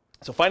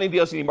 So finding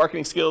deals, you need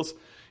marketing skills.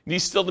 You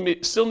still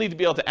need to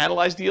be able to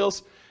analyze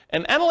deals.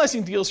 And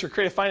analyzing deals for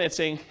creative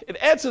financing, it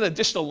adds an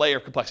additional layer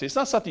of complexity. It's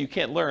not something you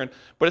can't learn,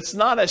 but it's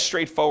not as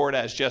straightforward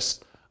as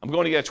just, I'm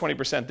going to get a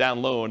 20%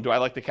 down loan. Do I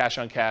like the cash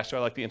on cash? Do I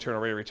like the internal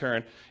rate of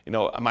return?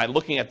 Am I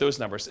looking at those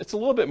numbers? It's a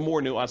little bit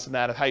more nuanced than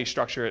that of how you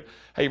structure it,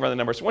 how you run the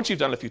numbers. Once you've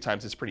done it a few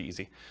times, it's pretty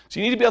easy.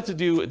 So you need to be able to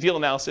do a deal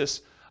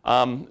analysis.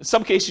 In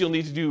some cases, you'll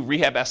need to do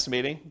rehab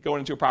estimating, going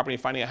into a property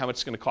and finding out how much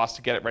it's going to cost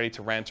to get it ready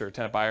to rent or a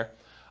tenant buyer.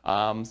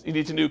 You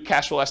need to do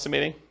cash flow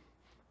estimating,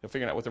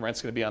 figuring out what the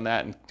rent's going to be on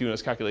that and doing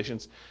those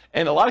calculations.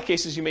 And in a lot of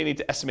cases, you may need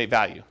to estimate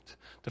value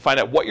to find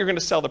out what you're going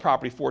to sell the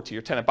property for to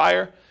your tenant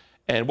buyer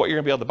and what you're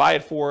going to be able to buy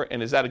it for,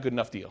 and is that a good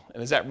enough deal?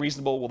 And is that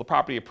reasonable? Will the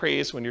property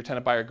appraise when your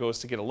tenant buyer goes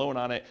to get a loan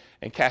on it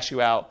and cash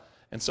you out?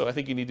 And so I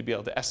think you need to be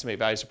able to estimate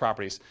values of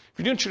properties. If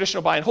you're doing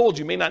traditional buy and hold,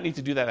 you may not need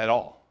to do that at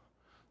all.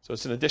 So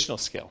it's an additional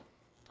skill.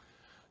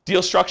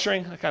 Deal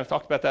structuring, I kind of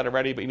talked about that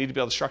already, but you need to be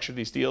able to structure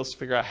these deals,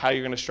 figure out how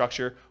you're going to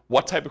structure,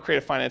 what type of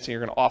creative financing you're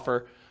going to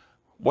offer,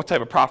 what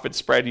type of profit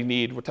spread you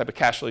need, what type of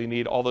cash flow you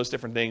need, all those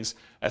different things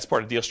as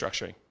part of deal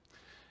structuring.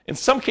 In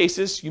some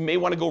cases, you may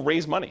want to go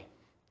raise money.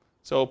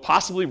 So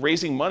possibly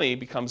raising money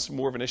becomes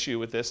more of an issue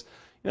with this.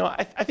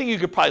 I think you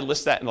could probably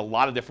list that in a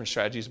lot of different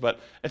strategies, but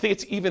I think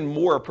it's even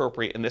more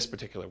appropriate in this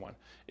particular one,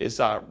 is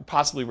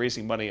possibly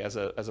raising money as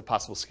a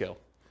possible skill.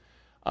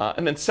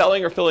 And then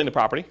selling or filling the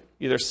property,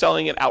 either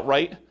selling it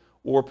outright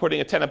or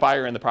putting a tenant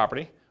buyer in the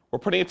property or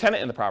putting a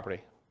tenant in the property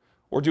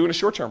or doing a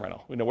short-term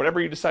rental. Whatever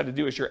you decide to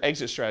do as your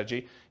exit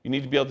strategy, you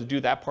need to be able to do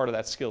that part of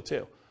that skill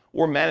too,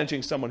 or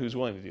managing someone who's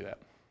willing to do that.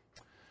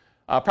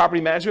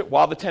 Property management,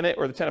 while the tenant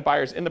or the tenant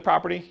buyer is in the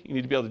property, you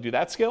need to be able to do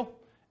that skill.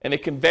 And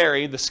it can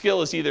vary. The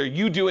skill is either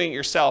you doing it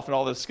yourself and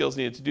all the skills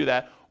needed to do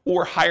that,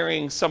 or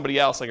hiring somebody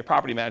else like a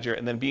property manager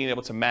and then being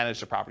able to manage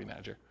the property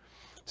manager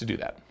to do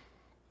that.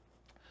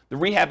 The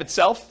rehab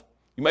itself,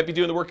 you might be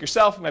doing the work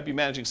yourself, you might be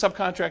managing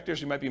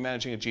subcontractors, you might be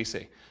managing a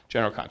GC,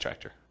 general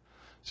contractor.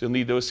 So you'll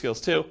need those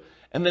skills too.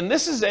 And then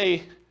this is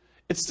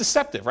it's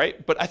deceptive,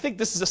 right? But I think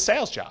this is a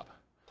sales job.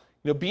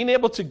 Being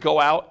able to go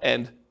out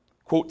and,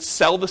 quote,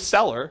 sell the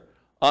seller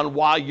on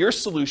why your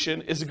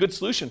solution is a good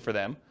solution for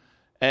them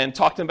and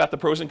talk to them about the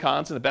pros and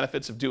cons and the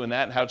benefits of doing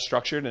that and how it's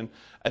structured. And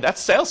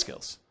that's sales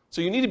skills.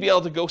 So you need to be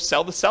able to go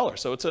sell the seller.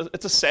 So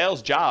it's a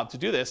sales job to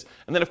do this.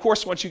 And then, of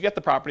course, once you get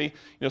the property,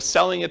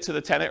 selling it to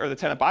the tenant or the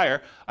tenant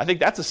buyer, I think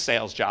that's a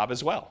sales job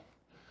as well.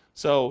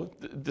 So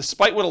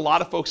despite what a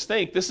lot of folks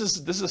think, this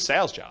is a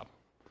sales job.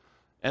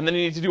 And then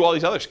you need to do all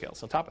these other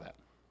skills on top of that.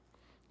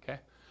 Okay?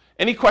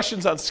 Any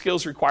questions on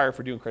skills required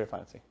for doing creative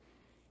financing?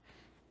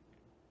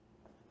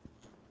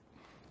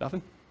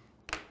 Nothing?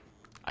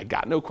 I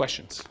got no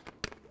questions.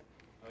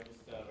 I would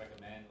just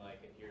recommend,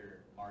 if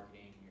you're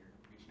marketing, you're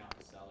reaching out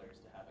to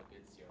sellers to have a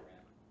good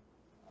CRM.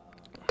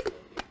 That's a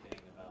big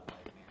thing about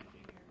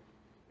managing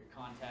your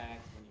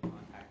contacts when you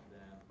contact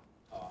them,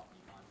 how often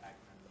you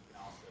contact them. You can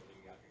also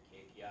figure out your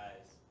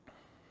KPIs.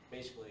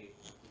 Basically,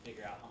 you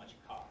figure out how much it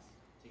costs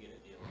to get a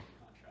deal in the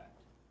contract.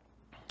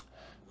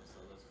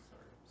 So those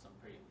are some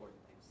pretty important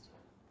things.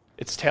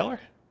 It's Taylor?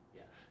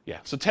 Yeah.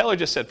 So Taylor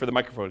just said, for the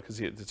microphone, because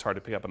it's hard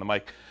to pick up on the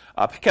mic,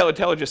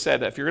 Taylor just said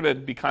that if you're going to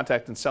be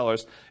contacting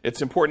sellers,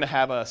 it's important to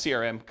have a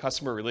CRM,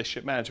 customer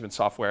relationship management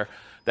software,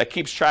 that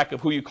keeps track of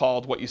who you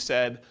called, what you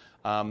said,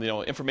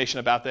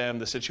 information about them,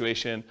 the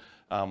situation,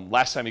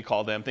 last time you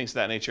called them, things of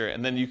that nature.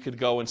 And then you could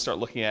go and start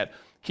looking at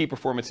key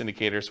performance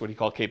indicators, what he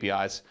called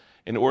KPIs,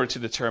 in order to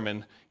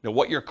determine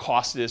what your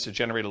cost is to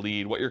generate a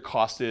lead, what your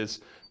cost is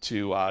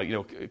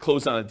to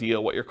close on a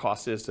deal, what your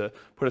cost is to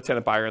put a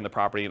tenant buyer in the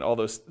property, and all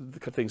those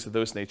things of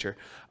those nature.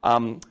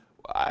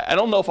 I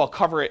don't know if I'll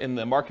cover it in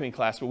the marketing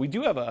class, but I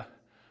do have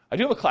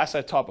a class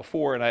I taught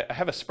before, and I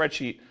have a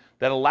spreadsheet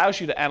that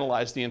allows you to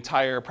analyze the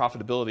entire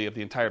profitability of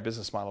the entire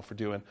business model for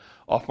doing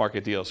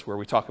off-market deals, where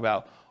we talk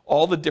about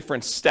all the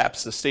different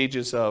steps, the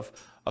stages of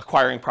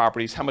acquiring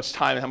properties, how much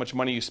time and how much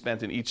money you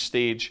spent in each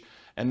stage,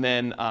 and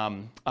then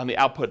on the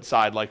output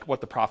side, like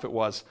what the profit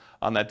was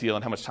on that deal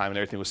and how much time and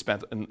everything was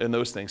spent in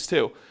those things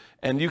too.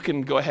 And you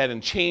can go ahead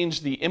and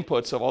change the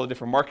inputs of all the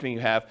different marketing you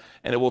have,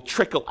 and it will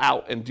trickle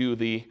out and do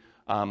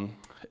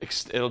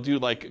it'll do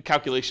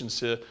calculations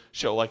to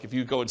show, if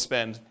you go and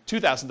spend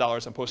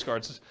 $2,000 on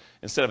postcards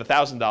instead of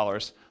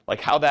 $1,000,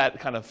 how that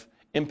kind of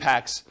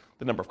impacts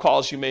the number of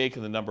calls you make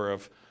and the number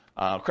of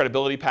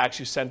credibility packs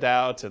you send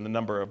out and the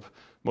number of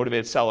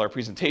motivated seller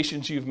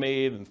presentations you've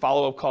made and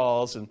follow-up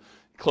calls and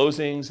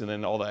closings and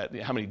then all that,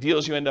 how many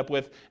deals you end up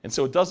with. And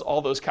so it does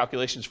all those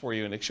calculations for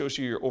you and it shows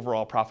you your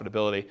overall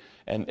profitability.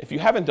 And if you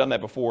haven't done that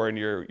before and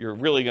you're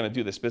really going to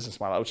do this business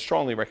model, I would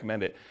strongly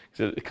recommend it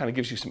because it kind of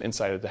gives you some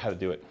insight into how to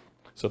do it.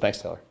 So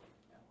thanks, Taylor.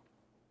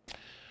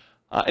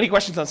 Any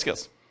questions on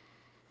skills?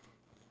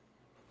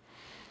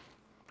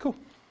 Cool.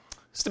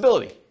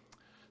 Stability.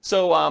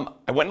 So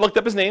I went and looked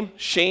up his name,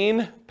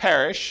 Shane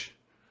Parrish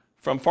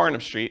from Farnham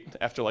Street.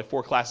 After like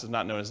 4 classes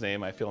not knowing his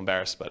name, I feel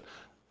embarrassed, but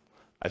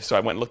so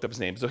I went and looked up his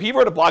name. So he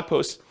wrote a blog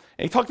post,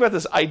 and he talked about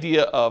this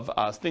idea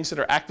of things that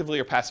are actively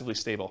or passively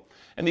stable.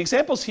 And the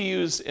examples he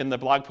used in the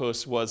blog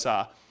post was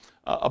a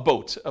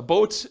boat. A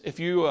boat, if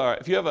you're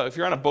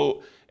on a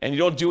boat and you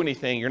don't do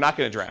anything, you're not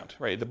going to drown,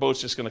 right? The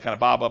boat's just going to kind of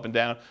bob up and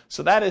down.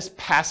 So that is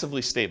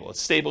passively stable.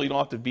 It's stable. You don't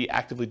have to be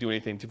actively doing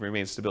anything to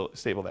remain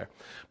stable there.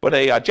 But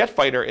a jet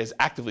fighter is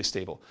actively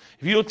stable.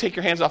 If you don't take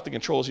your hands off the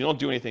controls, you don't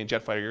do anything in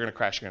jet fighter, you're going to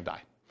crash, you're going to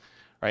die.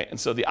 Right? And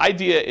so the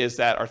idea is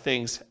that are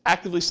things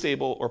actively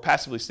stable or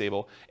passively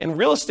stable? And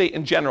real estate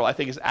in general, I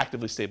think, is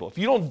actively stable. If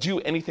you don't do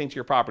anything to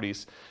your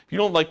properties, if you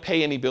don't like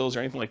pay any bills or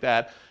anything like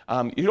that,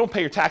 you don't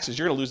pay your taxes,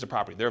 you're going to lose the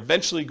property. They're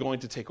eventually going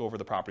to take over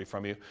the property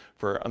from you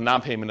for a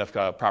non-payment of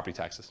property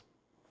taxes.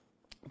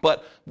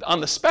 But on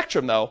the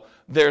spectrum, though,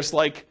 there's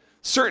like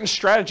certain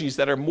strategies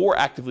that are more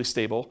actively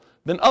stable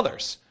than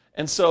others.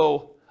 And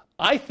so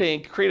I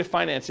think creative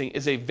financing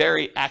is a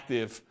very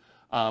active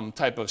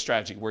type of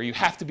strategy where you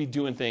have to be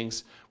doing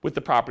things with the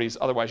properties,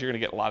 otherwise you're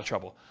going to get a lot of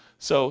trouble.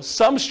 So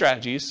some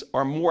strategies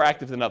are more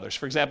active than others.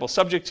 For example,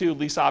 subject to,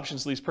 lease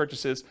options, lease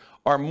purchases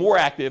are more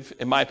active,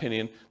 in my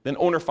opinion, than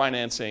owner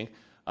financing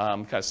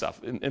kind of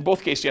stuff. In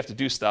both cases, you have to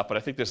do stuff, but I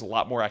think there's a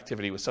lot more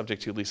activity with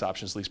subject to, lease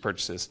options, lease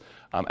purchases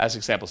as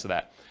examples of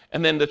that.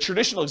 And then the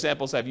traditional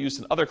examples I've used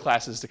in other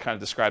classes to kind of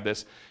describe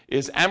this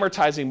is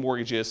amortizing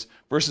mortgages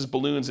versus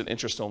balloons and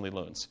interest-only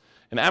loans.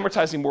 An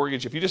amortizing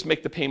mortgage, if you just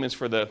make the payments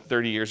for the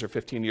 30 years or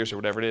 15 years or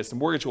whatever it is, the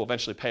mortgage will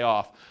eventually pay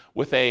off.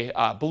 With a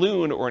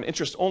balloon or an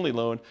interest-only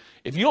loan,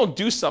 if you don't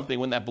do something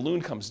when that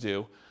balloon comes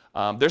due,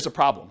 there's a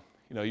problem.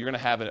 You're going to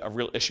have a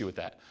real issue with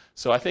that.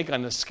 So I think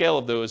on the scale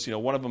of those,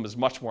 one of them is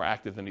much more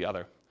active than the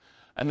other.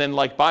 And then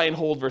like buy and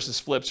hold versus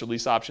flips or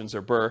lease options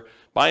or BRRRR,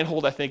 buy and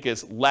hold I think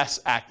is less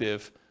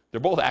active. They're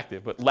both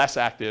active, but less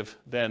active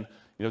than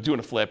doing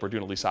a flip or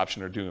doing a lease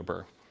option or doing a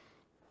BRRRR.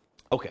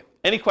 Okay,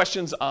 any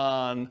questions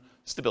on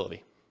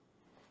stability?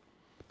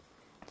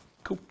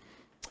 Cool.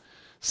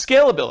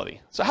 Scalability.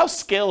 So how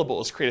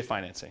scalable is creative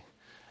financing?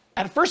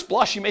 At first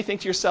blush, you may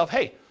think to yourself,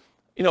 hey,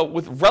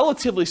 with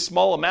relatively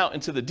small amount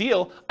into the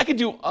deal, I could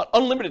do an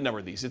unlimited number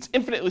of these. It's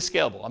infinitely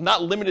scalable. I'm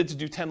not limited to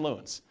do 10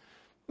 loans.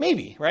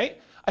 Maybe, right?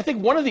 I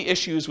think one of the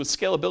issues with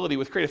scalability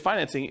with creative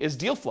financing is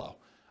deal flow.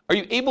 Are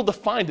you able to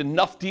find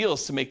enough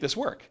deals to make this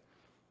work?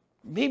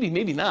 Maybe,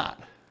 maybe not.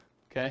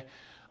 Okay?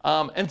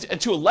 And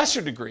to a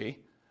lesser degree,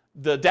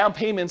 the down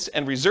payments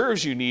and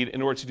reserves you need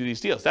in order to do these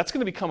deals. That's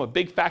going to become a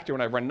big factor when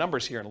I run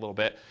numbers here in a little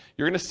bit.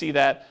 You're going to see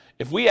that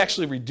if we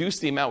actually reduce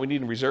the amount we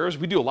need in reserves,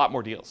 we do a lot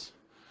more deals.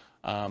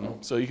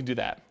 So you can do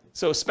that.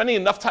 So spending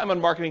enough time on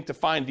marketing to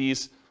find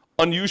these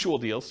unusual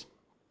deals,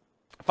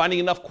 finding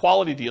enough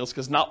quality deals,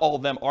 because not all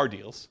of them are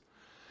deals,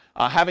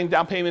 having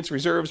down payments,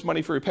 reserves,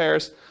 money for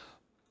repairs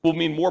will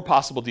mean more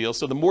possible deals.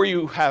 So the more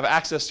you have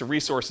access to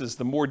resources,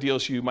 the more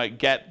deals you might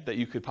get that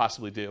you could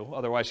possibly do.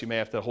 Otherwise, you may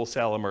have to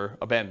wholesale them or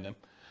abandon them.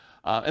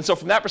 And so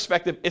from that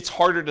perspective, it's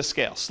harder to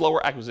scale,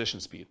 slower acquisition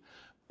speed.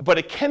 But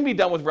it can be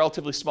done with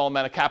relatively small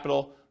amount of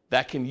capital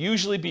that can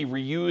usually be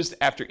reused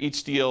after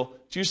each deal.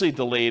 It's usually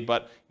delayed,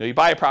 but you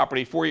buy a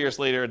property, 4 years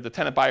later, the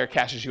tenant buyer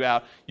cashes you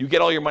out, you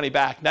get all your money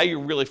back, now you're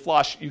really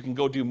flush, you can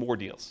go do more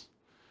deals.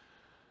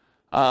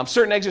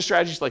 Certain exit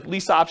strategies like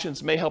lease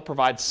options may help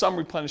provide some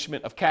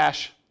replenishment of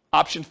cash,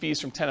 option fees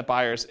from tenant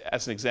buyers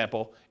as an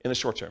example in the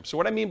short term. So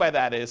what I mean by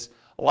that is,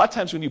 a lot of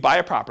times when you buy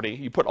a property,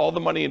 you put all the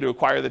money in to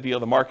acquire the deal,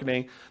 the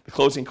marketing, the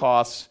closing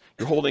costs,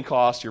 your holding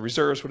costs, your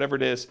reserves, whatever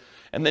it is,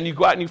 and then you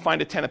go out and you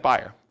find a tenant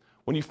buyer.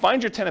 When you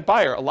find your tenant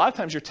buyer, a lot of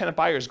times your tenant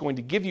buyer is going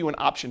to give you an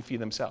option fee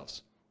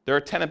themselves. They're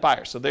a tenant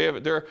buyer, so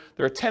they're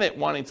a tenant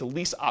wanting to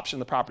lease option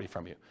the property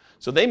from you.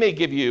 So they may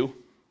give you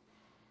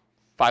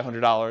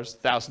 $500,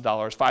 $1,000,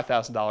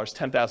 $5,000,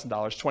 $10,000,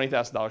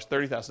 $20,000,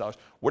 $30,000,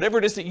 whatever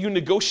it is that you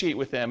negotiate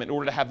with them in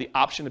order to have the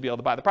option to be able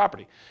to buy the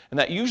property. And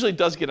that usually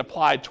does get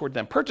applied toward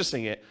them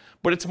purchasing it,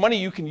 but it's money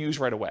you can use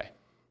right away.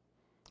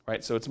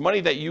 Right? So it's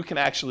money that you can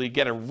actually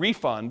get a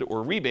refund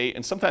or rebate,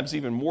 and sometimes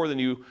even more than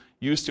you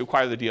used to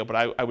acquire the deal, but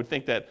I would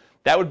think that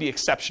would be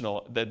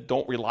exceptional, that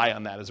don't rely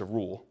on that as a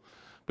rule.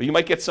 But you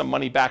might get some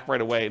money back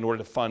right away in order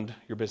to fund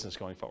your business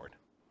going forward.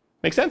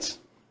 Make sense?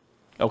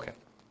 Okay.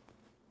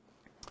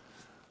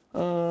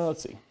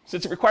 Let's see.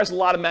 Since it requires a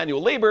lot of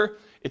manual labor,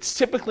 it's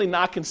typically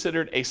not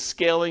considered a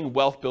scaling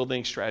wealth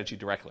building strategy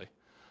directly.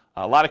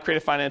 A lot of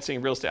creative financing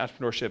and real estate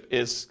entrepreneurship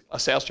is a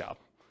sales job.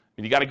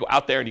 You got to go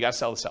out there and you got to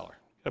sell the seller.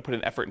 You got to put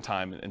in effort and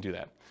time and do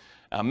that.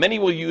 Many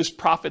will use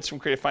profits from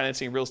creative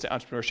financing and real estate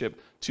entrepreneurship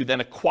to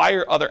then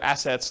acquire other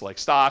assets like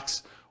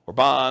stocks or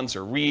bonds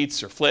or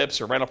REITs or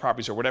flips or rental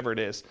properties or whatever it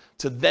is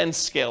to then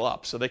scale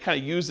up. So they kind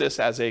of use this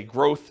as a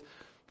growth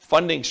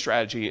funding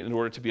strategy in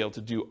order to be able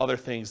to do other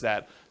things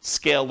that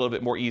scale a little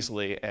bit more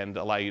easily and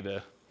allow you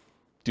to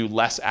do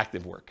less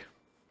active work.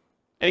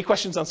 Any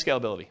questions on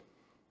scalability?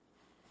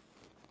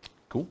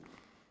 Cool.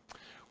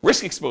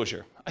 Risk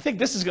exposure. I think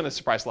this is going to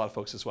surprise a lot of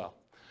folks as well.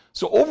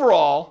 So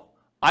overall,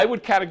 I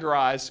would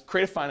categorize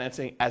creative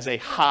financing as a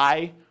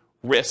high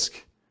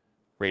risk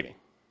rating.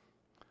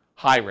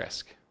 High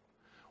risk.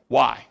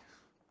 Why?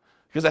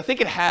 Because I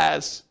think it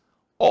has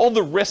all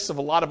the risks of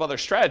a lot of other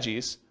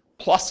strategies,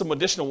 plus some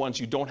additional ones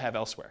you don't have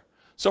elsewhere.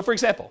 So for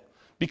example,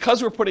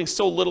 because we're putting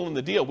so little in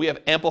the deal, we have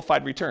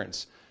amplified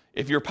returns.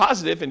 If you're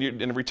positive and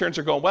the returns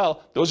are going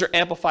well, those are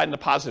amplified in a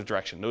positive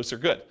direction. Those are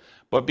good.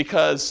 But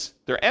because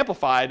they're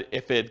amplified,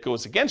 if it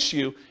goes against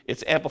you,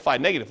 it's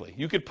amplified negatively.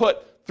 You could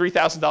put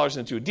 $3,000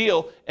 into a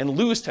deal and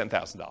lose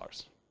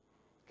 $10,000.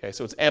 Okay,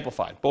 so it's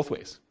amplified both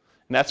ways.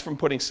 And that's from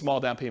putting small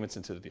down payments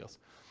into the deals.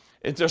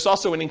 There's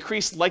also an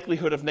increased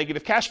likelihood of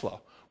negative cash flow.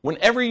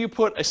 Whenever you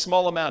put a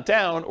small amount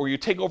down or you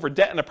take over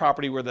debt in a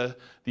property where the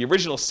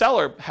original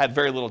seller had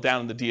very little down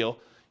in the deal,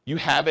 you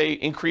have an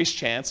increased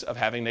chance of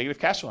having negative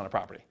cash flow on a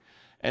property.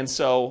 And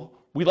so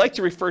we like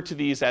to refer to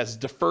these as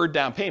deferred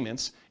down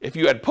payments. If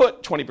you had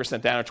put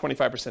 20% down or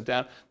 25%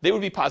 down, they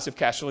would be positive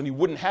cash flow and you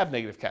wouldn't have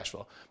negative cash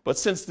flow. But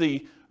since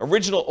the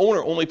original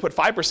owner only put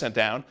 5%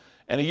 down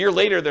and a year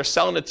later they're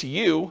selling it to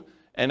you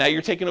and now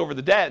you're taking over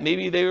the debt,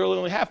 maybe they really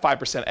only have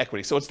 5%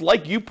 equity. So it's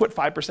like you put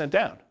 5%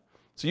 down.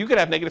 So you could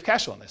have negative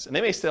cash flow on this. And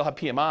they may still have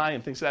PMI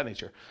and things of that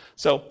nature.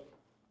 So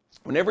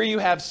whenever you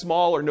have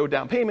small or no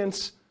down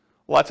payments,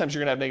 a lot of times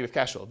you're going to have negative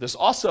cash flow. There's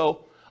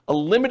also a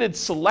limited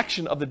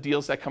selection of the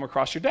deals that come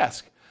across your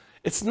desk.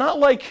 It's not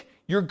like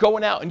you're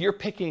going out and you're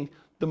picking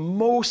the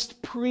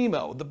most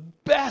primo, the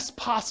best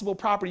possible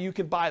property you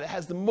can buy that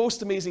has the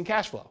most amazing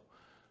cash flow.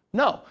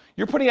 No,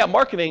 you're putting out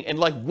marketing and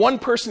like one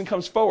person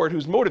comes forward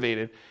who's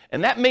motivated,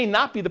 and that may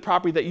not be the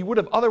property that you would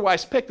have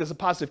otherwise picked as a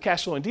positive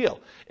cash flowing deal.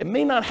 It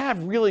may not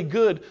have really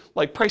good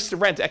like price to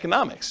rent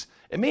economics.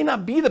 It may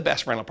not be the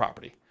best rental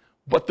property,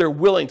 but they're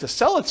willing to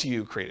sell it to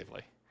you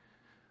creatively.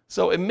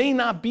 So it may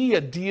not be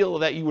a deal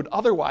that you would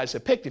otherwise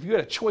have picked if you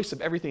had a choice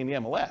of everything in the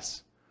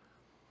MLS.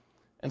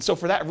 And so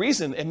for that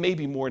reason, it may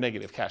be more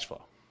negative cash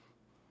flow.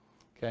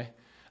 Okay?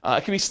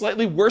 It can be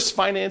slightly worse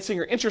financing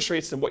or interest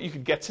rates than what you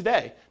could get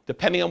today,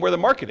 depending on where the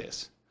market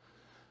is.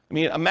 I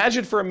mean,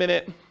 imagine for a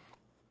minute,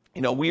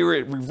 we were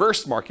at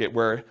reverse market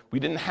where we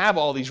didn't have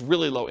all these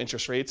really low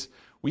interest rates.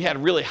 We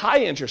had really high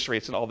interest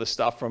rates and all this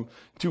stuff from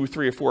 2 or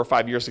 3 or 4 or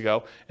 5 years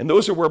ago. And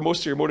those are where most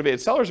of your motivated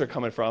sellers are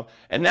coming from.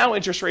 And now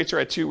interest rates are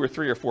at 2 or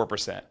 3 or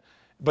 4%.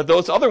 But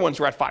those other ones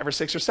were at 5 or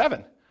 6 or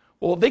 7.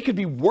 Well, they could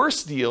be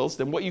worse deals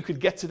than what you could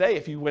get today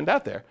if you went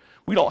out there.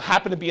 We don't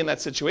happen to be in that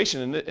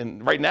situation.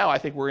 And right now, I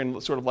think we're in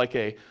sort of like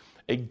a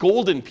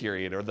golden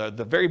period, or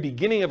the very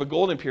beginning of a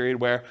golden period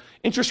where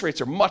interest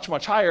rates are much,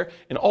 much higher.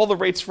 And all the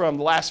rates from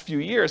the last few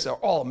years are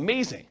all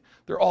amazing.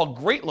 They're all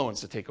great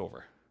loans to take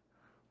over,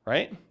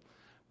 right?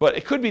 But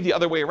it could be the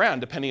other way around,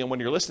 depending on when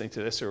you're listening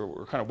to this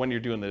or kind of when you're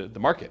doing the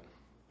market.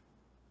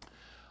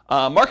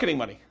 Marketing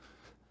money.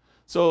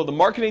 So the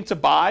marketing to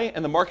buy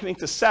and the marketing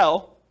to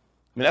sell,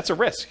 I mean, that's a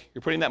risk.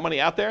 You're putting that money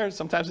out there.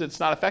 Sometimes it's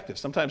not effective.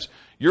 Sometimes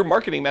your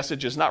marketing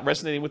message is not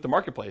resonating with the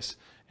marketplace,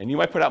 and you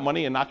might put out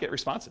money and not get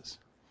responses.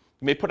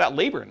 You may put out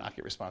labor and not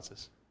get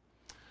responses.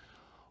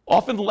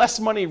 Often less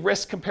money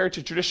risk compared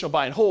to traditional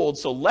buy and hold,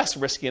 so less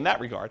risky in that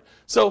regard.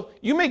 So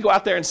you may go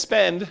out there and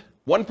spend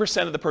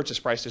 1% of the purchase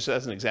price, just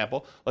as an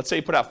example. Let's say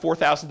you put out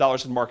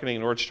 $4,000 in marketing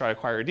in order to try to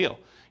acquire a deal.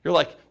 You're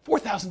like,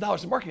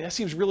 $4,000 in marketing, that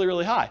seems really,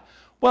 really high.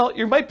 Well,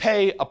 you might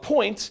pay a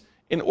point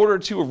in order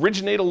to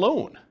originate a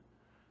loan,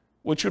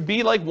 which would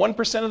be like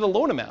 1% of the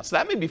loan amount. So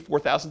that may be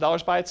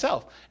 $4,000 by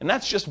itself. And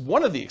that's just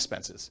one of the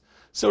expenses.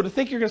 So to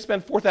think you're going to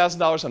spend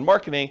 $4,000 on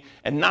marketing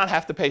and not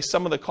have to pay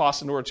some of the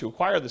costs in order to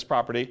acquire this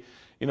property,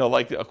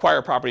 like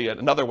acquire property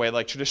another way,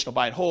 like traditional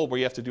buy and hold, where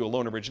you have to do a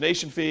loan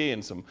origination fee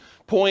and some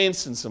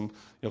points and some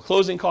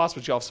closing costs,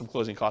 which you have some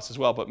closing costs as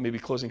well, but maybe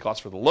closing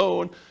costs for the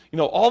loan.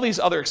 All these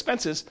other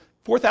expenses,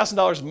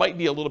 $4,000 might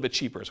be a little bit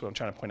cheaper is what I'm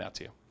trying to point out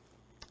to you.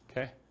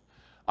 Okay?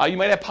 You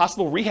might have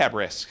possible rehab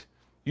risk.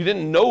 You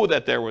didn't know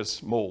that there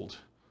was mold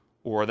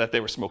or that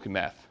they were smoking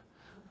meth.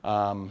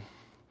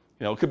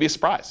 It could be a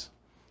surprise.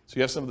 So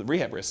you have some of the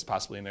rehab risks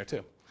possibly in there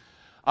too.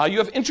 You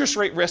have interest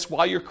rate risk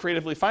while you're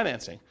creatively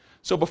financing.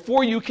 So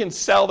before you can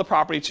sell the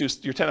property to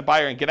your tenant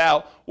buyer and get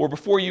out, or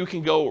before you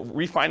can go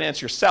refinance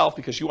yourself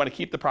because you want to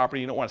keep the property,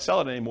 you don't want to sell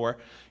it anymore,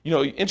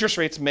 interest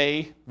rates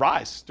may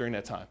rise during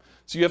that time.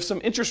 So you have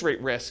some interest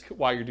rate risk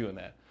while you're doing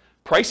that.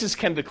 Prices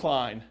can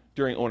decline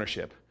during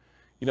ownership.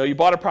 You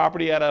bought a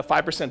property at a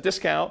 5%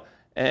 discount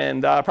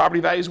and property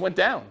values went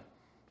down,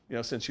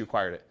 since you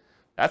acquired it.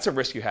 That's a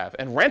risk you have.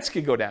 And rents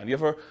could go down. You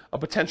have a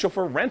potential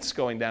for rents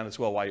going down as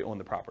well while you own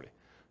the property.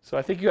 So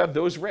I think you have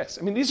those risks.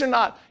 I mean, these are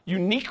not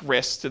unique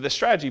risks to this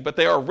strategy, but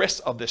they are risks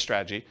of this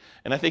strategy.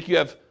 And I think you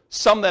have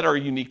some that are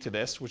unique to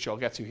this, which I'll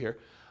get to here.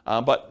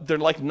 But they're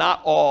like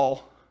not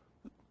all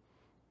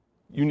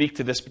unique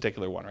to this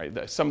particular one,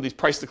 right? Some of these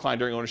price decline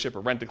during ownership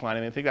or rent decline,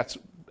 and I think that's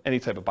any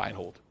type of buy and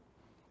hold.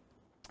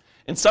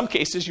 In some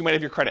cases, you might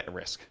have your credit at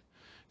risk.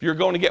 If you're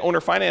going to get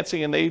owner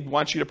financing and they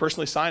want you to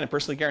personally sign and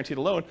personally guarantee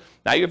the loan,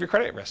 now you have your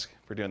credit at risk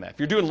for doing that. If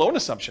you're doing loan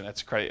assumption,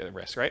 that's credit at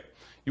risk, right?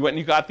 You went and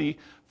you got the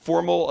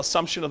formal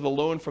assumption of the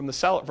loan from the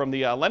seller, from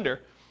the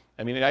lender.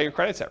 I mean, now your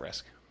credit's at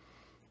risk.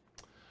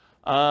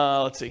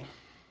 Let's see.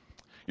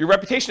 Your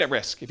reputation at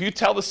risk. If you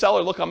tell the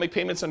seller, look, I'll make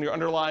payments on your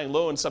underlying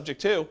loan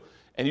subject to,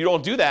 and you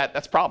don't do that,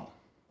 that's a problem.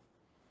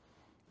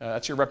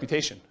 That's your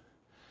reputation.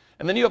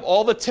 And then you have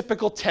all the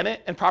typical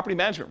tenant and property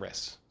management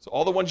risks. So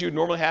all the ones you would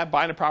normally have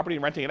buying a property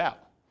and renting it out.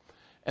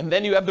 And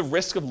then you have the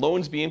risk of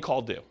loans being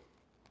called due,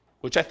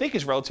 which I think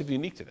is relatively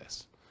unique to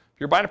this. If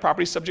you're buying a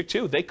property subject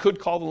to, they could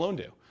call the loan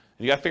due. And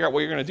you got to figure out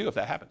what you're going to do if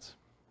that happens.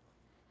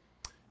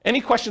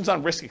 Any questions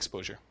on risk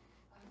exposure?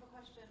 I have a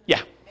question.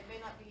 Yeah. It may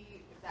not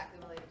be exactly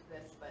related to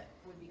this, but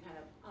would be kind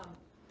of,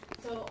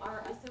 so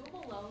are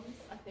assumable loans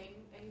a thing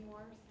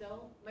anymore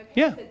still? My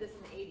parents did this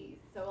in the 80s.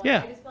 So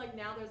like, I just feel like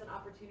now there's an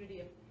opportunity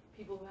of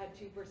people who had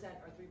 2% or 3%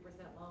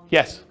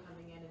 loans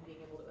coming in and being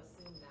able to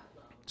assume that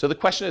loan. So the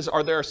question is,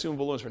 are there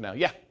assumable loans right now?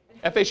 Yeah.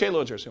 FHA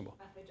loans are assumable.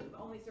 FHA,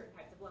 only certain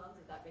types of loans,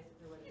 is that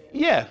basically what it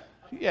is? Yeah.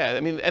 Okay. Yeah.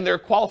 I mean, and they're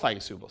qualifying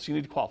assumable, so you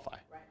need to qualify.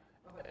 Right.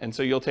 Okay. And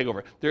so you'll take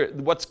over.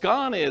 What's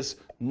gone is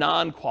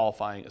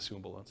non-qualifying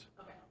assumable loans,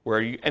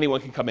 where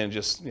anyone can come in and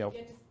just,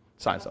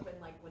 sign something.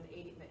 Like when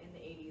in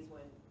the 80s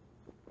when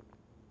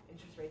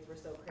interest rates were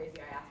so crazy,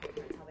 I asked my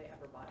parents how they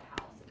ever bought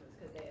a house. It was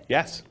because they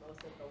assumed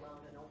most of the loan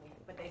and only,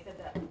 but they said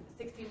that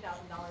 $16,000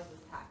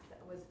 was taxed.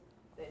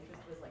 The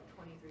interest was like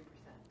 23%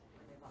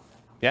 when they bought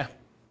that house. Yeah.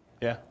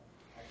 Yeah.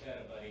 Actually, I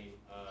had a buddy,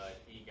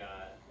 he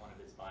got one of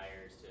his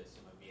buyers to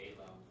assume a VA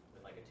loan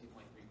with like a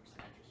 2.3%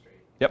 interest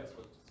rate. Yep. This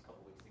was just a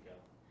couple weeks ago.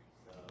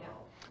 So,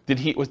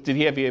 Did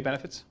he have VA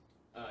benefits?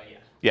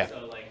 Yeah. Yeah.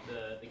 So like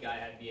the guy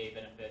had VA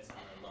benefits and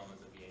the loan was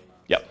a VA loan.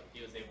 Yep. So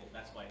he was able,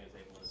 that's why he was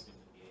able to assume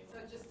the VA So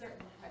loan. just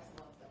certain types of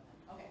loans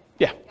though. Okay.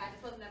 Yeah. I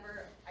just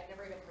I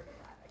never even heard of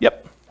that.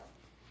 Yep. So,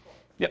 cool.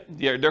 Yep.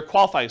 Yeah, they're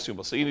qualifying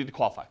assumable, so you need to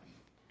qualify.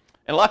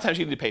 And a lot of times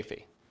you need to pay a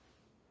fee.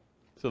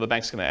 So the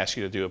bank's going to ask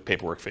you to do a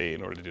paperwork fee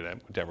in order to do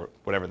that,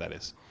 whatever that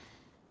is.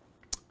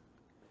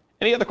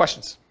 Any other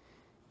questions?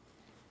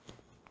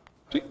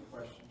 I have a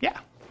question. Yeah.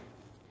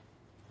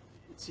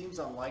 It seems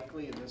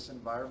unlikely in this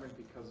environment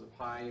because of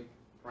high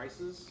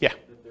prices Yeah.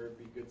 that there'd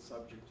be good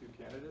subject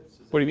to candidates.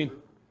 Is What do that you mean?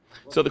 true?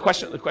 Well, So the because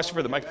question they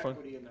for the don't have microphone.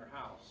 Equity in their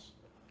house,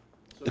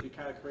 so it'd be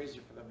kind of crazy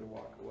for them to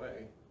walk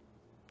away.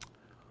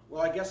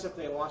 Well, I guess if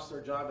they lost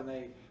their job and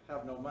they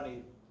have no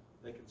money,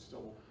 they can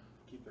still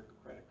keep their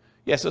credit.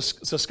 Yeah, so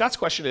Scott's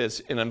question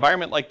is, in an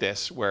environment like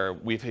this, where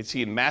we've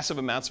seen massive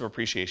amounts of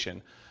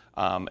appreciation,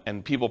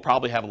 and people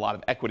probably have a lot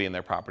of equity in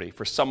their property,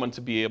 for someone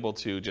to be able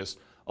to just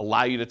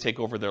allow you to take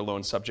over their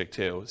loan subject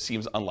to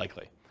seems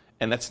unlikely.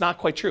 And that's not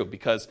quite true,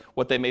 because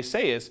what they may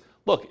say is,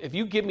 look, if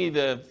you give me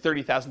the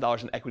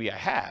 $30,000 in equity I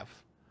have,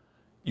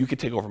 you could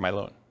take over my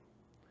loan.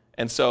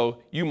 And so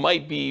you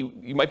might be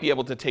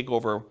able to take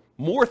over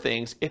more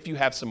things if you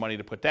have some money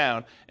to put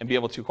down and be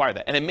able to acquire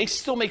that. And it may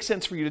still make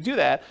sense for you to do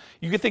that.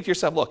 You could think to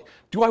yourself, look,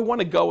 do I want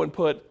to go and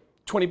put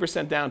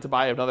 20% down to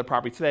buy another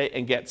property today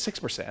and get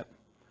 6%?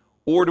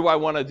 Or do I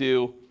want to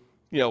do,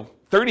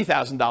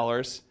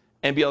 $30,000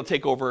 and be able to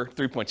take over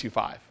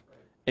 3.25?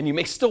 And you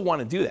may still want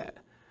to do that.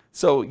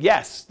 So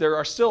yes, there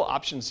are still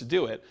options to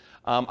do it.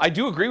 I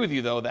do agree with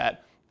you, though,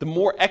 that the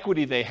more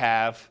equity they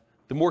have,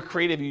 the more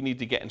creative you need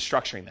to get in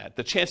structuring that.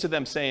 The chance of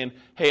them saying,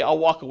 hey, I'll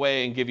walk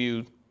away and give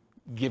you,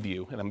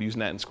 and I'm using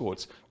that in school,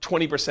 it's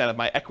 20% of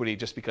my equity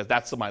just because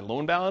that's my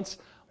loan balance,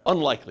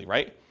 unlikely,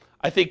 right?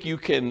 I think you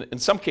can, in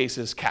some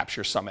cases,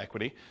 capture some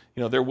equity.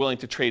 They're willing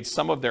to trade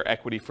some of their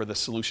equity for the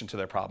solution to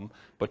their problem.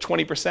 But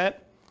 20%,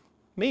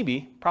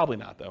 maybe, probably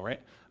not though, right?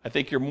 I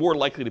think you're more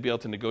likely to be able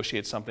to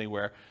negotiate something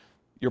where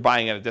you're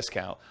buying at a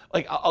discount.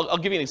 Like, I'll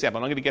give you an example,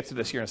 and I'm going to get to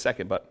this here in a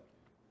second, but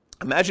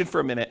imagine for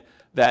a minute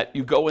that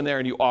you go in there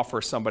and you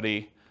offer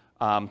somebody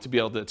to be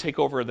able to take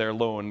over their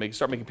loan,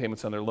 start making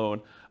payments on their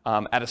loan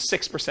at a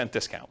 6%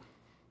 discount.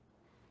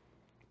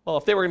 Well,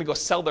 if they were going to go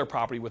sell their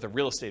property with a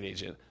real estate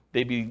agent,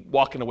 they'd be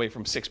walking away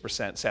from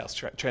 6% sales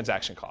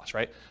transaction costs,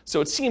 right?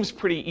 So it seems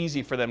pretty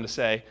easy for them to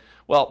say,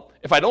 well,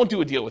 if I don't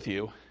do a deal with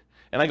you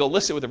and I go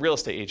list it with a real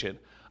estate agent,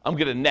 I'm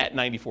going to net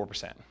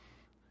 94%.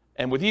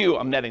 And with you,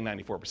 I'm netting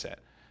 94%.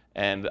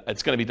 And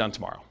it's going to be done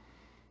tomorrow.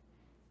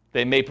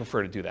 They may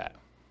prefer to do that,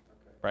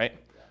 right?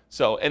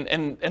 So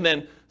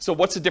so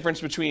what's the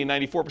difference between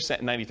 94%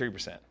 and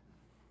 93%?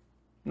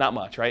 Not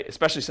much, right?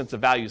 Especially since the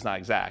value is not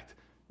exact.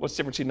 What's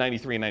the difference between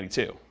 93 and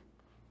 92?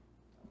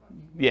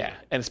 Yeah,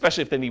 and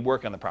especially if they need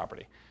work on the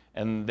property.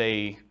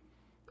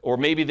 Or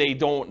maybe they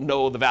don't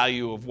know the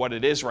value of what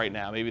it is right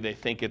now. Maybe they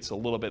think it's a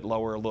little bit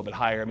lower, a little bit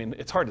higher. I mean,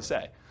 it's hard to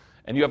say.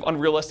 And you have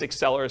unrealistic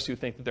sellers who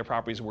think that their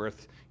property is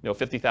worth,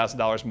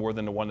 $50,000 more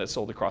than the one that's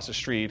sold across the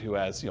street, who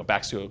has,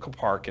 backs to a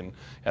park and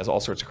has all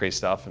sorts of crazy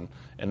stuff,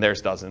 and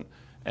theirs doesn't.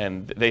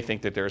 And they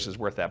think that theirs is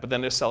worth that. But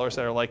then there's sellers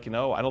that are like,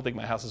 I don't think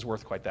my house is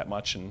worth quite that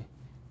much, and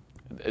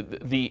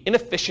the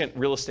inefficient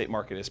real estate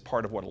market is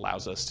part of what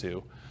allows us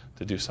to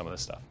do some of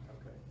this stuff.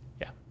 Okay.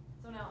 Yeah.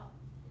 So now,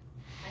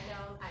 I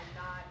know I'm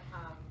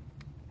not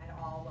at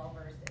all well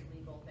versed in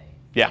legal things.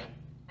 Yeah.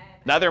 And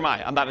Neither am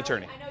I. I'm not an know-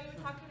 attorney. I know you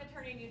would talk to an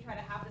attorney and you try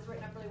to have this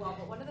written up really well,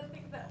 but one of the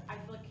things that I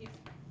feel like keeps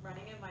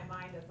running in my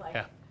mind is like,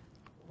 Yeah.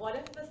 what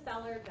if the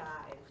seller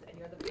dies and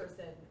you're the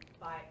person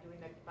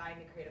buying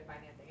the creative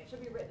financing? It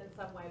should be written in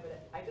some way,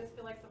 but I just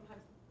feel like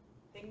sometimes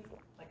things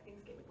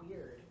get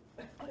weird.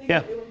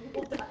 Yeah. When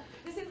people die.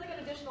 This seems like an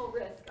additional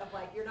risk of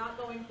like, you're not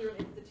going through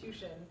an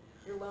institution,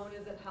 your loan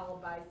isn't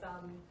held by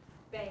some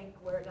bank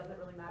where it doesn't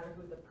really matter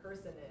who the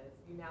person is.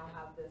 You now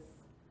have this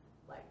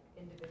like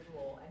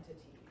individual entity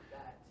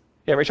that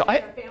Yeah, Rachel,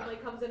 their family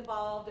comes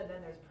involved, and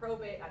then there's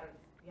probate.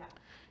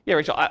 Yeah,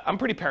 Rachel, I'm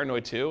pretty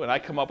paranoid too, and I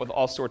come up with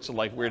all sorts of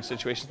like weird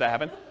situations that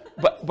happen.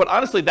 But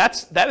honestly,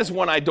 that is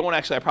one I don't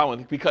actually have a problem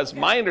with, because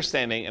my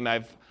understanding, and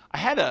I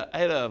had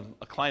a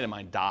client of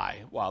mine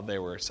die while they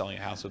were selling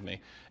a house with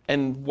me,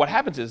 and what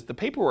happens is the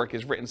paperwork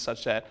is written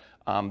such that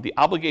the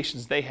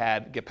obligations they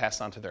had get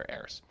passed on to their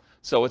heirs.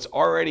 So it's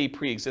already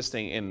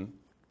pre-existing in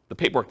the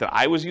paperwork that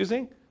I was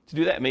using to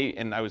do that,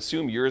 and I would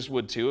assume yours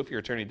would too if your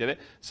attorney did it.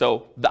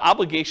 So the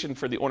obligation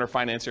for the owner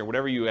financier,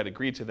 whatever you had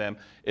agreed to them,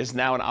 is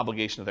now an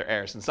obligation of their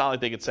heirs. And it's not like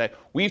they could say,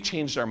 we've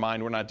changed our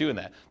mind, we're not doing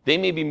that. They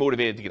may be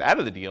motivated to get out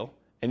of the deal,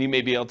 and you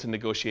may be able to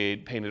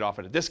negotiate paying it off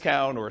at a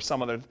discount or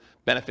some other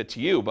benefit to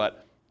you,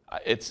 but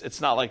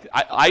it's not like,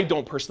 I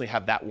don't personally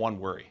have that one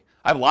worry.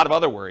 I have a lot of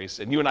other worries,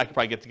 and you and I could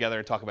probably get together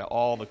and talk about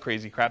all the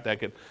crazy crap that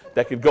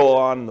could go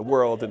on in the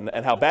world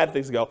and how bad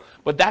things go,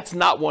 but that's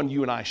not one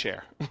you and I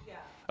share. Yeah.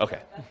 Okay.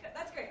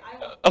 That's great. I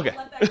will Okay.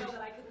 let that go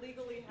that I could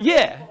legally have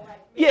Yeah. people, like,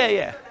 Yeah, make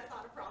yeah. sure that's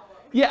not a problem.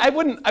 Yeah, I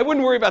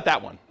wouldn't worry about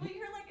that one. Well, you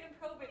hear like in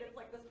probate, it's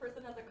like this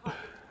person has a car,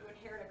 you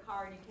inherit a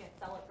car and you can't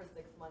sell it for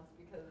 6 months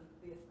because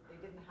they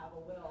didn't have a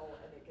will,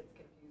 and it gets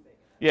confusing.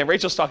 Yeah,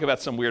 Rachel's talking about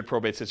some weird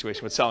probate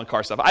situation with selling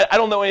car stuff. I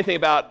don't know anything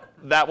about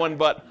that one,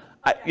 but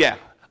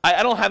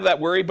I don't have that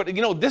worry. But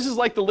this is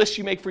like the list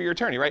you make for your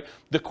attorney, right?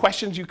 The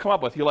questions you come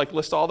up with, you like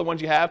list all the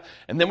ones you have,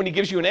 and then when he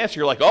gives you an answer,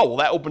 you're like, oh, well,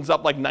 that opens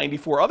up like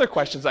 94 other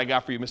questions I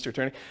got for you, Mr.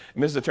 Attorney,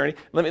 Mrs. Attorney.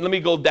 Let me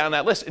go down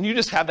that list, and you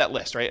just have that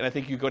list, right? And I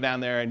think you go down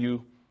there and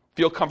you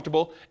feel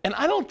comfortable. And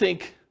I don't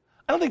think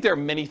there are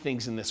many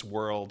things in this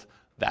world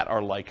that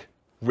are like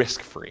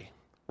risk-free.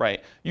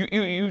 Right?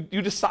 You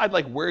decide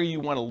like where you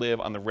want to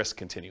live on the risk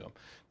continuum.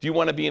 Do you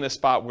want to be in a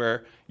spot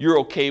where you're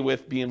okay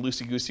with being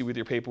loosey-goosey with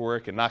your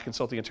paperwork and not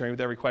consulting an attorney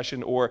with every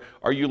question? Or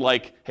are you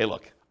like, hey,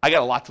 look, I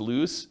got a lot to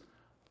lose.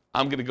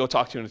 I'm going to go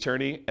talk to an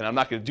attorney, and I'm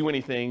not going to do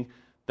anything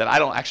that I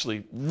don't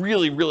actually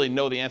really, really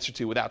know the answer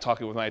to without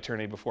talking with my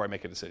attorney before I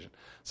make a decision.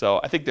 So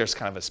I think there's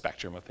kind of a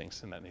spectrum of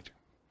things in that nature.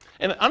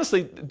 And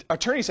honestly,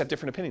 attorneys have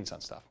different opinions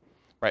on stuff.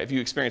 Right? If you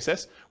experience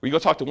this, where you go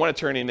talk to one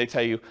attorney and they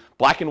tell you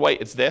black and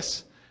white, it's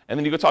this. And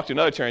then you go talk to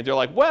another attorney, they're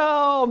like,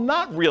 well,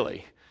 not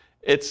really.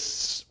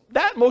 It's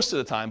that most of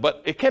the time,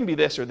 but it can be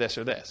this or this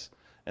or this.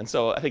 And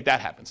so I think that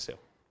happens too.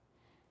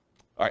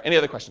 All right, any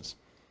other questions?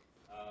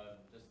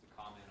 Just a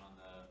comment on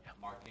the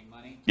marketing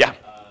money. Yeah.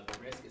 The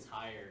risk is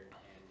higher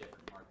in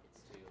different markets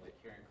too. Like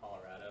here in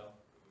Colorado,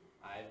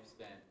 I've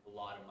spent a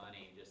lot of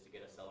money just to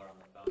get a seller on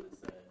the phone that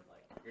said,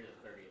 like, you're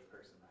the 30th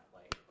person that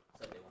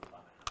said they want to buy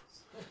my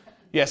house.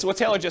 Yeah, so what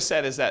Taylor just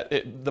said is that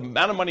the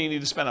amount of money you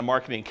need to spend on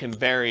marketing can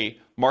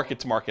vary market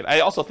to market. I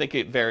also think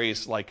it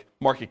varies like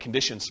market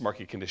conditions to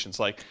market conditions.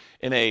 Like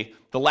in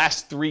the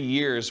last 3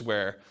 years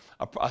where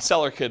a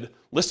seller could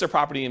list their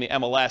property in the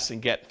MLS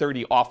and get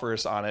 30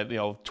 offers on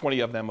it, 20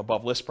 of them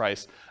above list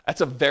price,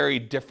 that's a very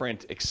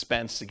different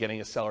expense to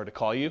getting a seller to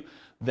call you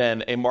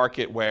than a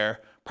market where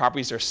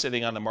properties are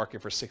sitting on the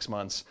market for 6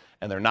 months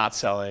and they're not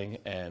selling,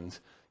 and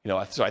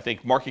so I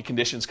think market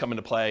conditions come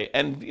into play,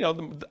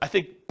 and I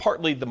think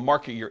partly the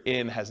market you're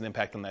in has an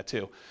impact on that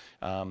too.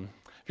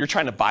 If you're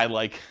trying to buy,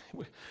 like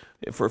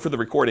for the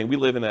recording, we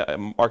live in a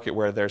market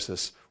where there's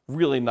this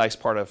really nice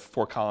part of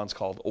Fort Collins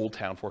called Old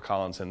Town Fort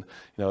Collins, and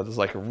there's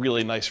like a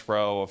really nice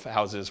row of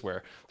houses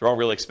where they're all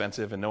really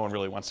expensive and no one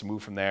really wants to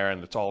move from there,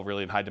 and it's all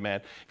really in high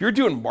demand. If you're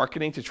doing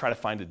marketing to try to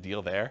find a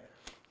deal there,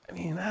 I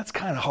mean, that's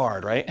kind of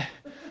hard, right?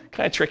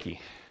 Kind of tricky.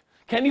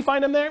 Can you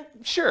find them there?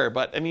 Sure,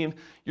 but I mean,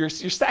 you're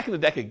stacking the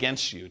deck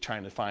against you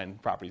trying to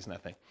find properties in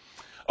that thing.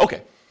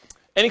 Okay,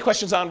 any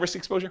questions on risk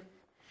exposure?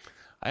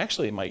 I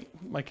actually might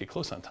get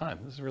close on time.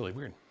 This is really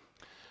weird.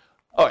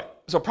 All right,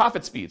 so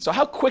profit speed. So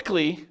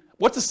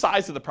what's the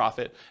size of the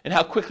profit, and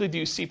how quickly do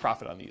you see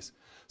profit on these?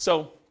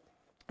 So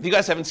if you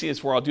guys haven't seen this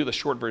before, I'll do the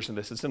short version of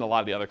this. It's in a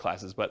lot of the other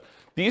classes, but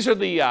these are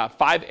the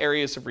 5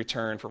 areas of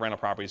return for rental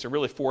properties. There are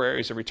really 4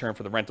 areas of return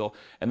for the rental,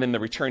 and then the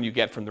return you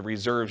get from the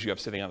reserves you have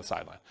sitting on the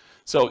sideline.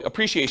 So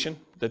appreciation,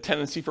 the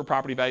tendency for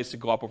property values to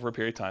go up over a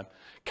period of time.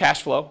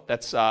 Cash flow,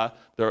 that's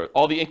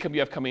all the income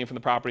you have coming in from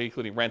the property,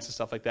 including rents and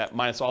stuff like that,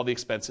 minus all the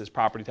expenses,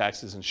 property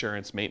taxes,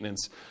 insurance,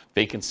 maintenance,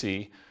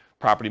 vacancy,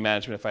 property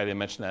management, if I didn't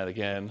mention that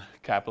again,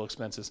 capital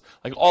expenses,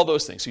 like all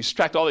those things. So you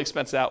subtract all the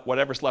expenses out,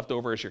 whatever's left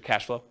over is your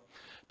cash flow.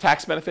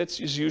 Tax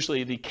benefits is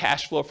usually the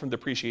cash flow from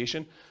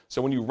depreciation.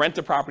 So when you rent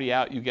a property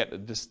out, you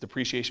get this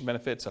depreciation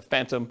benefit. It's a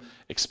phantom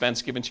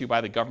expense given to you by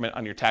the government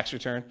on your tax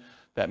return.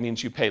 That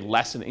means you pay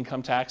less in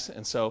income tax.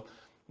 And so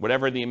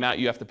whatever the amount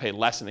you have to pay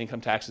less in income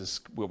tax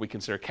is what we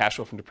consider cash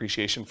flow from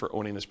depreciation for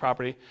owning this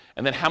property.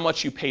 And then how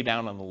much you pay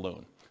down on the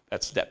loan.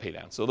 That's debt pay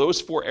down. So those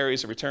 4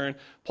 areas of return,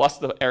 plus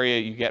the area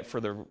you get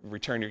for the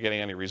return you're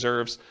getting on your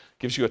reserves,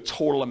 gives you a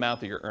total amount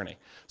that you're earning.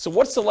 So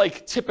what's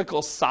the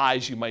typical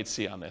size you might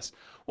see on this?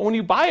 Well, when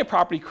you buy a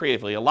property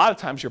creatively, a lot of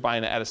times you're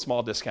buying it at a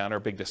small discount or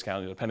a big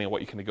discount, depending on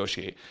what you can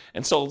negotiate.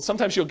 And so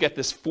sometimes you'll get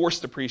this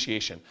forced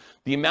depreciation.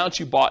 The amount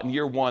you bought in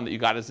year 1 that you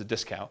got as a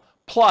discount,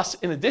 plus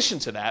in addition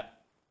to that,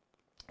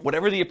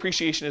 whatever the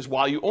appreciation is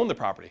while you own the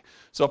property.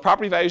 So if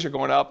property values are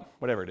going up,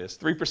 whatever it is,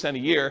 3% a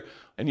year,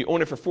 and you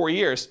own it for 4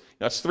 years,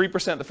 it's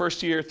 3% the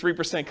first year,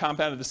 3%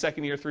 compounded the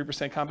second year,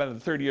 3% compounded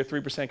the third year,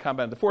 3%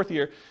 compounded the fourth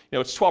year.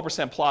 It's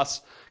 12%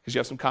 plus, because you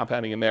have some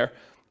compounding in there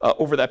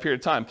over that period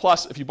of time.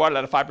 Plus, if you bought it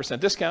at a 5%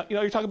 discount,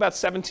 you're talking about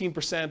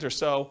 17% or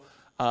so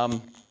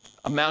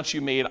amounts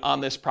you made on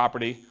this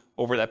property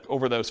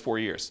over those 4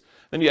 years.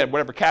 Then you had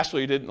whatever cash flow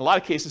you did. In a lot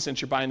of cases,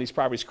 since you're buying these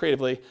properties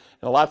creatively,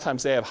 and a lot of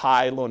times they have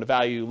high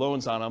loan-to-value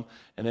loans on them,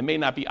 and they may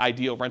not be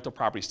ideal rental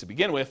properties to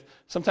begin with,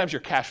 sometimes your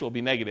cash flow will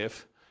be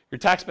negative. Your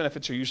tax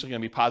benefits are usually going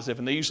to be positive,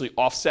 and they usually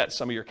offset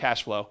some of your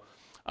cash flow.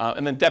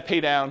 And then debt pay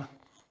down,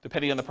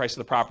 depending on the price of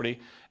the property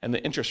and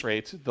the interest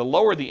rates. The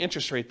lower the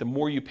interest rate, the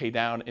more you pay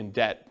down in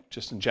debt,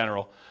 just in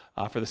general,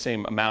 for the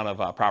same amount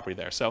of property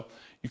there. So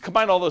you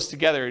combine all those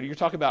together, you're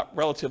talking about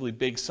relatively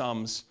big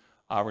sums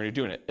when you're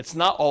doing it. It's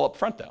not all up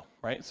front though,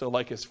 right? So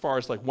as far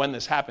as when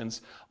this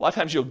happens, a lot of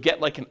times you'll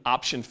get an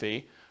option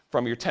fee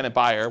from your tenant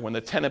buyer. When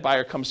the tenant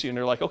buyer comes to you and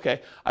they're like,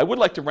 okay, I would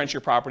like to rent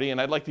your property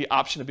and I'd like the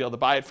option to be able to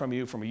buy it from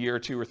you from a year or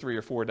 2 or 3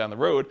 or 4 down the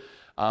road.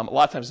 A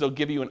lot of times they'll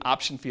give you an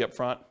option fee up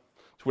front.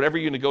 So whatever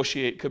you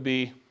negotiate could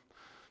be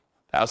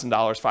 $1,000,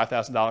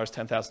 $5,000,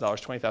 $10,000,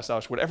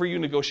 $20,000, whatever you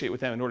negotiate with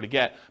them in order to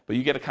get, but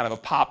you get a kind of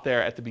a pop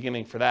there at the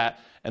beginning for that.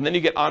 And then you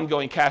get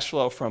ongoing cash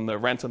flow from the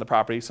rent on the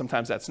property.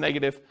 Sometimes that's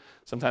negative,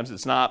 sometimes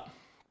it's not.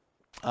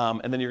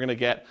 And then you're going to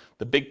get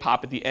the big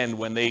pop at the end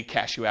when they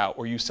cash you out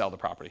or you sell the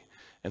property.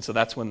 And so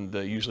that's when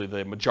usually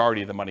the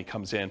majority of the money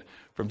comes in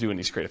from doing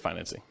these creative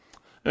financing.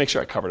 Let me make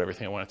sure I covered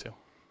everything I wanted to.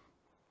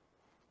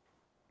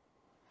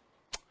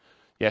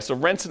 Yeah, so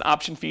rents and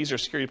option fees or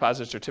security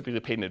deposits are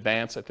typically paid in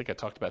advance. I think I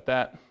talked about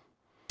that.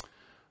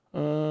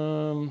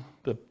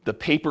 The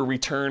paper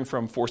return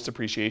from forced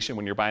depreciation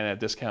when you're buying at a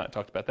discount, I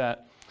talked about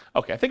that.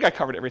 Okay, I think I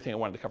covered everything I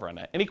wanted to cover on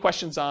that. Any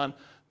questions on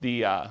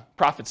the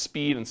profit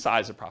speed and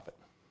size of profit?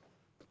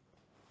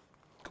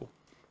 Cool.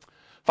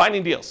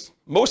 Finding deals.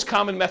 Most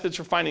common methods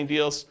for finding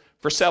deals: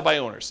 for sale by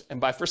owners.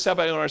 And by for sale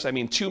by owners, I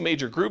mean 2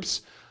 major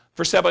groups.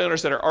 For sale by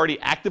owners that are already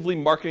actively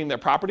marketing their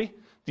property.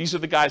 These are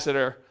the guys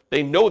that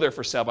they know they're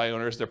for sale by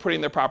owners, they're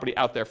putting their property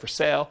out there for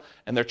sale,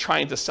 and they're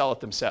trying to sell it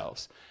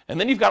themselves. And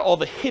then you've got all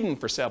the hidden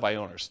for sale by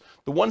owners,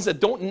 the ones that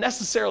don't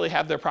necessarily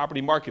have their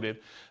property marketed.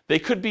 They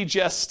could be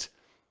just,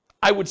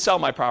 I would sell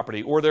my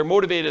property, or they're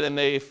motivated and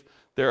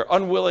they're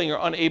unwilling or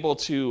unable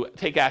to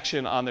take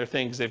action on their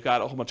things. They've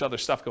got a whole bunch of other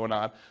stuff going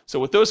on. So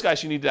with those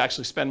guys, you need to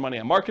actually spend money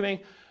on marketing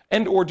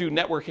and or do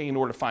networking in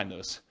order to find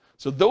those.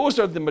 So those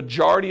are the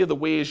majority of the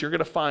ways you're going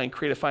to find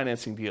creative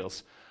financing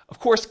deals. Of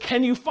course,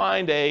 can you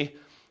find a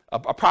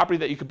property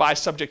that you could buy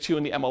subject to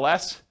in the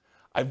MLS?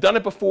 I've done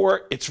it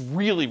before. It's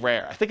really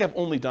rare. I think I've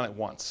only done it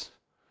once.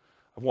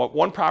 I've bought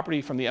one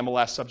property from the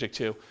MLS subject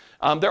to.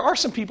 There are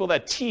some people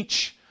that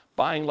teach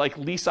buying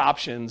lease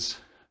options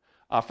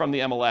from the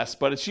MLS,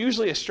 but it's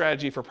usually a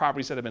strategy for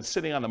properties that have been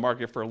sitting on the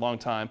market for a long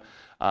time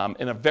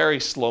in a very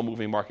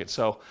slow-moving market.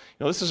 So,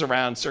 this is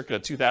around circa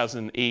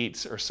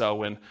 2008 or so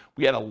when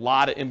we had a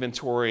lot of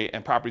inventory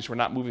and properties were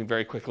not moving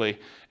very quickly.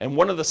 And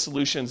one of the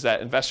solutions that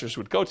investors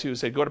would go to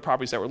is they'd go to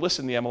properties that were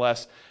listed in the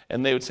MLS,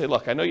 and they would say,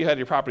 look, I know you had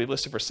your property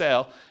listed for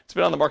sale. It's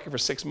been on the market for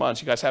 6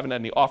 months. You guys haven't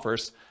had any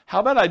offers. How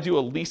about I do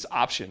a lease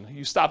option?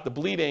 You stop the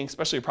bleeding,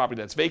 especially a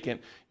property that's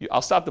vacant.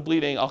 I'll stop the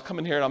bleeding. I'll come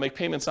in here and I'll make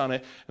payments on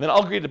it, and then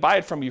I'll agree to buy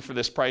it from you for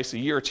this price a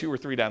year or 2 or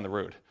 3 down the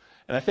road.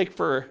 And I think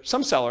for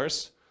some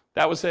sellers,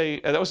 that was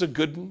a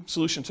good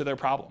solution to their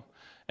problem.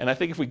 And I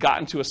think if we got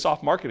into a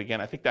soft market again,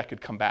 I think that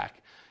could come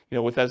back.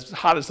 With as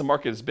hot as the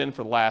market has been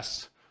for the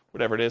last,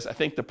 whatever it is, I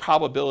think the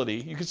probability,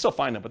 you can still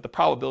find them, but the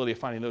probability of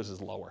finding those is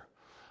lower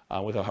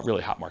with a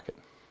really hot market.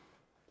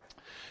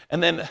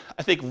 And then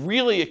I think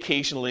really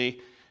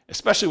occasionally,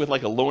 especially with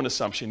a loan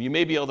assumption, you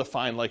may be able to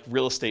find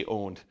real estate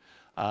owned.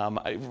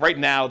 Right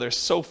now, there's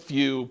so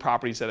few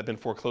properties that have been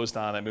foreclosed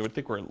on. I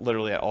think we're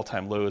literally at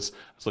all-time lows.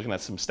 I was looking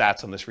at some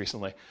stats on this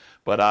recently.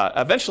 But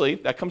eventually,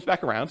 that comes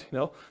back around.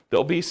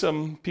 There'll be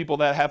some people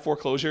that have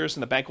foreclosures,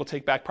 and the bank will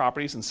take back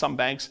properties, and some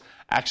banks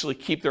actually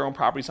keep their own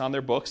properties on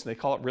their books, and they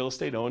call it real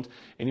estate owned.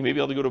 And you may be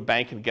able to go to a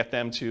bank and get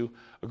them to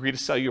agree to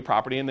sell you a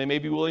property, and they may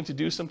be willing to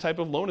do some type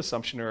of loan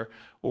assumption or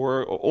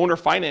owner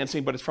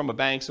financing, but it's from a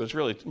bank, so it's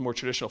really more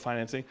traditional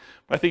financing.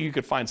 But I think you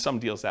could find some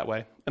deals that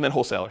way. And then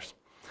wholesalers.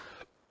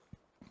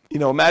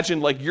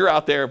 Imagine you're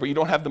out there, but you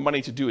don't have the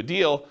money to do a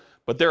deal,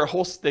 but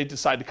they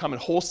decide to come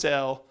and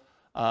wholesale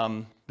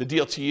the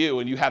deal to you,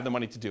 and you have the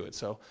money to do it.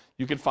 So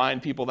you can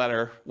find people that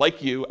are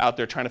like you out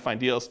there trying to find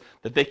deals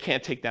that they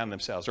can't take down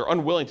themselves or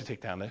unwilling to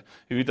take down if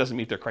it doesn't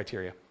meet their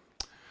criteria.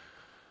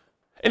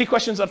 Any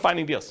questions on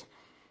finding deals?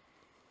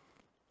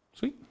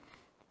 Sweet.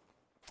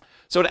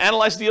 So to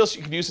analyze deals,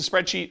 you can use the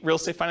spreadsheet,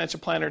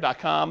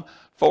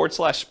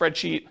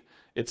 realestatefinancialplanner.com/spreadsheet.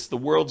 It's the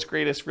world's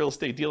greatest real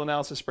estate deal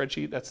analysis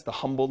spreadsheet. That's the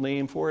humble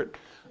name for it.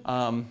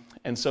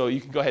 And so you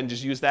can go ahead and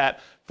just use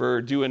that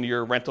for doing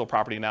your rental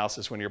property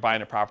analysis when you're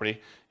buying a property.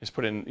 Just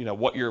put in,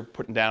 what you're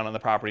putting down on the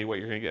property, what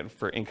you're going to get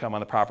for income on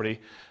the property,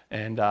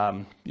 and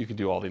you can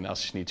do all the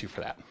analysis you need to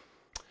for that.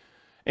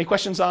 Any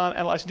questions on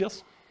analyzing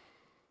deals?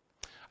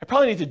 I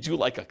probably need to do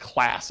like a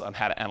class on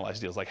how to analyze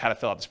deals, like how to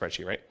fill out the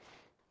spreadsheet, right?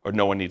 Or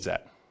no one needs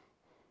that?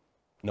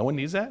 No one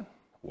needs that?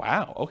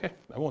 Wow, okay,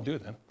 I won't do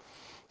it then.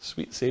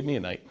 Sweet, save me a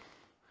night.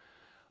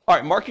 All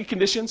right, market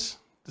conditions.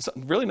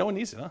 Really, no one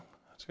needs it, huh?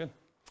 That's good.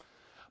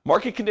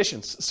 Market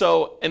conditions.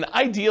 So, and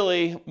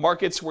ideally,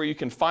 markets where you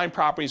can find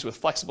properties with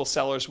flexible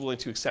sellers willing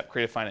to accept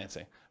creative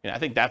financing. I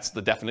think that's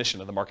the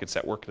definition of the markets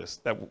that work for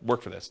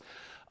this.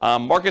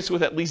 Markets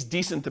with at least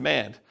decent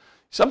demand.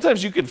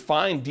 Sometimes you can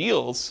find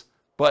deals,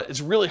 but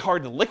it's really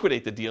hard to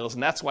liquidate the deals,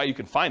 and that's why you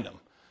can find them.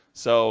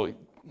 So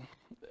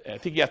I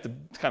think you have to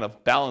kind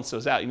of balance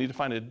those out. You need to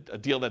find a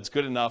deal that's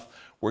good enough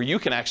where you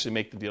can actually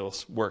make the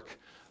deals work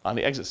on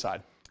the exit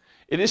side.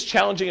 It is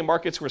challenging in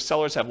markets where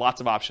sellers have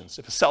lots of options.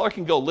 If a seller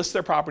can go list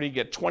their property,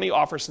 get 20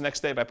 offers the next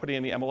day by putting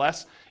in the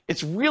MLS,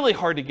 it's really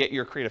hard to get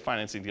your creative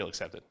financing deal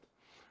accepted.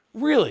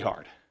 Really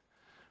hard,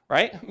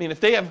 right? I mean, if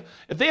they have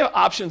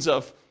options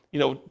of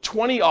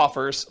 20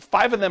 offers,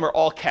 5 of them are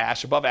all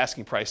cash, above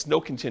asking price, no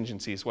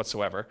contingencies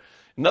whatsoever.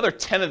 Another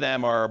 10 of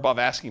them are above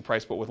asking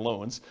price but with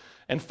loans,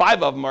 and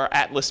 5 of them are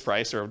at list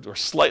price or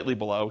slightly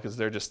below because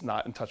they're just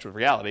not in touch with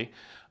reality.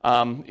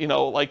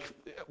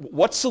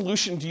 What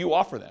solution do you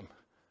offer them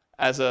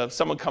as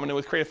someone coming in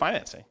with creative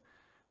financing,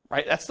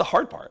 right? That's the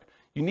hard part.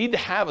 You need to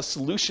have a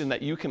solution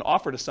that you can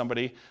offer to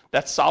somebody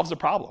that solves the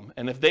problem.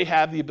 And if they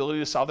have the ability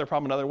to solve their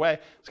problem another way,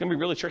 it's going to be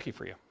really tricky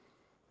for you.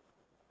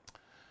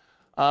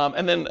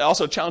 And then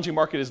also a challenging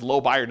market is low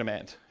buyer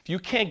demand. If you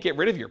can't get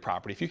rid of your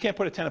property, if you can't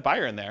put a tenant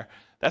buyer in there,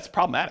 that's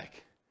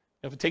problematic.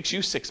 If it takes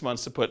you 6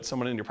 months to put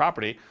someone in your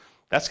property,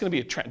 that's going to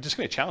be just going to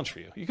be a challenge for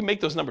you. You can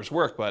make those numbers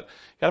work, but you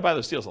got to buy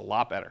those deals a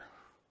lot better.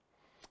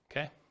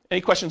 Okay?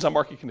 Any questions on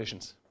market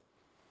conditions?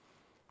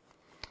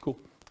 Cool.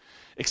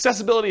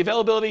 Accessibility,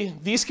 availability,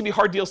 these can be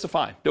hard deals to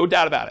find, no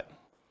doubt about it.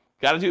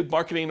 Got to do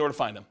marketing in order to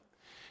find them.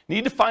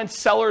 Need to find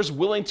sellers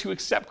willing to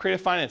accept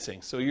creative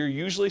financing, so you're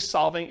usually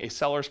solving a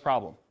seller's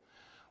problem.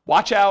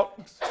 Watch out,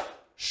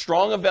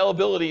 strong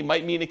availability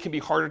might mean it can be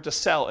harder to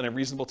sell in a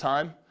reasonable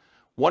time.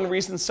 One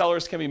reason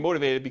sellers can be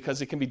motivated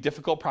because it can be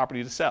difficult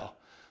property to sell.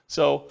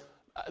 So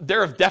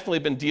there have definitely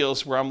been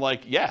deals where I'm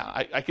like,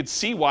 yeah, I could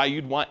see why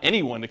you'd want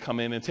anyone to come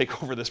in and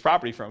take over this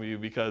property from you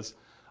because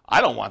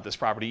I don't want this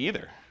property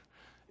either.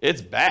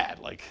 It's bad.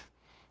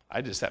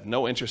 I just have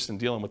no interest in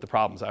dealing with the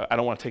problems. I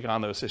don't want to take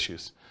on those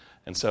issues.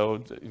 And so,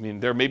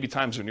 there may be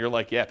times when you're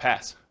like, yeah,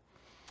 pass.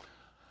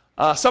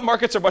 Some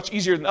markets are much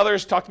easier than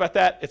others. Talked about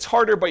that. It's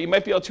harder, but you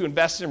might be able to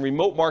invest in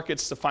remote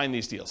markets to find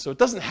these deals. So it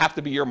doesn't have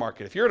to be your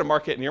market. If you're in a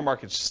market and your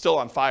market's still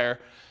on fire,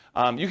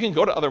 you can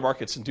go to other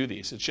markets and do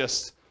these. It's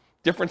just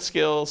different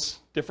skills,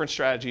 different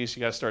strategies.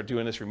 You got to start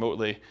doing this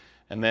remotely.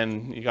 And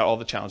then you got all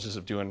the challenges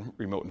of doing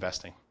remote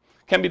investing.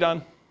 Can be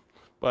done,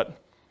 but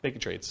making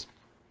trades.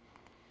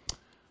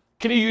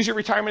 Can you use your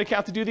retirement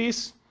account to do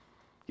these?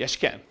 Yes, you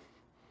can.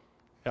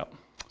 Yep.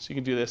 So you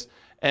can do this.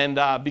 And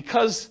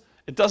because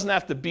it doesn't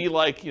have to be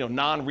like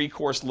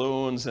non-recourse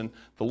loans, and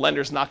the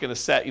lender's not going to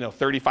set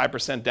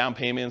 35% down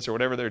payments or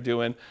whatever they're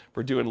doing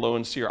for doing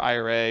loans to your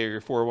IRA or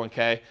your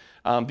 401k.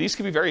 These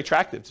can be very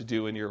attractive to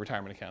do in your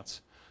retirement accounts.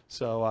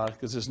 So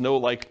because there's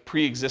no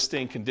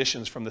pre-existing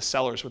conditions from the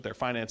sellers with their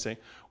financing.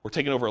 We're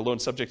taking over a loan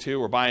subject to.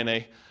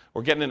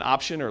 We're getting an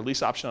option or a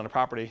lease option on a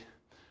property.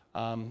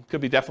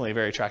 Could be definitely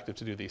very attractive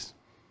to do these.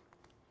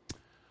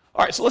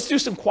 All right, so let's do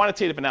some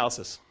quantitative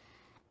analysis.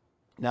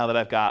 Now that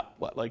I've got,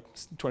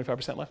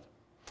 25% left?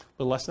 A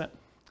little less than that.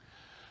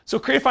 So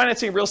creative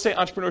financing in real estate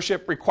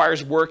entrepreneurship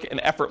requires work and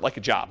effort like a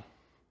job.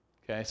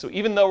 Okay, so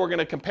even though we're going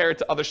to compare it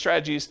to other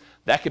strategies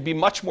that could be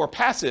much more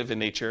passive in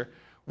nature,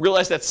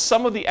 realize that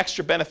some of the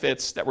extra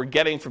benefits that we're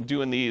getting from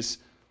doing these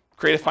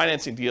creative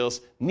financing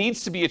deals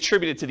needs to be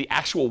attributed to the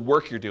actual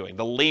work you're doing,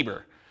 the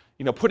labor.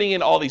 Putting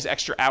in all these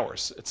extra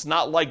hours. It's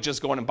not like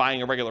just going and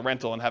buying a regular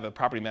rental and have a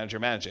property manager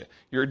manage it.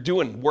 You're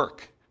doing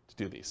work to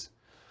do these.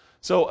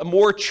 So a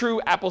more true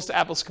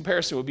apples-to-apples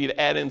comparison would be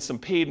to add in some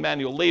paid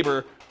manual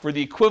labor for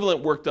the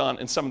equivalent work done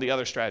in some of the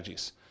other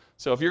strategies.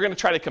 So if you're going to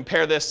try to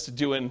compare this to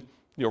doing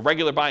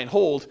regular buy and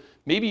hold,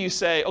 maybe you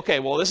say, okay,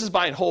 well, this is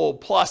buy and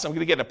hold, plus I'm going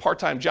to get a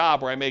part-time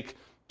job where I make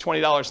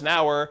 $20 an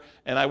hour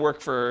and I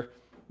work for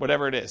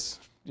whatever it is,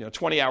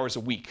 20 hours a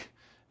week.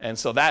 And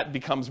so that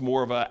becomes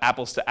more of an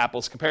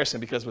apples-to-apples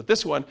comparison, because with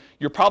this one,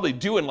 you're probably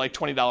doing like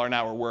 $20 an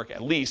hour work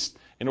at least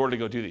in order to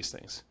go do these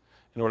things,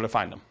 in order to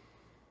find them.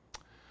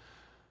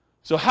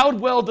 So how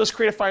well does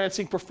creative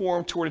financing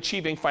perform toward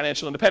achieving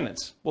financial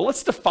independence? Well,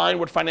 let's define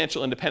what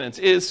financial independence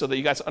is so that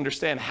you guys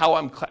understand how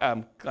I'm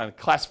kind of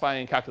classifying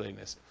and calculating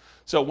this.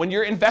 So when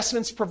your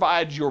investments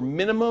provide your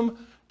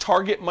minimum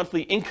target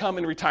monthly income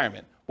in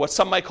retirement, what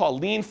some might call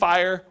lean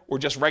FIRE or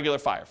just regular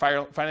FIRE.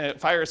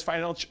 FIRE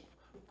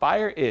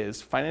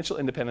is financial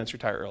independence,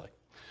 retire early.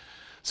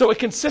 So it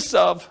consists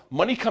of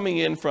money coming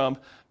in from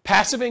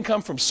passive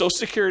income from Social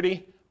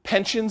Security,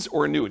 pensions,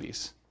 or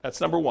annuities.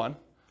 That's number one.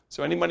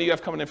 So any money you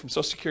have coming in from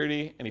Social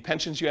Security, any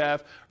pensions you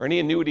have, or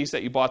any annuities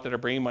that you bought that are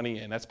bringing money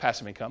in, that's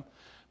passive income.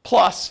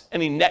 Plus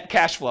any net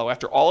cash flow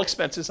after all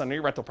expenses on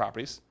your rental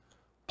properties.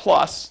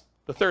 Plus,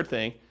 the third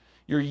thing,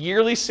 your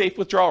yearly safe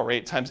withdrawal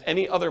rate times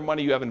any other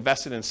money you have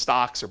invested in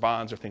stocks or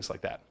bonds or things like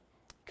that.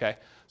 Okay?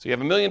 So you have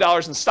 $1 million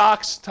in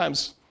stocks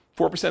times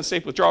 4%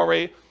 safe withdrawal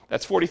rate.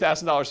 That's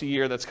 $40,000 a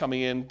year that's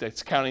coming in,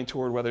 that's counting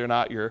toward whether or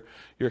not you're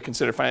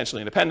considered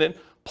financially independent.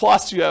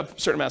 Plus you have a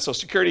certain amount of Social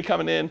Security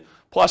coming in.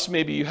 Plus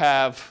maybe you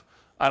have,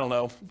 I don't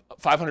know,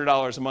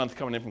 $500 a month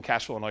coming in from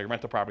cash flow and all your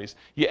rental properties.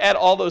 You add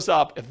all those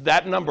up, if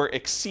that number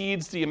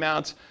exceeds the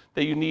amount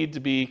that you need to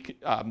be,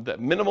 the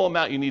minimal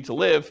amount you need to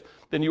live,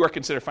 then you are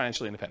considered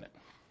financially independent.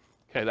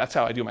 Okay, that's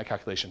how I do my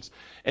calculations.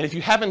 And if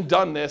you haven't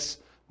done this,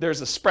 there's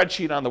a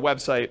spreadsheet on the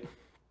website.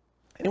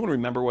 Anyone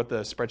remember what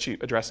the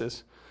spreadsheet address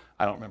is?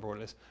 I don't remember what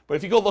it is. But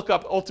if you go look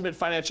up Ultimate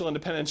Financial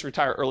Independence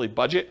Retire Early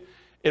Budget,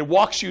 it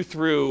walks you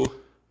through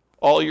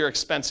all your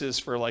expenses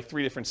for like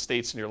 3 different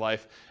states in your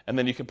life, and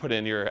then you can put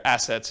in your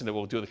assets and it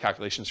will do the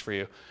calculations for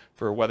you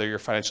for whether you're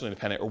financially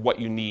independent or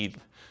what you need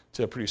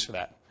to produce for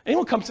that.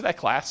 Anyone come to that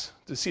class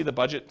to see the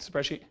budget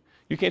spreadsheet?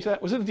 You came to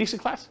that? Was it a decent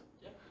class?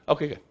 Yeah.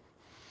 Okay, good.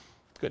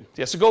 Good.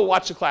 Yeah, so go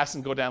watch the class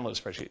and go download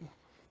the spreadsheet.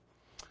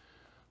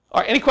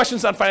 All right, any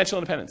questions on financial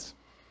independence?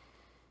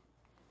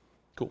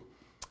 Cool.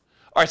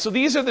 All right, so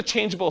these are the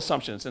changeable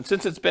assumptions. And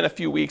since it's been a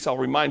few weeks, I'll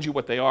remind you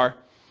what they are,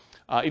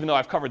 even though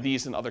I've covered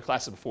these in other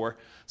classes before.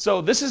 So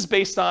this is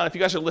based on, if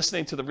you guys are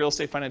listening to the Real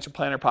Estate Financial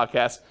Planner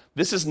podcast,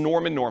 this is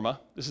Norm and Norma.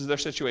 This is their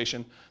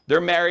situation.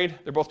 They're married.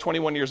 They're both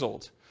 21 years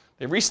old.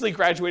 They recently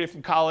graduated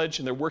from college,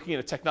 and they're working in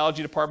a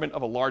technology department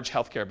of a large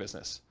healthcare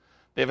business.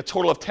 They have a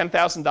total of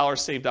 $10,000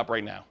 saved up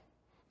right now.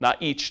 Not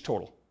each,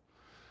 total.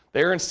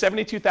 They earn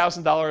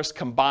 $72,000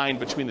 combined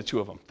between the two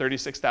of them,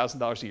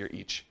 $36,000 a year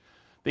each.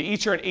 They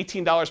each earn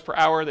 $18 per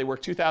hour. They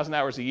work 2,000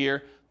 hours a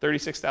year,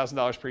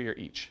 $36,000 per year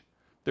each.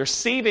 They're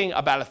saving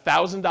about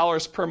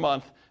 $1,000 per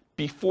month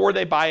before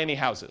they buy any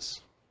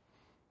houses.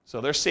 So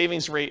their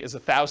savings rate is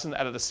 $1,000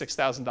 out of the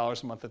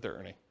 $6,000 a month that they're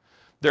earning.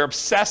 They're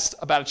obsessed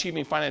about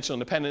achieving financial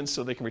independence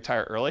so they can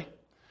retire early.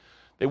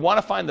 They want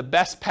to find the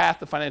best path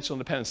to financial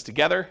independence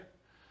together.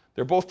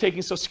 They're both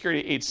taking Social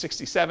Security at age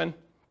 67.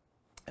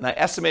 And I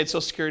estimated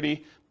Social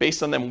Security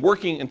based on them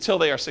working until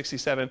they are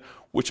 67,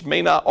 which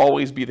may not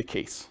always be the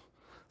case.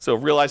 So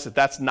realize that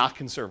that's not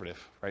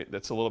conservative, right?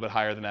 That's a little bit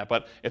higher than that.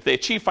 But if they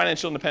achieve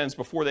financial independence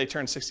before they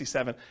turn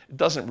 67, it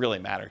doesn't really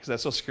matter because that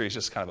Social Security is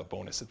just kind of a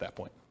bonus at that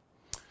point.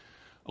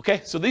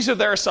 Okay, so these are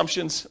their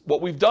assumptions. What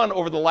we've done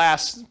over the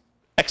last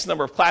X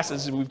number of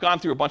classes is we've gone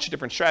through a bunch of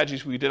different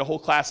strategies. We did a whole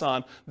class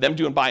on them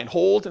doing buy and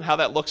hold and how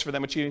that looks for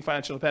them achieving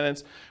financial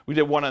independence. We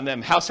did one on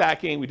them house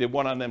hacking. We did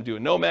one on them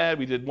doing nomad.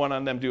 We did one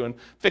on them doing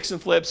fix and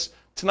flips.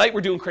 Tonight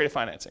we're doing creative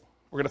financing.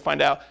 We're going to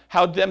find out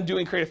how them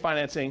doing creative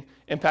financing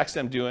impacts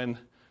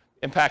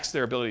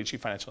their ability to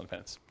achieve financial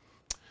independence.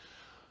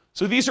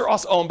 So these are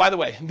also, oh, and by the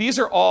way, these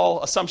are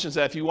all assumptions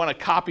that if you want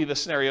to copy the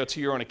scenario to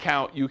your own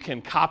account, you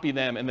can copy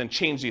them and then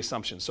change the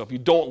assumptions. So if you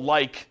don't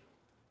like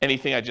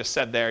anything I just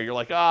said there, you're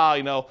like,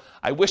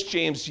 I wish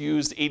James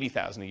used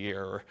 $80,000 a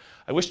year, or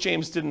I wish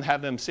James didn't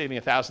have them saving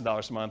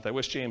 $1,000 a month. I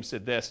wish James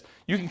did this.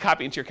 You can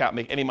copy into your account,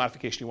 make any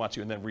modification you want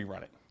to, and then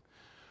rerun it.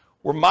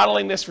 We're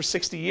modeling this for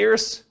 60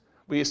 years.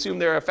 We assume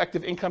their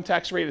effective income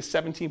tax rate is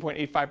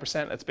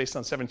 17.85%. That's based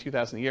on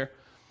 $72,000 a year.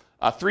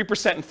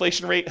 3%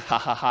 inflation rate,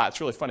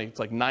 it's really funny. It's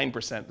like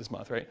 9% this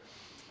month, right?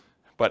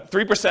 But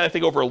 3%, I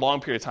think, over a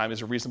long period of time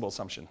is a reasonable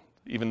assumption,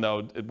 even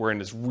though we're in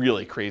this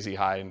really crazy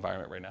high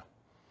environment right now.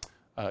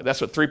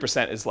 That's what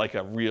 3% is, like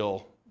a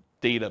real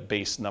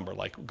data-based number.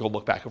 Like, go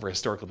look back over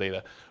historical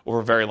data. Over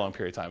a very long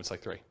period of time, it's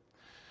like 3.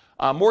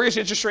 Mortgage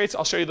interest rates,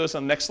 I'll show you those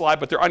on the next slide,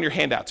 but they're on your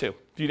handout too.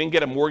 If you didn't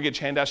get a mortgage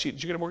handout sheet,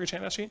 did you get a mortgage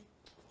handout sheet?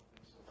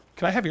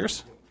 Can I have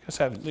yours?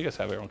 You guys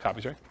have your own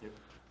copies, right? Yep.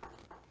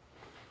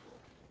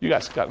 You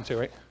guys got them too,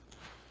 right?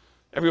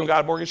 Everyone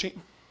got a mortgage sheet?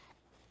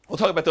 We'll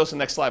talk about those in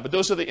the next slide, but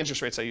those are the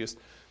interest rates I used.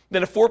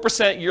 Then a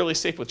 4% yearly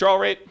safe withdrawal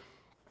rate.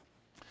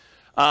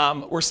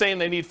 We're saying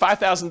they need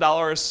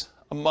 $5,000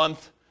 a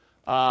month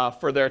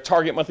for their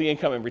target monthly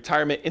income in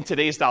retirement in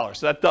today's dollars.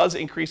 So that does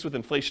increase with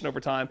inflation over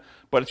time,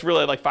 but it's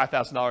really like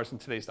 $5,000 in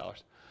today's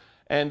dollars.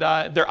 And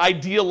their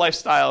ideal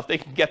lifestyle, if they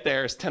can get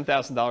there, is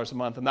 $10,000 a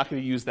month. I'm not going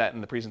to use that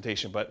in the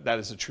presentation, but that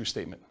is a true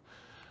statement.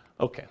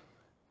 Okay.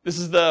 This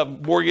is the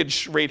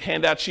mortgage rate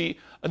handout sheet.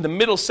 In the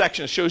middle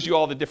section, it shows you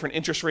all the different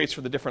interest rates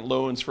for the different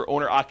loans for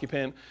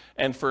owner-occupant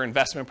and for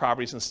investment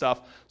properties and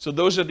stuff. So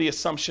those are the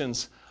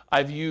assumptions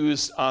I've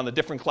used on the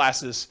different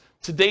classes.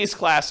 Today's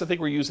class, I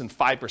think we're using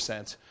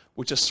 5%,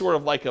 which is sort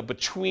of like a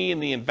between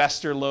the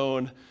investor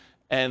loan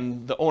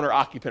and the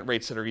owner-occupant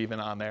rates that are even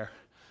on there.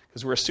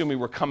 Because we're assuming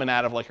we're coming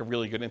out of like a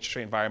really good interest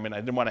rate environment. I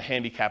didn't want to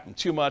handicap them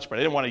too much, but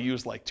I didn't want to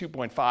use like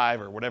 2.5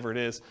 or whatever it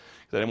is,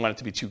 because I didn't want it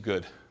to be too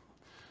good.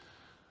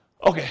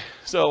 Okay,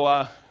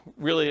 so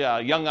really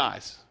young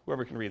eyes,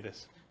 whoever can read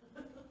this.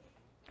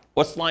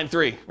 What's line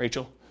 3,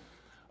 Rachel?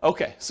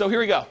 Okay, so here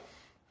we go.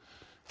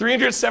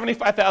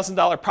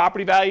 $375,000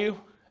 property value,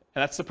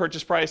 and that's the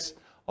purchase price,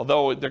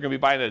 although they're going to be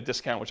buying at a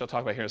discount, which I'll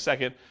talk about here in a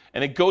second,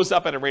 and it goes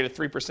up at a rate of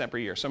 3% per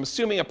year. So I'm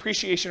assuming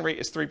appreciation rate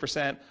is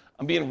 3%.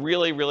 I'm being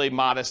really, really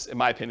modest, in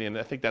my opinion.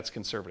 I think that's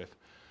conservative.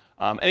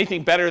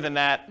 Anything better than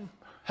that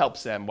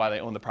helps them while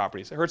they own the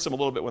properties. It hurts them a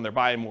little bit when they're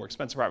buying more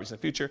expensive properties in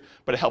the future,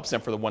 but it helps them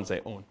for the ones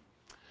they own.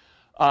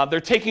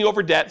 They're taking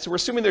over debt, so we're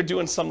assuming they're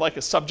doing some like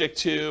a subject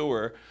to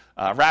or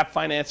wrap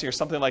financing or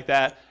something like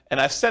that. And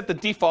I've set the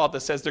default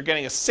that says they're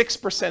getting a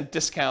 6%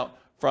 discount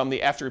from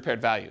the after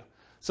repaired value.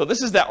 So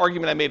this is that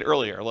argument I made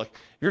earlier. Look,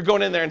 you're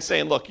going in there and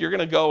saying, look, you're going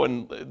to go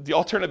and the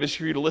alternative is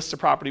for you to list a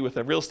property with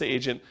a real estate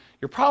agent.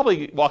 You're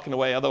probably walking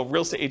away, although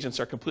real estate agents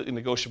are completely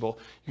negotiable.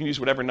 You can use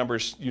whatever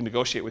numbers you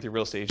negotiate with your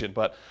real estate agent.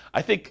 But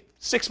I think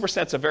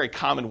 6% is a very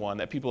common one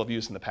that people have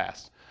used in the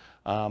past.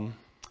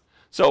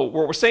 So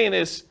what we're saying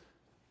is,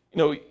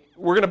 we're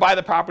going to buy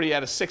the property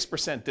at a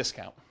 6%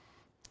 discount.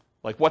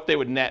 Like what they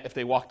would net if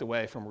they walked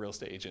away from a real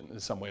estate agent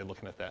is some way of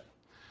looking at that.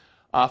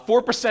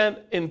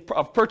 4%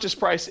 of purchase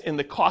price in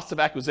the cost of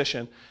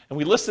acquisition, and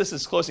we list this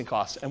as closing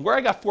costs. And where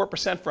I got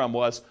 4% from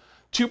was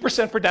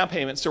 2% for down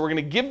payment. So we're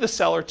going to give the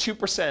seller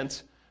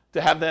 2%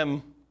 to have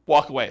them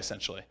walk away,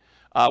 essentially,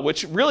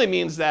 which really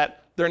means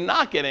that they're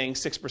not getting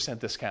 6%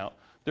 discount.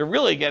 They're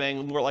really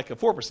getting more like a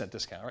 4%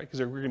 discount, right? Because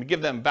we're going to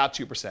give them about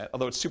 2%,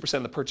 although it's 2%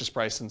 of the purchase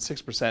price and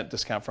 6%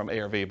 discount from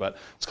ARV, but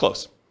it's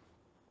close.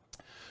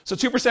 So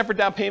 2% for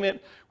down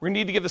payment. We're going to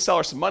need to give the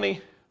seller some money.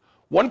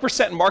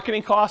 1% in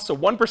marketing costs, so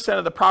 1%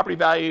 of the property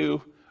value,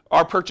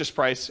 our purchase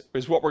price,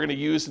 is what we're going to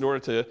use in order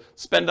to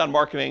spend on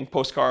marketing,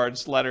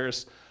 postcards,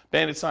 letters,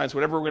 bandit signs,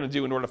 whatever we're going to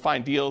do in order to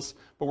find deals.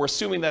 But we're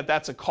assuming that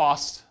that's a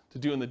cost to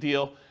doing the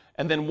deal.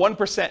 And then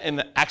 1% in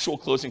the actual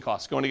closing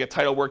costs, going to get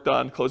title work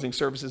done, closing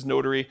services,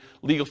 notary,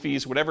 legal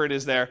fees, whatever it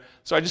is there.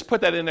 So I just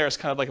put that in there as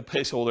kind of like a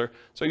placeholder.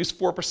 So I use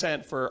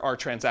 4% for our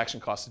transaction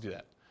costs to do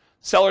that.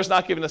 Seller's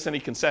not giving us any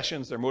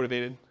concessions. They're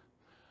motivated.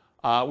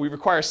 We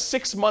require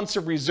 6 months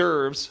of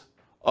reserves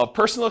of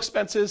personal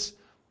expenses,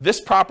 this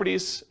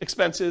property's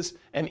expenses,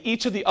 and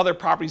each of the other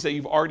properties that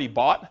you've already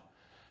bought.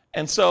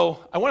 And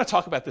so I want to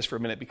talk about this for a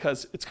minute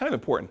because it's kind of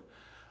important.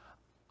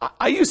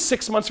 I use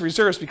 6 months of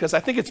reserves because I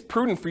think it's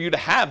prudent for you to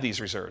have these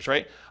reserves,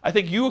 right? I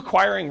think you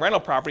acquiring rental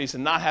properties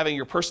and not having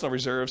your personal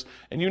reserves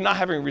and you not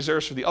having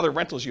reserves for the other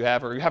rentals you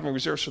have or you having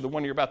reserves for the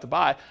one you're about to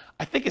buy,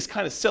 I think is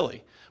kind of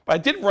silly. But I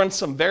did run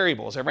some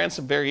variables. I ran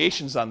some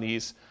variations on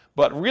these.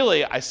 But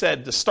really, I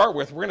said to start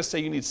with, we're going to say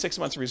you need 6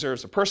 months of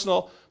reserves of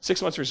personal,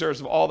 6 months of reserves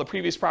of all the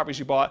previous properties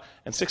you bought,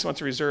 and 6 months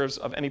of reserves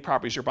of any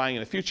properties you're buying in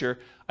the future.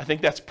 I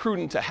think that's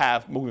prudent to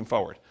have moving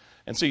forward.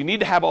 And so you need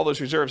to have all those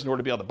reserves in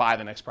order to be able to buy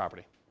the next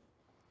property.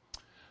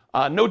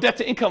 No debt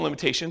to income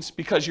limitations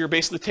because you're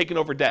basically taking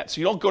over debt.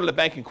 So you don't go to the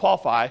bank and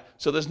qualify,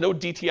 so there's no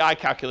DTI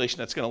calculation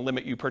that's going to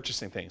limit you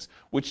purchasing things,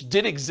 which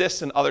did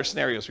exist in other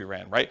scenarios we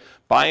ran, right?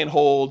 Buy and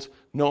hold,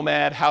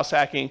 nomad, house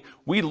hacking.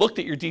 We looked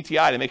at your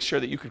DTI to make sure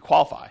that you could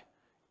qualify.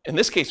 In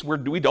this case,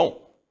 we don't,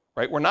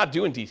 right? We're not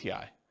doing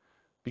DTI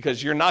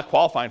because you're not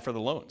qualifying for the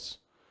loans.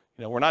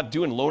 We're not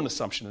doing loan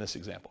assumption in this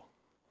example.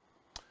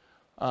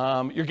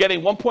 You're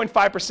getting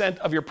 1.5%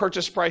 of your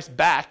purchase price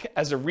back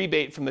as a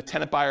rebate from the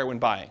tenant buyer when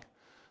buying.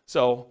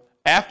 So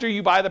after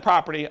you buy the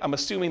property, I'm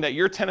assuming that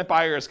your tenant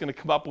buyer is going to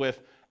come up with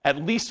at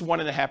least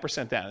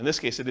 1.5% down. In this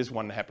case, it is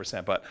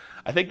 1.5%, but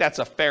I think that's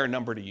a fair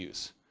number to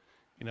use.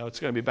 It's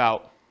going to be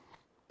about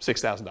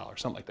 $6,000,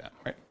 something like that,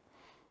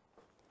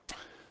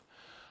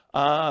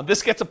 right?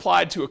 This gets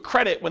applied to a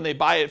credit when they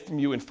buy it from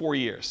you in 4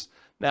 years.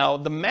 Now,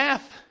 the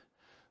math,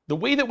 the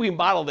way that we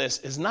model this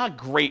is not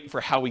great for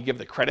how we give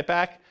the credit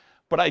back,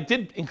 but I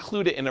did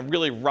include it in a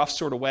really rough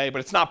sort of way, but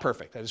it's not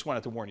perfect. I just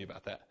wanted to warn you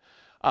about that.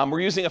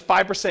 We're using a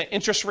 5%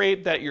 interest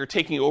rate that you're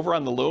taking over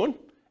on the loan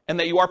and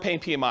that you are paying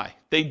PMI.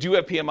 They do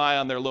have PMI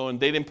on their loan.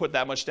 They didn't put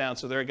that much down,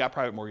 so they got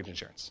private mortgage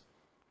insurance.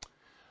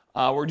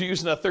 We're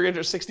using a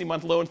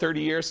 360-month loan,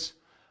 30 years.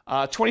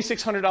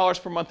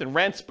 $2,600 per month in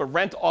rent, but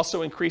rent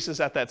also increases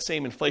at that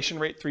same inflation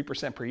rate,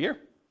 3% per year.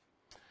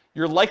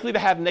 You're likely to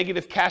have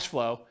negative cash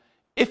flow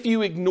if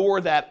you ignore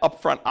that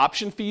upfront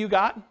option fee you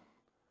got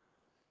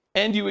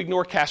and you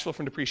ignore cash flow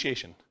from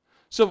depreciation.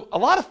 So a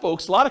lot of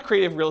folks, a lot of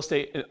creative real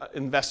estate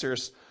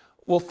investors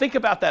will think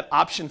about that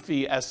option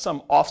fee as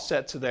some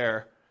offset to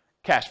their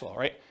cash flow,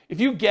 right? If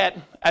you get,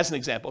 as an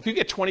example, if you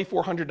get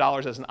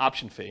 $2,400 as an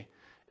option fee,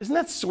 isn't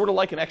that sort of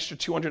like an extra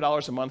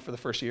 $200 a month for the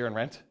first year in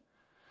rent?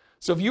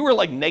 So if you were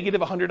like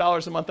negative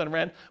 $100 a month on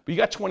rent, but you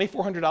got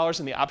 $2,400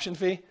 in the option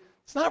fee,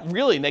 it's not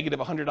really negative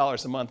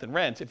 $100 a month in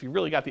rent if you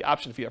really got the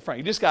option fee up front.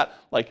 You just got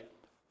like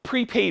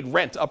prepaid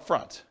rent up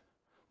front.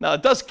 Now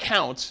it does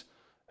count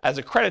as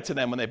a credit to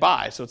them when they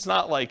buy, so it's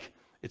not like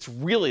it's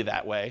really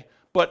that way,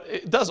 but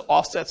it does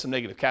offset some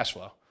negative cash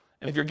flow.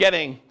 And if you're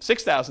getting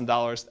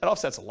 $6,000, that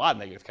offsets a lot of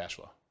negative cash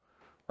flow,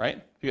 right?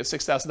 If you get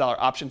 $6,000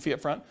 option fee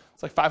up front,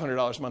 it's like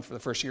 $500 a month for the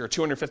first year, or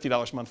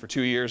 $250 a month for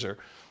 2 years, or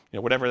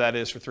whatever that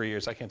is for 3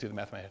 years. I can't do the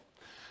math in my head.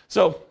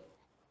 So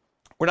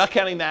we're not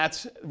counting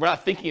that. We're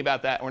not thinking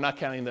about that. We're not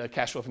counting the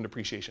cash flow from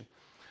depreciation.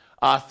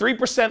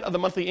 3% of the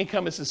monthly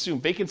income is the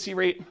assumed vacancy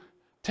rate.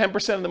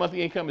 10% of the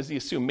monthly income is the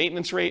assumed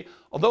maintenance rate.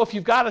 Although if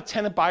you've got a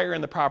tenant buyer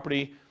in the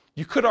property,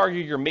 you could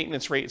argue your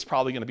maintenance rate is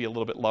probably going to be a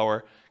little bit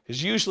lower,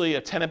 because usually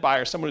a tenant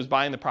buyer, someone who's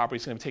buying the property,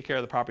 is going to take care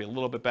of the property a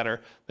little bit better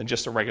than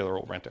just a regular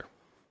old renter.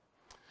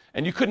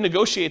 And you could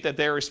negotiate that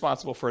they're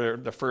responsible for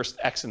the first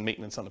X in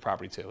maintenance on the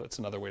property too. That's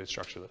another way to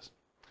structure this.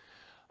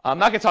 I'm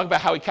not going to talk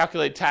about how we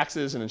calculate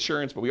taxes and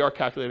insurance, but we are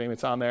calculating,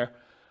 it's on there.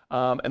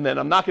 And then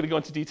I'm not going to go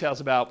into details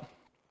about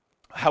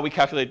how we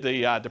calculate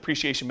the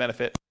depreciation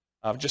benefit,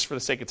 just for the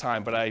sake of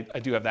time, but I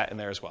do have that in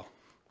there as well.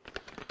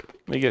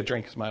 Let me get a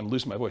drink because I'm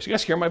losing my voice. You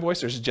guys hear my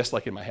voice, or is it just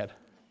like in my head?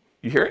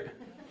 You hear it?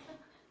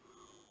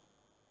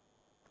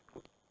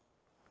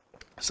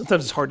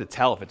 Sometimes it's hard to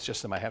tell if it's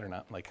just in my head or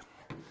not.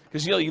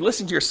 Because you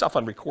listen to yourself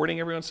on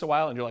recording every once in a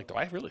while, and you're like, do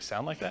I really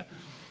sound like that?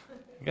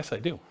 I guess I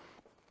do.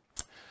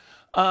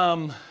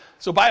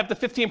 So buy up to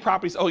 15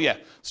 properties. Oh yeah.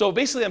 So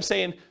basically I'm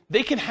saying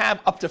they can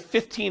have up to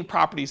 15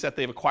 properties that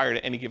they've acquired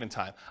at any given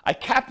time. I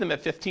cap them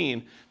at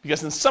 15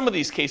 because in some of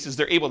these cases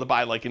they're able to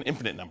buy like an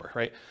infinite number,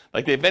 right?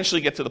 Like they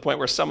eventually get to the point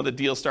where some of the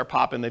deals start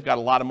popping, they've got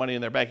a lot of money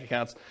in their bank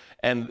accounts,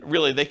 and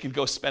really they could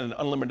go spend an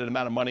unlimited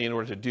amount of money in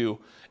order to do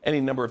any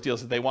number of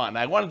deals that they want. And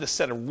I wanted to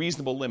set a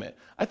reasonable limit.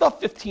 I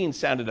thought 15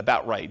 sounded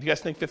about right. Do you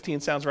guys think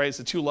 15 sounds right? Is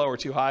it too low or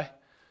too high?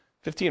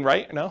 15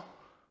 right or no?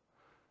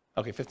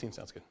 Okay, 15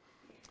 sounds good.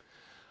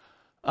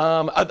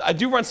 I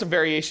do run some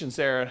variations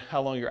there,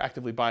 how long you're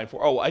actively buying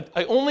for. Oh,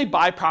 I only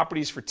buy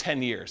properties for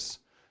 10 years.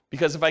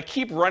 Because if I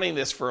keep running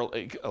this for,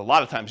 a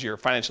lot of times you're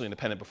financially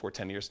independent before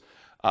 10 years,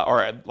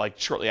 or like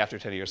shortly after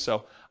 10 years.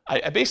 So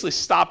I basically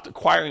stopped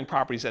acquiring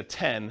properties at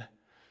 10,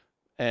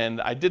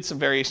 and I did some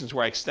variations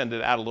where I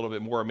extended it out a little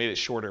bit more, made it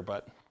shorter,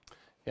 but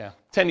yeah,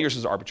 10 years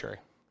is arbitrary.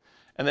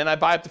 And then I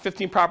buy up to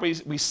 15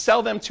 properties. We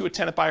sell them to a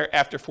tenant buyer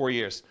after 4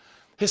 years.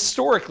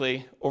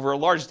 Historically, over a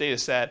large data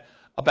set,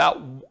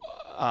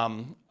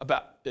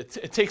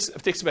 it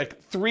takes about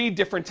 3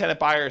 different tenant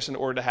buyers in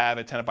order to have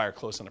a tenant buyer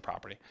close on the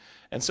property.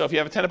 And so if you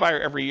have a tenant buyer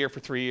every year for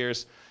 3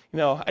 years,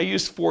 I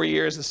used 4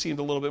 years. This seemed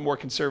a little bit more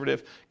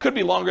conservative. Could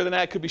be longer than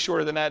that, could be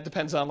shorter than that.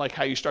 Depends on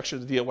how you structure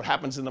the deal, what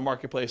happens in the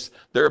marketplace,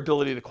 their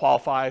ability to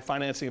qualify,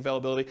 financing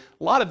availability.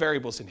 A lot of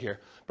variables in here.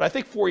 But I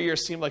think 4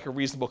 years seemed like a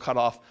reasonable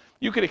cutoff.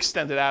 You could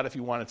extend it out if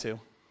you wanted to.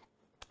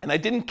 And I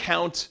didn't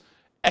count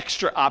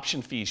extra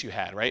option fees you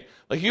had, right?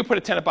 Like you put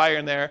a tenant buyer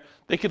in there,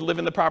 they could live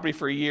in the property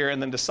for a year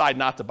and then decide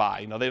not to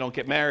buy. They don't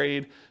get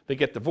married, they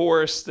get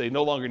divorced, they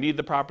no longer need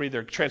the property,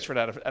 they're transferred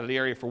out of the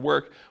area for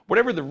work,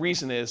 whatever the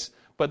reason is.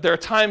 But there are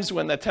times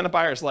when that tenant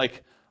buyer is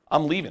like,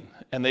 I'm leaving,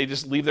 and they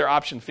just leave their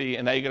option fee,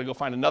 and now you got to go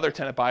find another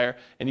tenant buyer,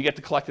 and you get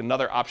to collect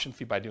another option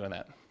fee by doing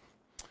that.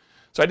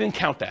 So I didn't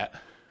count that.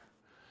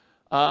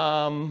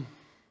 And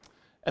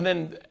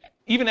then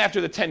even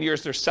after the 10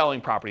 years, they're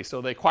selling property.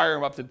 So they acquire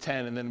them up to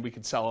 10, and then we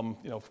could sell them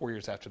 4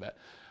 years after that.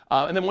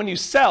 And then when you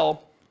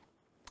sell,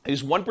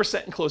 use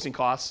 1% in closing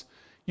costs.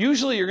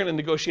 Usually you're going to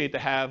negotiate to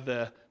have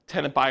the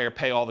tenant buyer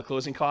pay all the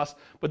closing costs,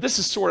 but this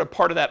is sort of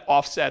part of that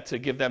offset to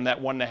give them that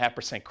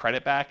 1.5%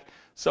 credit back.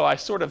 So I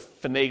sort of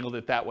finagled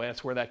it that way.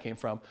 That's where that came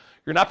from.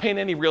 You're not paying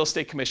any real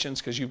estate commissions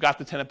because you've got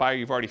the tenant buyer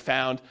you've already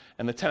found,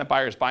 and the tenant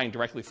buyer is buying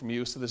directly from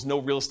you, so there's no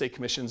real estate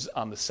commissions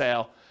on the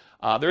sale.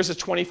 There's a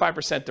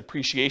 25%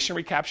 depreciation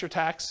recapture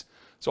tax.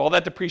 So all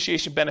that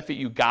depreciation benefit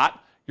you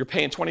got, you're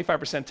paying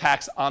 25%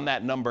 tax on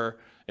that number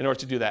in order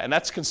to do that. And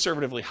that's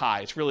conservatively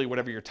high. It's really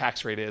whatever your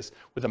tax rate is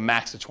with a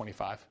max of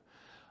 25.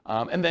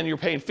 And then you're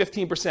paying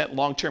 15%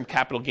 long-term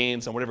capital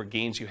gains on whatever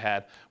gains you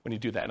had when you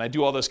do that. And I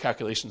do all those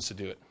calculations to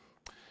do it.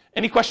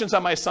 Any questions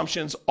on my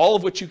assumptions, all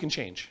of which you can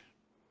change?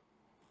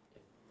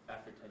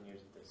 After 10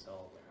 years, if they sell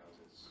all their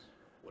houses,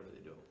 what do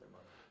they do with their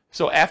money?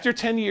 So after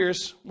 10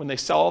 years, when they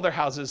sell all their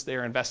houses, they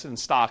are invested in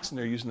stocks and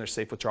they're using their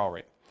safe withdrawal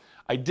rate.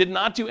 I did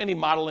not do any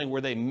modeling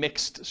where they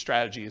mixed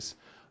strategies.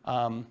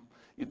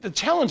 The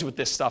challenge with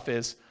this stuff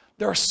is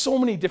there are so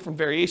many different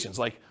variations.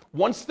 Like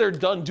once they're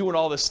done doing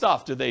all this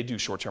stuff, do they do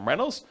short-term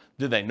rentals?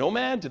 Do they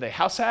nomad? Do they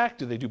house hack?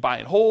 Do they do buy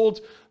and hold?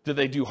 Do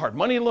they do hard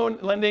money loan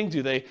lending?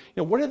 Do they,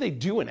 what are they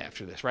doing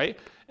after this, right?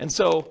 And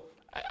so,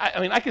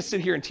 I could sit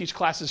here and teach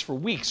classes for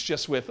weeks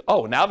just with,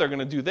 oh, now they're going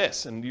to do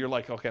this. And you're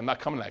like, okay, I'm not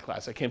coming to that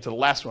class. I came to the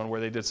last one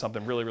where they did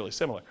something really, really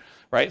similar,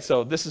 right?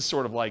 So this is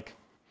sort of like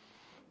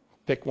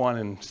pick one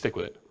and stick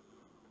with it.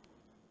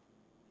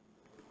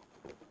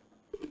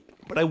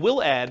 But I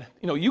will add,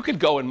 you could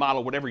go and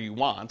model whatever you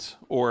want,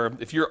 or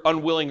if you're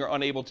unwilling or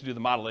unable to do the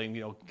modeling,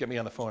 get me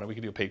on the phone and we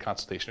can do a paid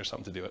consultation or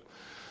something to do it.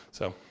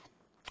 So, all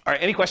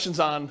right, any questions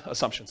on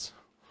assumptions?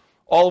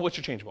 All of which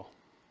are changeable.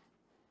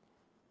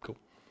 Cool.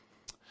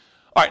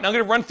 All right, now I'm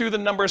going to run through the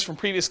numbers from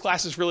previous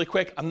classes really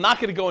quick. I'm not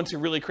going to go into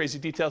really crazy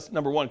details,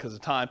 number one, because of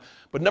time,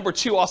 but number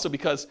two, also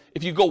because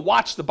if you go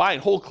watch the buy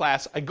and hold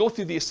class, I go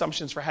through the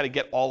assumptions for how to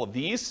get all of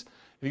these.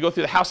 If you go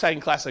through the house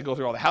hacking class, I go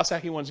through all the house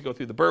hacking ones. You go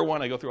through the Burr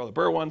one, I go through all the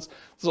Burr ones.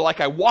 So like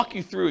I walk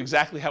you through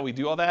exactly how we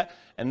do all that,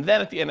 and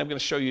then at the end I'm going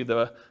to show you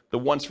the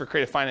ones for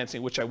creative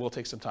financing, which I will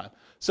take some time.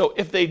 So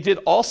if they did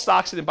all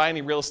stocks and didn't buy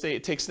any real estate,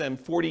 it takes them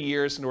 40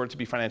 years in order to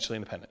be financially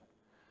independent.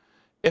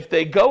 If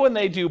they go and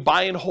they do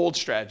buy and hold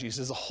strategies,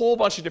 there's a whole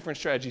bunch of different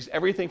strategies,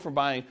 everything from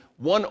buying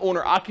one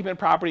owner-occupant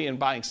property and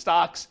buying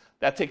stocks,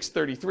 that takes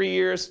 33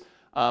 years.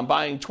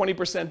 Buying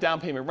 20%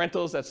 down payment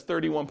rentals, that's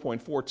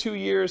 31.42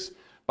 years.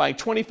 Buying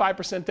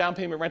 25% down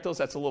payment rentals,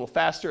 that's a little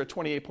faster at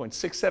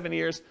 28.67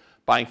 years.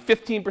 Buying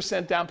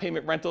 15% down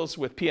payment rentals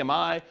with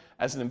PMI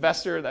as an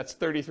investor, that's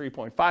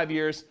 33.5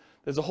 years.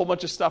 There's a whole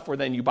bunch of stuff where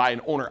then you buy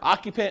an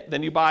owner-occupant,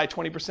 then you buy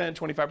 20%,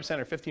 25%,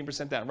 or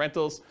 15% down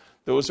rentals.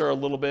 Those are a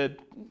little bit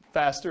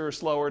faster or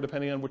slower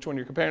depending on which one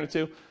you're comparing it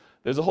to.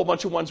 There's a whole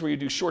bunch of ones where you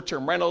do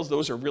short-term rentals.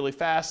 Those are really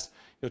fast,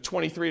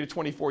 23 to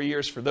 24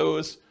 years for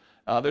those.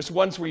 There's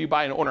ones where you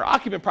buy an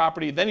owner-occupant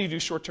property, then you do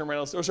short-term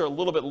rentals. Those are a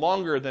little bit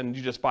longer than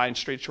you just buying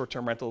straight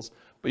short-term rentals,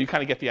 but you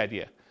kind of get the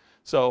idea.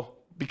 So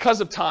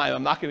because of time,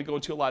 I'm not going to go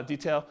into a lot of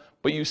detail,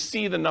 but you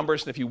see the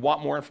numbers, and if you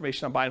want more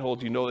information on buy and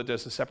hold, you know that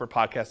there's a separate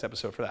podcast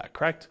episode for that,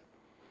 correct?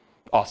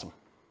 Awesome.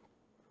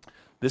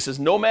 This is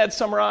Nomad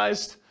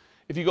summarized.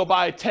 If you go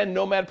buy 10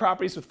 Nomad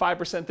properties with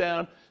 5%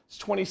 down, it's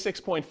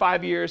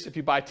 26.5 years. If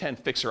you buy 10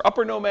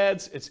 fixer-upper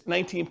Nomads, it's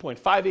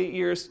 19.58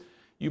 years.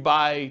 You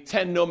buy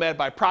 10 Nomad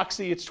by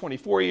proxy, it's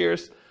 24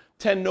 years.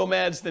 10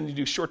 Nomads, then you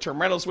do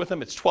short-term rentals with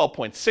them, it's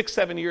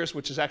 12.67 years,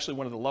 which is actually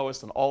one of the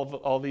lowest in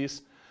all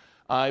these.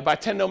 You buy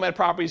 10 Nomad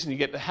properties and you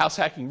get the house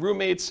hacking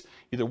roommates,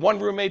 either one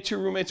roommate, two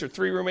roommates, or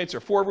three roommates, or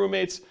four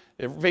roommates.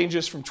 It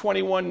ranges from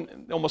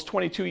 21, almost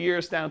 22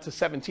 years down to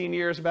 17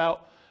 years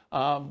about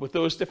with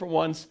those different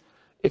ones.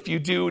 If you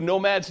do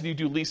Nomads and you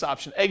do lease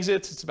option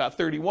exits, it's about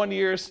 31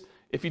 years.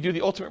 If you do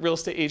the ultimate real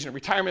estate agent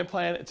retirement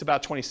plan, it's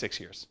about 26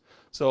 years.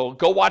 So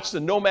go watch the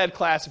Nomad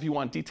class if you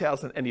want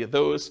details on any of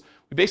those.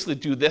 We basically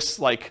do this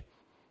like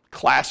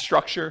class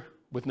structure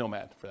with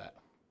Nomad for that.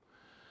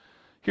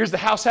 Here's the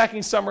house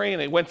hacking summary,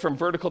 and it went from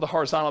vertical to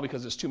horizontal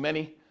because there's too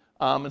many.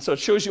 And so it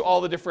shows you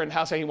all the different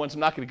house hacking ones. I'm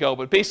not going to go,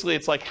 but basically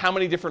it's like how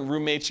many different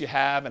roommates you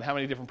have and how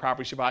many different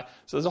properties you buy.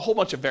 So there's a whole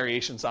bunch of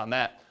variations on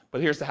that,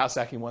 but here's the house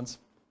hacking ones.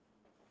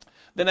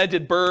 Then I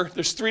did Burr.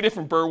 There's three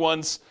different Burr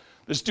ones.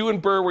 There's doing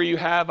Burr where you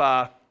have,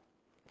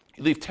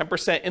 you leave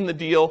 10% in the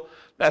deal.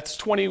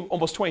 That's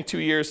almost 22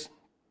 years.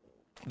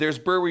 There's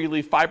Burr where you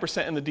leave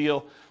 5% in the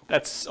deal.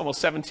 That's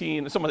almost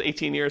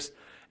 18 years.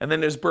 And then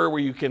there's Burr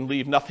where you can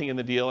leave nothing in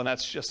the deal, and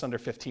that's just under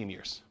 15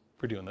 years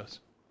for doing those.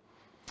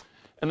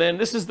 And then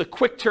this is the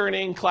quick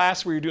turning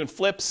class where you're doing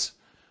flips,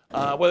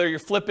 whether you're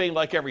flipping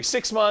like every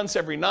 6 months,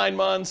 every 9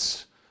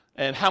 months,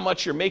 and how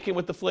much you're making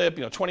with the flip,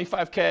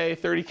 25K,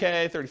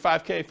 30K,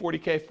 35K,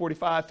 40K,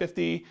 45,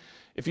 50.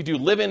 If you do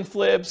live-in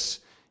flips,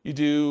 you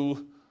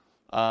do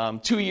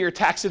 2-year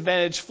tax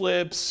advantage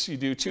flips, you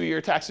do 2-year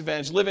tax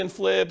advantage live-in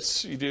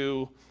flips, you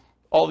do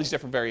all these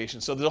different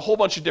variations. So there's a whole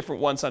bunch of different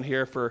ones on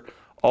here for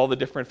all the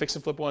different fix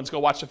and flip ones. Go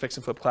watch the fix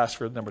and flip class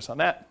for the numbers on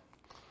that.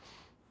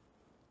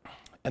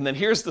 And then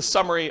here's the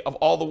summary of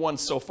all the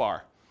ones so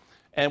far.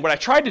 And what I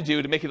tried to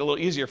do to make it a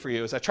little easier for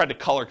you is I tried to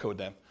color code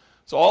them.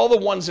 So all the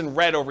ones in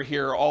red over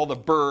here are all the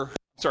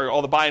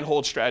all the buy and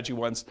hold strategy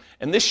ones.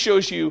 And this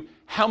shows you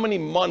how many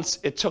months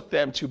it took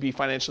them to be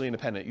financially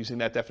independent using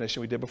that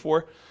definition we did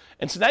before.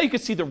 And so now you can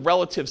see the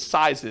relative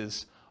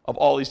sizes of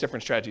all these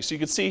different strategies. So you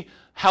can see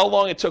how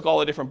long it took all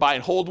the different buy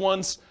and hold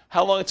ones,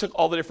 how long it took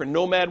all the different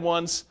Nomad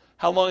ones,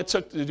 how long it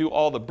took to do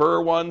all the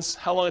Burr ones,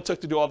 how long it took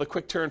to do all the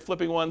quick turn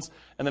flipping ones,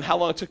 and then how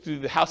long it took to do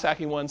the house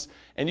hacking ones.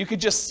 And you could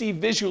just see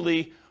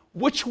visually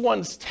which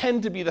ones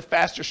tend to be the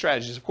faster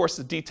strategies. Of course,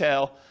 the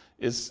detail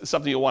is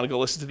something you'll want to go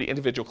listen to the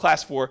individual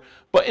class for.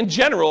 But in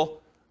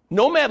general,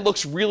 Nomad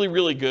looks really,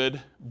 really good.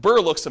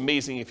 Burr looks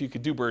amazing if you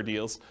could do Burr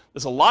deals.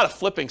 There's a lot of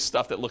flipping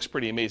stuff that looks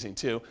pretty amazing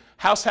too.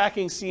 House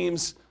hacking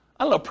seems,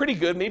 I don't know, pretty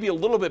good, maybe a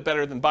little bit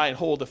better than buy and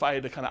hold if I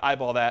had to kind of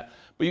eyeball that.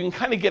 But you can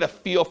kind of get a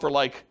feel for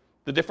like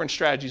the different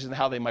strategies and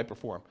how they might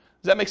perform.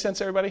 Does that make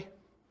sense, everybody?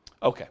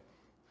 Okay.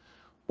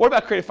 What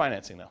about creative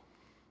financing now?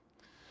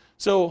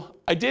 So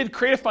I did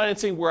creative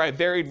financing where I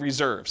varied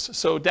reserves.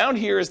 So down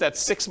here is that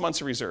 6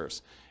 months of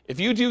reserves. If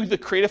you do the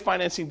creative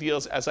financing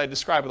deals as I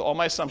described with all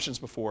my assumptions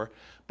before,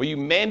 but you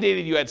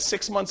mandated you had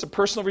 6 months of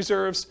personal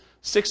reserves,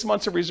 6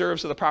 months of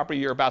reserves of the property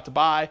you're about to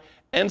buy,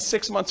 and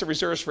 6 months of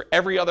reserves for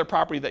every other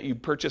property that you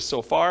purchased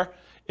so far,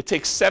 it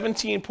takes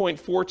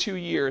 17.42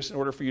 years in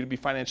order for you to be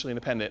financially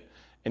independent.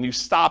 And you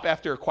stop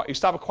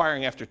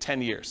acquiring after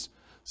 10 years.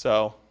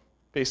 So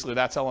basically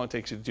that's how long it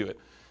takes you to do it.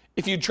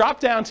 If you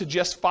drop down to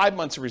just 5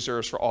 months of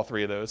reserves for all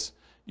three of those,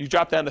 you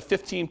drop down to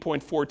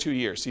 15.42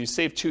 years. So you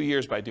save 2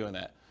 years by doing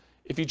that.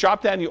 If you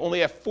drop down, you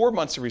only have 4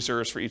 months of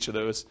reserves for each of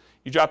those,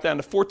 you drop down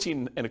to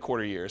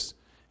 14.25 years.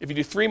 If you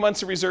do 3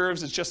 months of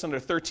reserves, it's just under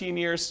 13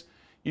 years.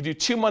 You do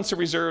 2 months of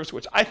reserves,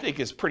 which I think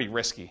is pretty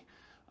risky.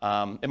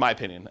 in my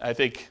opinion. I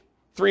think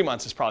 3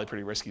 months is probably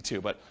pretty risky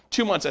too, but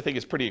 2 months I think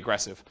is pretty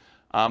aggressive.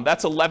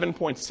 That's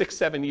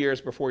 11.67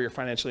 years before you're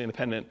financially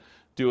independent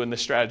doing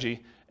this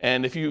strategy.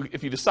 And if you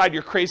decide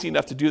you're crazy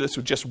enough to do this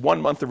with just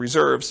 1 month of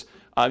reserves,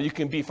 you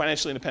can be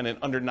financially independent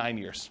under 9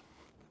 years.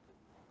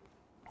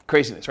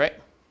 Craziness, right?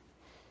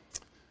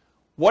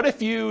 What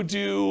if you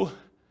do,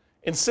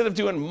 instead of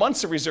doing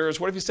months of reserves,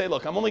 what if you say,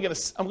 look, I'm going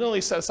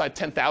to set aside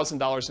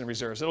 $10,000 in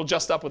reserves. It'll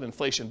adjust up with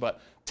inflation,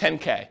 but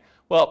 10K.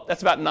 Well,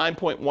 that's about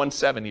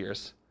 9.17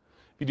 years.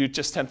 If you do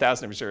just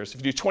 10,000 in reserves.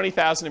 If you do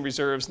 20,000 in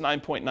reserves,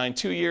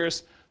 9.92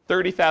 years.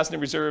 30,000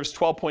 in reserves,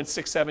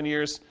 12.67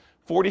 years.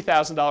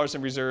 $40,000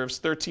 in reserves,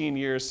 13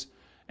 years.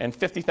 And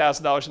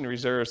 $50,000 in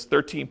reserves,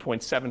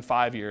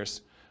 13.75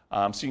 years.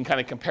 So you can kind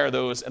of compare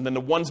those. And then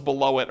the ones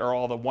below it are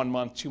all the 1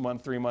 month, 2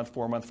 month, 3 month,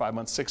 4 month, 5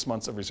 month, 6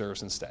 months of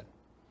reserves instead.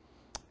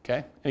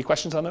 Okay, any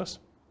questions on those?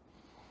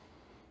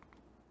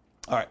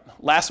 All right,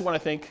 last one I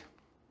think.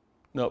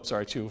 Nope,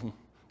 sorry, two of them,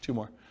 two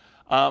more.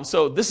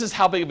 So this is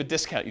how big of a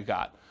discount you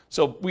got.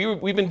 So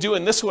we've been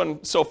doing this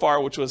one so far,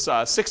 which was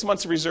 6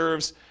 months of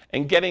reserves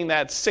and getting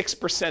that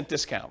 6%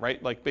 discount,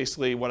 right? Like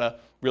basically what a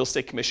real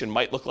estate commission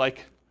might look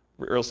like.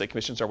 Real estate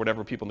commissions are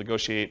whatever people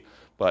negotiate,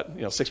 but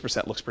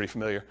 6% looks pretty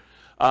familiar.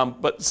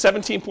 But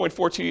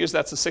 17.42 years,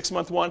 that's the 6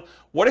 month one.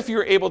 What if you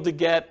were able to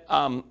get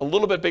a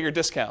little bit bigger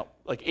discount,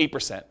 like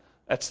 8%?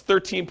 That's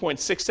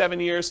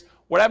 13.67 years.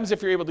 What happens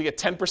if you're able to get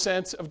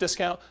 10% of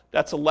discount?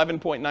 That's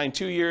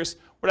 11.92 years.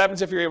 What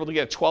happens if you're able to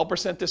get a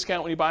 12%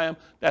 discount when you buy them?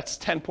 That's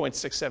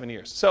 10.67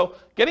 years. So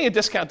getting a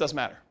discount does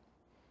matter,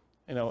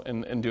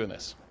 in doing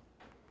this.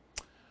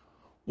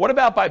 What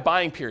about by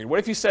buying period? What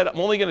if you said, I'm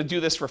only going to do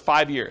this for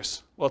 5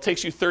 years? Well, it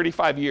takes you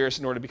 35 years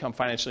in order to become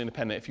financially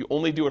independent. If you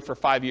only do it for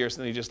 5 years,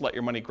 then you just let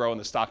your money grow in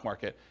the stock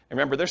market. And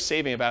remember, they're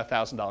saving about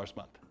 $1,000 a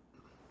month.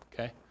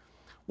 Okay?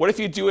 What if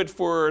you do it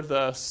for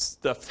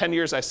the 10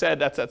 years I said?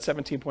 That's at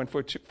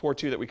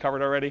 17.42 that we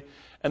covered already.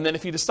 And then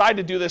if you decide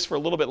to do this for a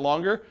little bit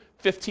longer,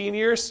 15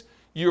 years,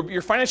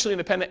 you're financially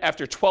independent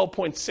after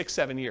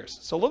 12.67 years.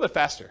 So a little bit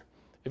faster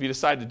if you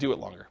decide to do it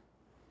longer.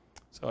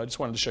 So I just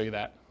wanted to show you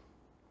that.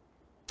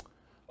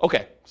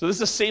 Okay, so this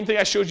is the same thing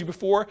I showed you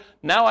before.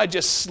 Now I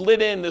just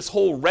slid in this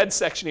whole red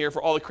section here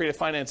for all the creative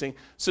financing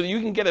so that you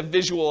can get a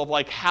visual of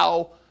like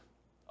how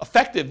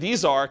effective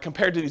these are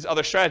compared to these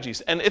other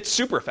strategies. And it's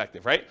super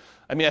effective, right?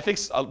 I mean, I think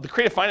the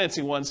creative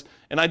financing ones,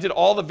 and I did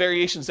all the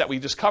variations that we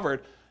just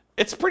covered,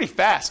 it's pretty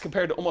fast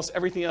compared to almost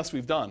everything else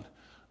we've done.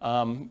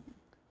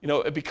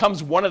 It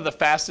becomes one of the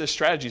fastest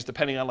strategies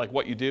depending on like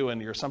what you do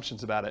and your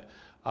assumptions about it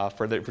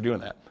for doing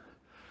that.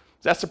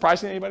 Is that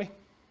surprising to anybody? A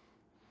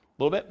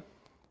little bit?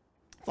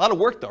 It's a lot of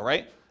work though,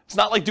 right? It's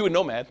not like doing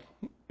Nomad.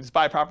 You just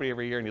buy a property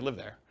every year and you live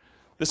there.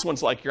 This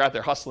one's like you're out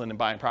there hustling and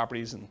buying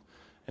properties and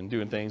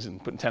doing things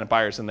and putting tenant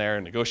buyers in there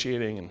and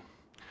negotiating and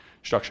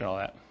structuring all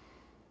that.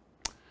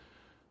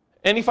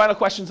 Any final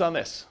questions on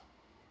this?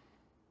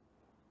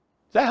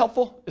 Is that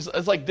helpful?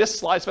 It's like this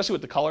slide, especially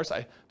with the colors.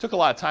 I took a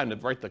lot of time to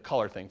write the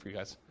color thing for you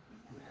guys.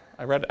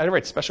 I had to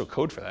write special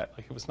code for that.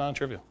 Like it was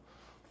non-trivial.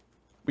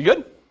 We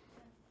good?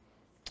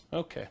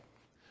 Okay.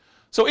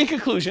 So in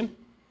conclusion,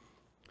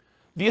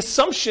 the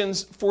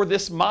assumptions for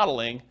this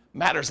modeling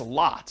matters a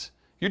lot.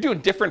 You're doing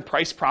different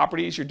price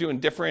properties. You're doing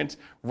different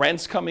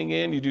rents coming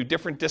in. You do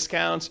different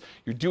discounts.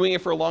 You're doing it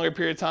for a longer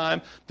period of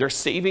time. They're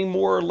saving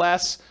more or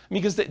less.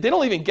 Because they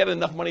don't even get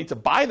enough money to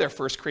buy their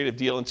first creative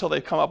deal until they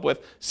come up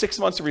with 6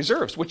 months of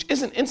reserves, which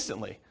isn't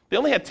instantly. They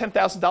only had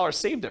 $10,000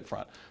 saved up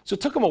front. So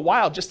it took them a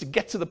while just to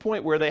get to the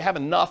point where they have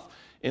enough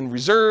in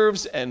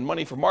reserves and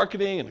money for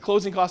marketing and the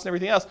closing costs and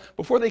everything else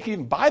before they can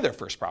even buy their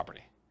first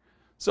property.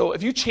 So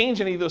if you change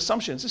any of those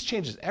assumptions, this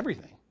changes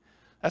everything.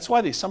 That's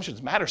why the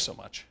assumptions matter so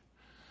much.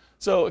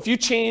 So if you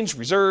change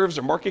reserves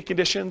or market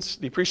conditions,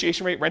 the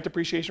appreciation rate, rent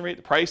appreciation rate,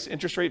 the price,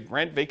 interest rate,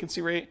 rent,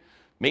 vacancy rate,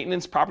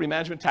 maintenance, property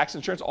management, tax,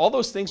 insurance, all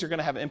those things are going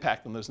to have an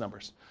impact on those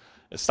numbers.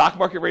 The stock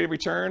market rate of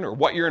return or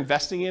what you're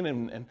investing in,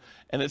 and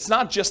it's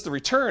not just the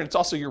return, it's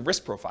also your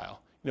risk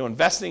profile.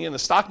 Investing in the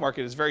stock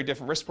market is a very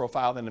different risk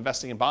profile than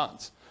investing in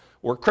bonds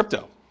or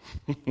crypto,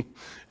 if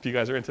you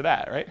guys are into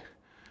that, right?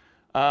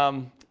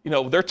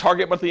 Their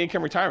target monthly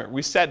income retirement.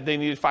 We said they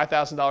needed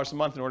 $5,000 a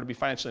month in order to be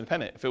financially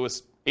independent. If it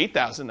was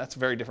 $8,000, that's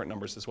very different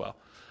numbers as well.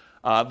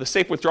 The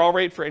safe withdrawal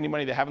rate for any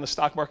money they have in the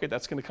stock market,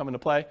 that's going to come into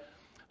play.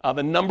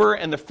 The number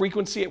and the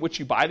frequency at which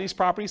you buy these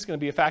properties is going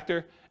to be a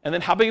factor. And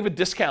then how big of a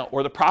discount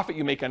or the profit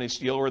you make on each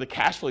deal or the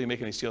cash flow you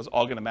make on each deal is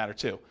all going to matter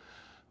too.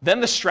 Then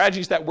the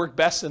strategies that work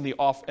best in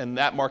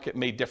that market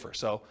may differ.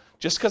 So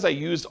just because I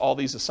used all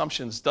these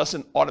assumptions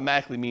doesn't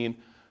automatically mean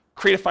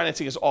creative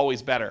financing is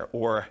always better,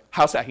 or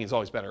house hacking is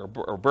always better, or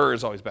BRRRR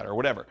is always better, or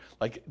whatever.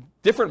 Like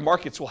different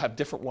markets will have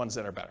different ones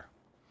that are better.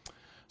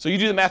 So you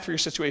do the math for your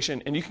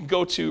situation, and you can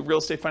go to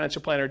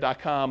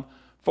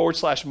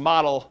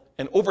realestatefinancialplanner.com/model,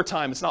 and over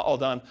time, it's not all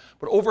done,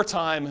 but over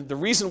time, the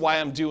reason why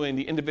I'm doing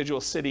the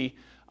individual city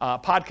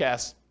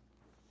podcast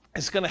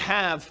is going to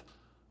have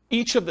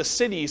each of the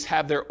cities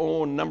have their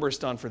own numbers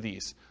done for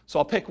these. So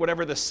I'll pick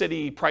whatever the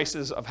city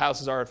prices of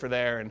houses are for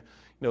there, and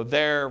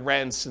their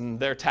rents and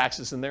their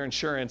taxes and their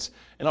insurance,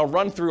 and I'll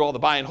run through all the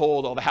buy and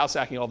hold, all the house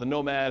hacking, all the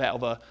nomad, all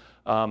the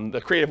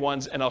creative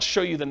ones, and I'll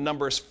show you the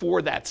numbers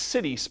for that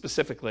city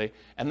specifically,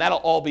 and that'll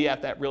all be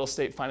at that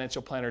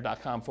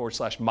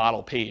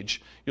realestatefinancialplanner.com/model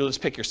page. You'll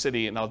just pick your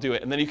city, and I'll do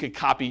it, and then you can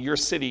copy your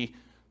city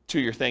to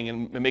your thing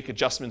and make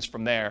adjustments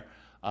from there,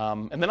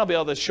 and then I'll be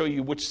able to show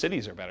you which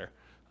cities are better,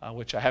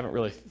 which I haven't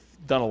really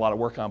done a lot of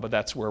work on, but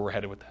that's where we're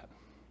headed with that.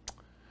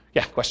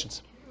 Yeah,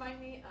 questions? Remind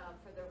me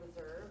for the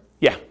reserves.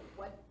 Yeah.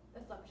 What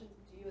assumptions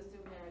do you assume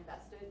they're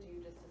invested? Do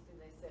you just assume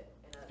they sit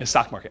in In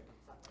stock market.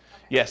 Okay.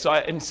 Yeah, so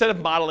instead of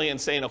modeling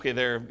and saying, okay,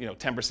 they're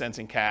 10%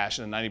 in cash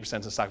and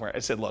 90% in stock market, I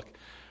said, look,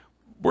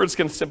 we're just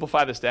going to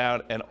simplify this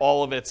down, and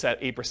all of it's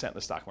at 8% in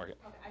the stock market.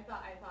 Okay, I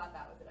thought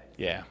that was it. I just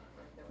Yeah.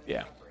 there was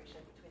Yeah. a separation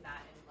between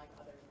that and like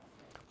other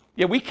investments.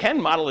 Yeah, we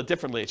can model it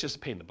differently. It's just a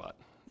pain in the butt.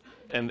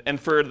 And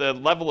for the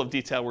level of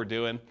detail we're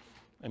doing,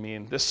 I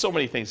mean, there's so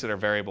many things that are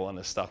variable in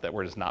this stuff that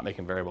we're just not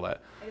making variable at.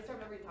 I just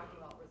remember you talking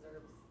about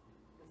reserves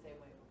the same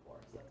way before,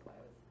 so that's why I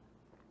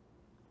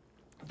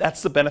was.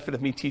 That's the benefit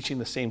of me teaching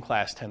the same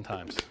class 10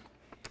 times,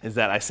 is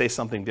that I say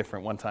something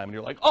different one time, and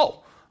you're like,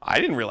 oh, I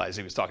didn't realize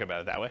he was talking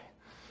about it that way.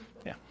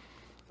 Yeah.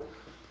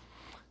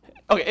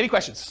 Okay, any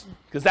questions?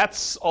 Because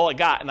that's all I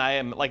got, and I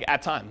am like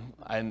at time,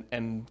 and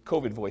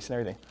COVID voice and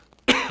everything.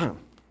 Is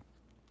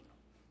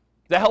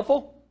that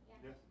helpful?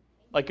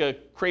 Like a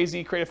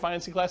crazy creative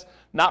financing class?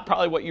 Not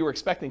probably what you were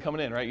expecting coming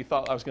in, right? You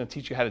thought I was going to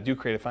teach you how to do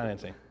creative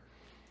financing,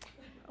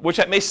 which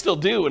I may still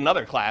do in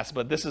another class,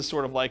 but this is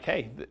sort of like,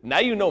 hey, now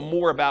you know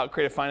more about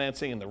creative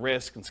financing and the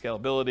risk and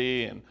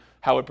scalability and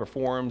how it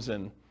performs,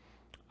 and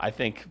I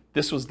think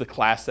this was the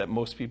class that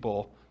most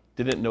people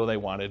didn't know they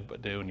wanted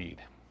but do need.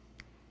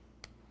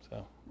 So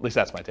at least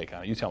that's my take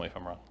on it. You tell me if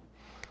I'm wrong.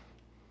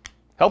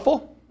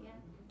 Helpful? Yeah.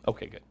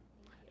 Okay, good.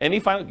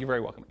 You're very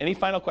welcome. Any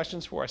final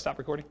questions before I stop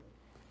recording?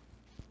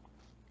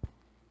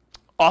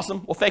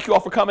 Awesome. Well, thank you all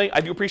for coming. I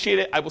do appreciate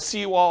it. I will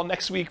see you all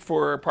next week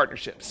for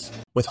partnerships.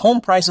 With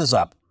home prices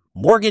up,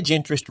 mortgage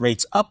interest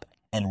rates up,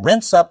 and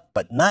rents up,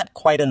 but not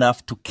quite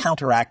enough to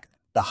counteract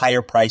the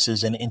higher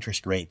prices and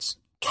interest rates,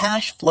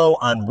 cash flow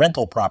on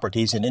rental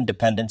properties in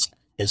Independence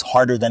is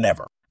harder than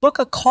ever. Book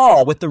a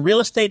call with the Real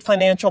Estate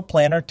Financial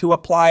Planner to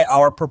apply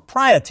our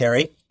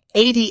proprietary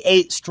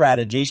 88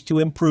 strategies to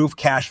improve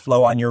cash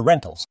flow on your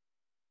rentals.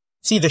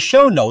 See the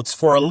show notes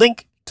for a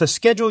link to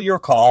schedule your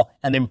call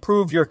and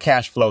improve your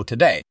cash flow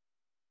today.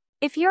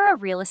 If you're a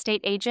real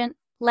estate agent,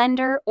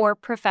 lender, or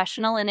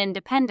professional in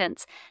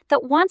Independence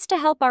that wants to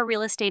help our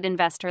real estate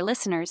investor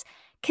listeners,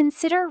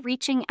 consider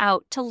reaching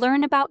out to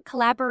learn about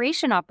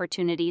collaboration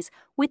opportunities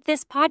with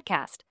this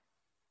podcast.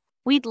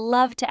 We'd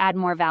love to add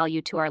more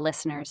value to our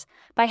listeners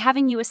by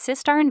having you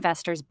assist our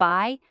investors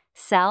buy,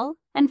 sell,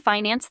 and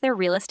finance their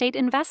real estate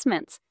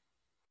investments.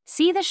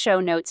 See the show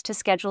notes to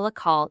schedule a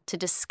call to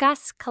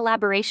discuss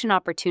collaboration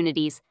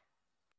opportunities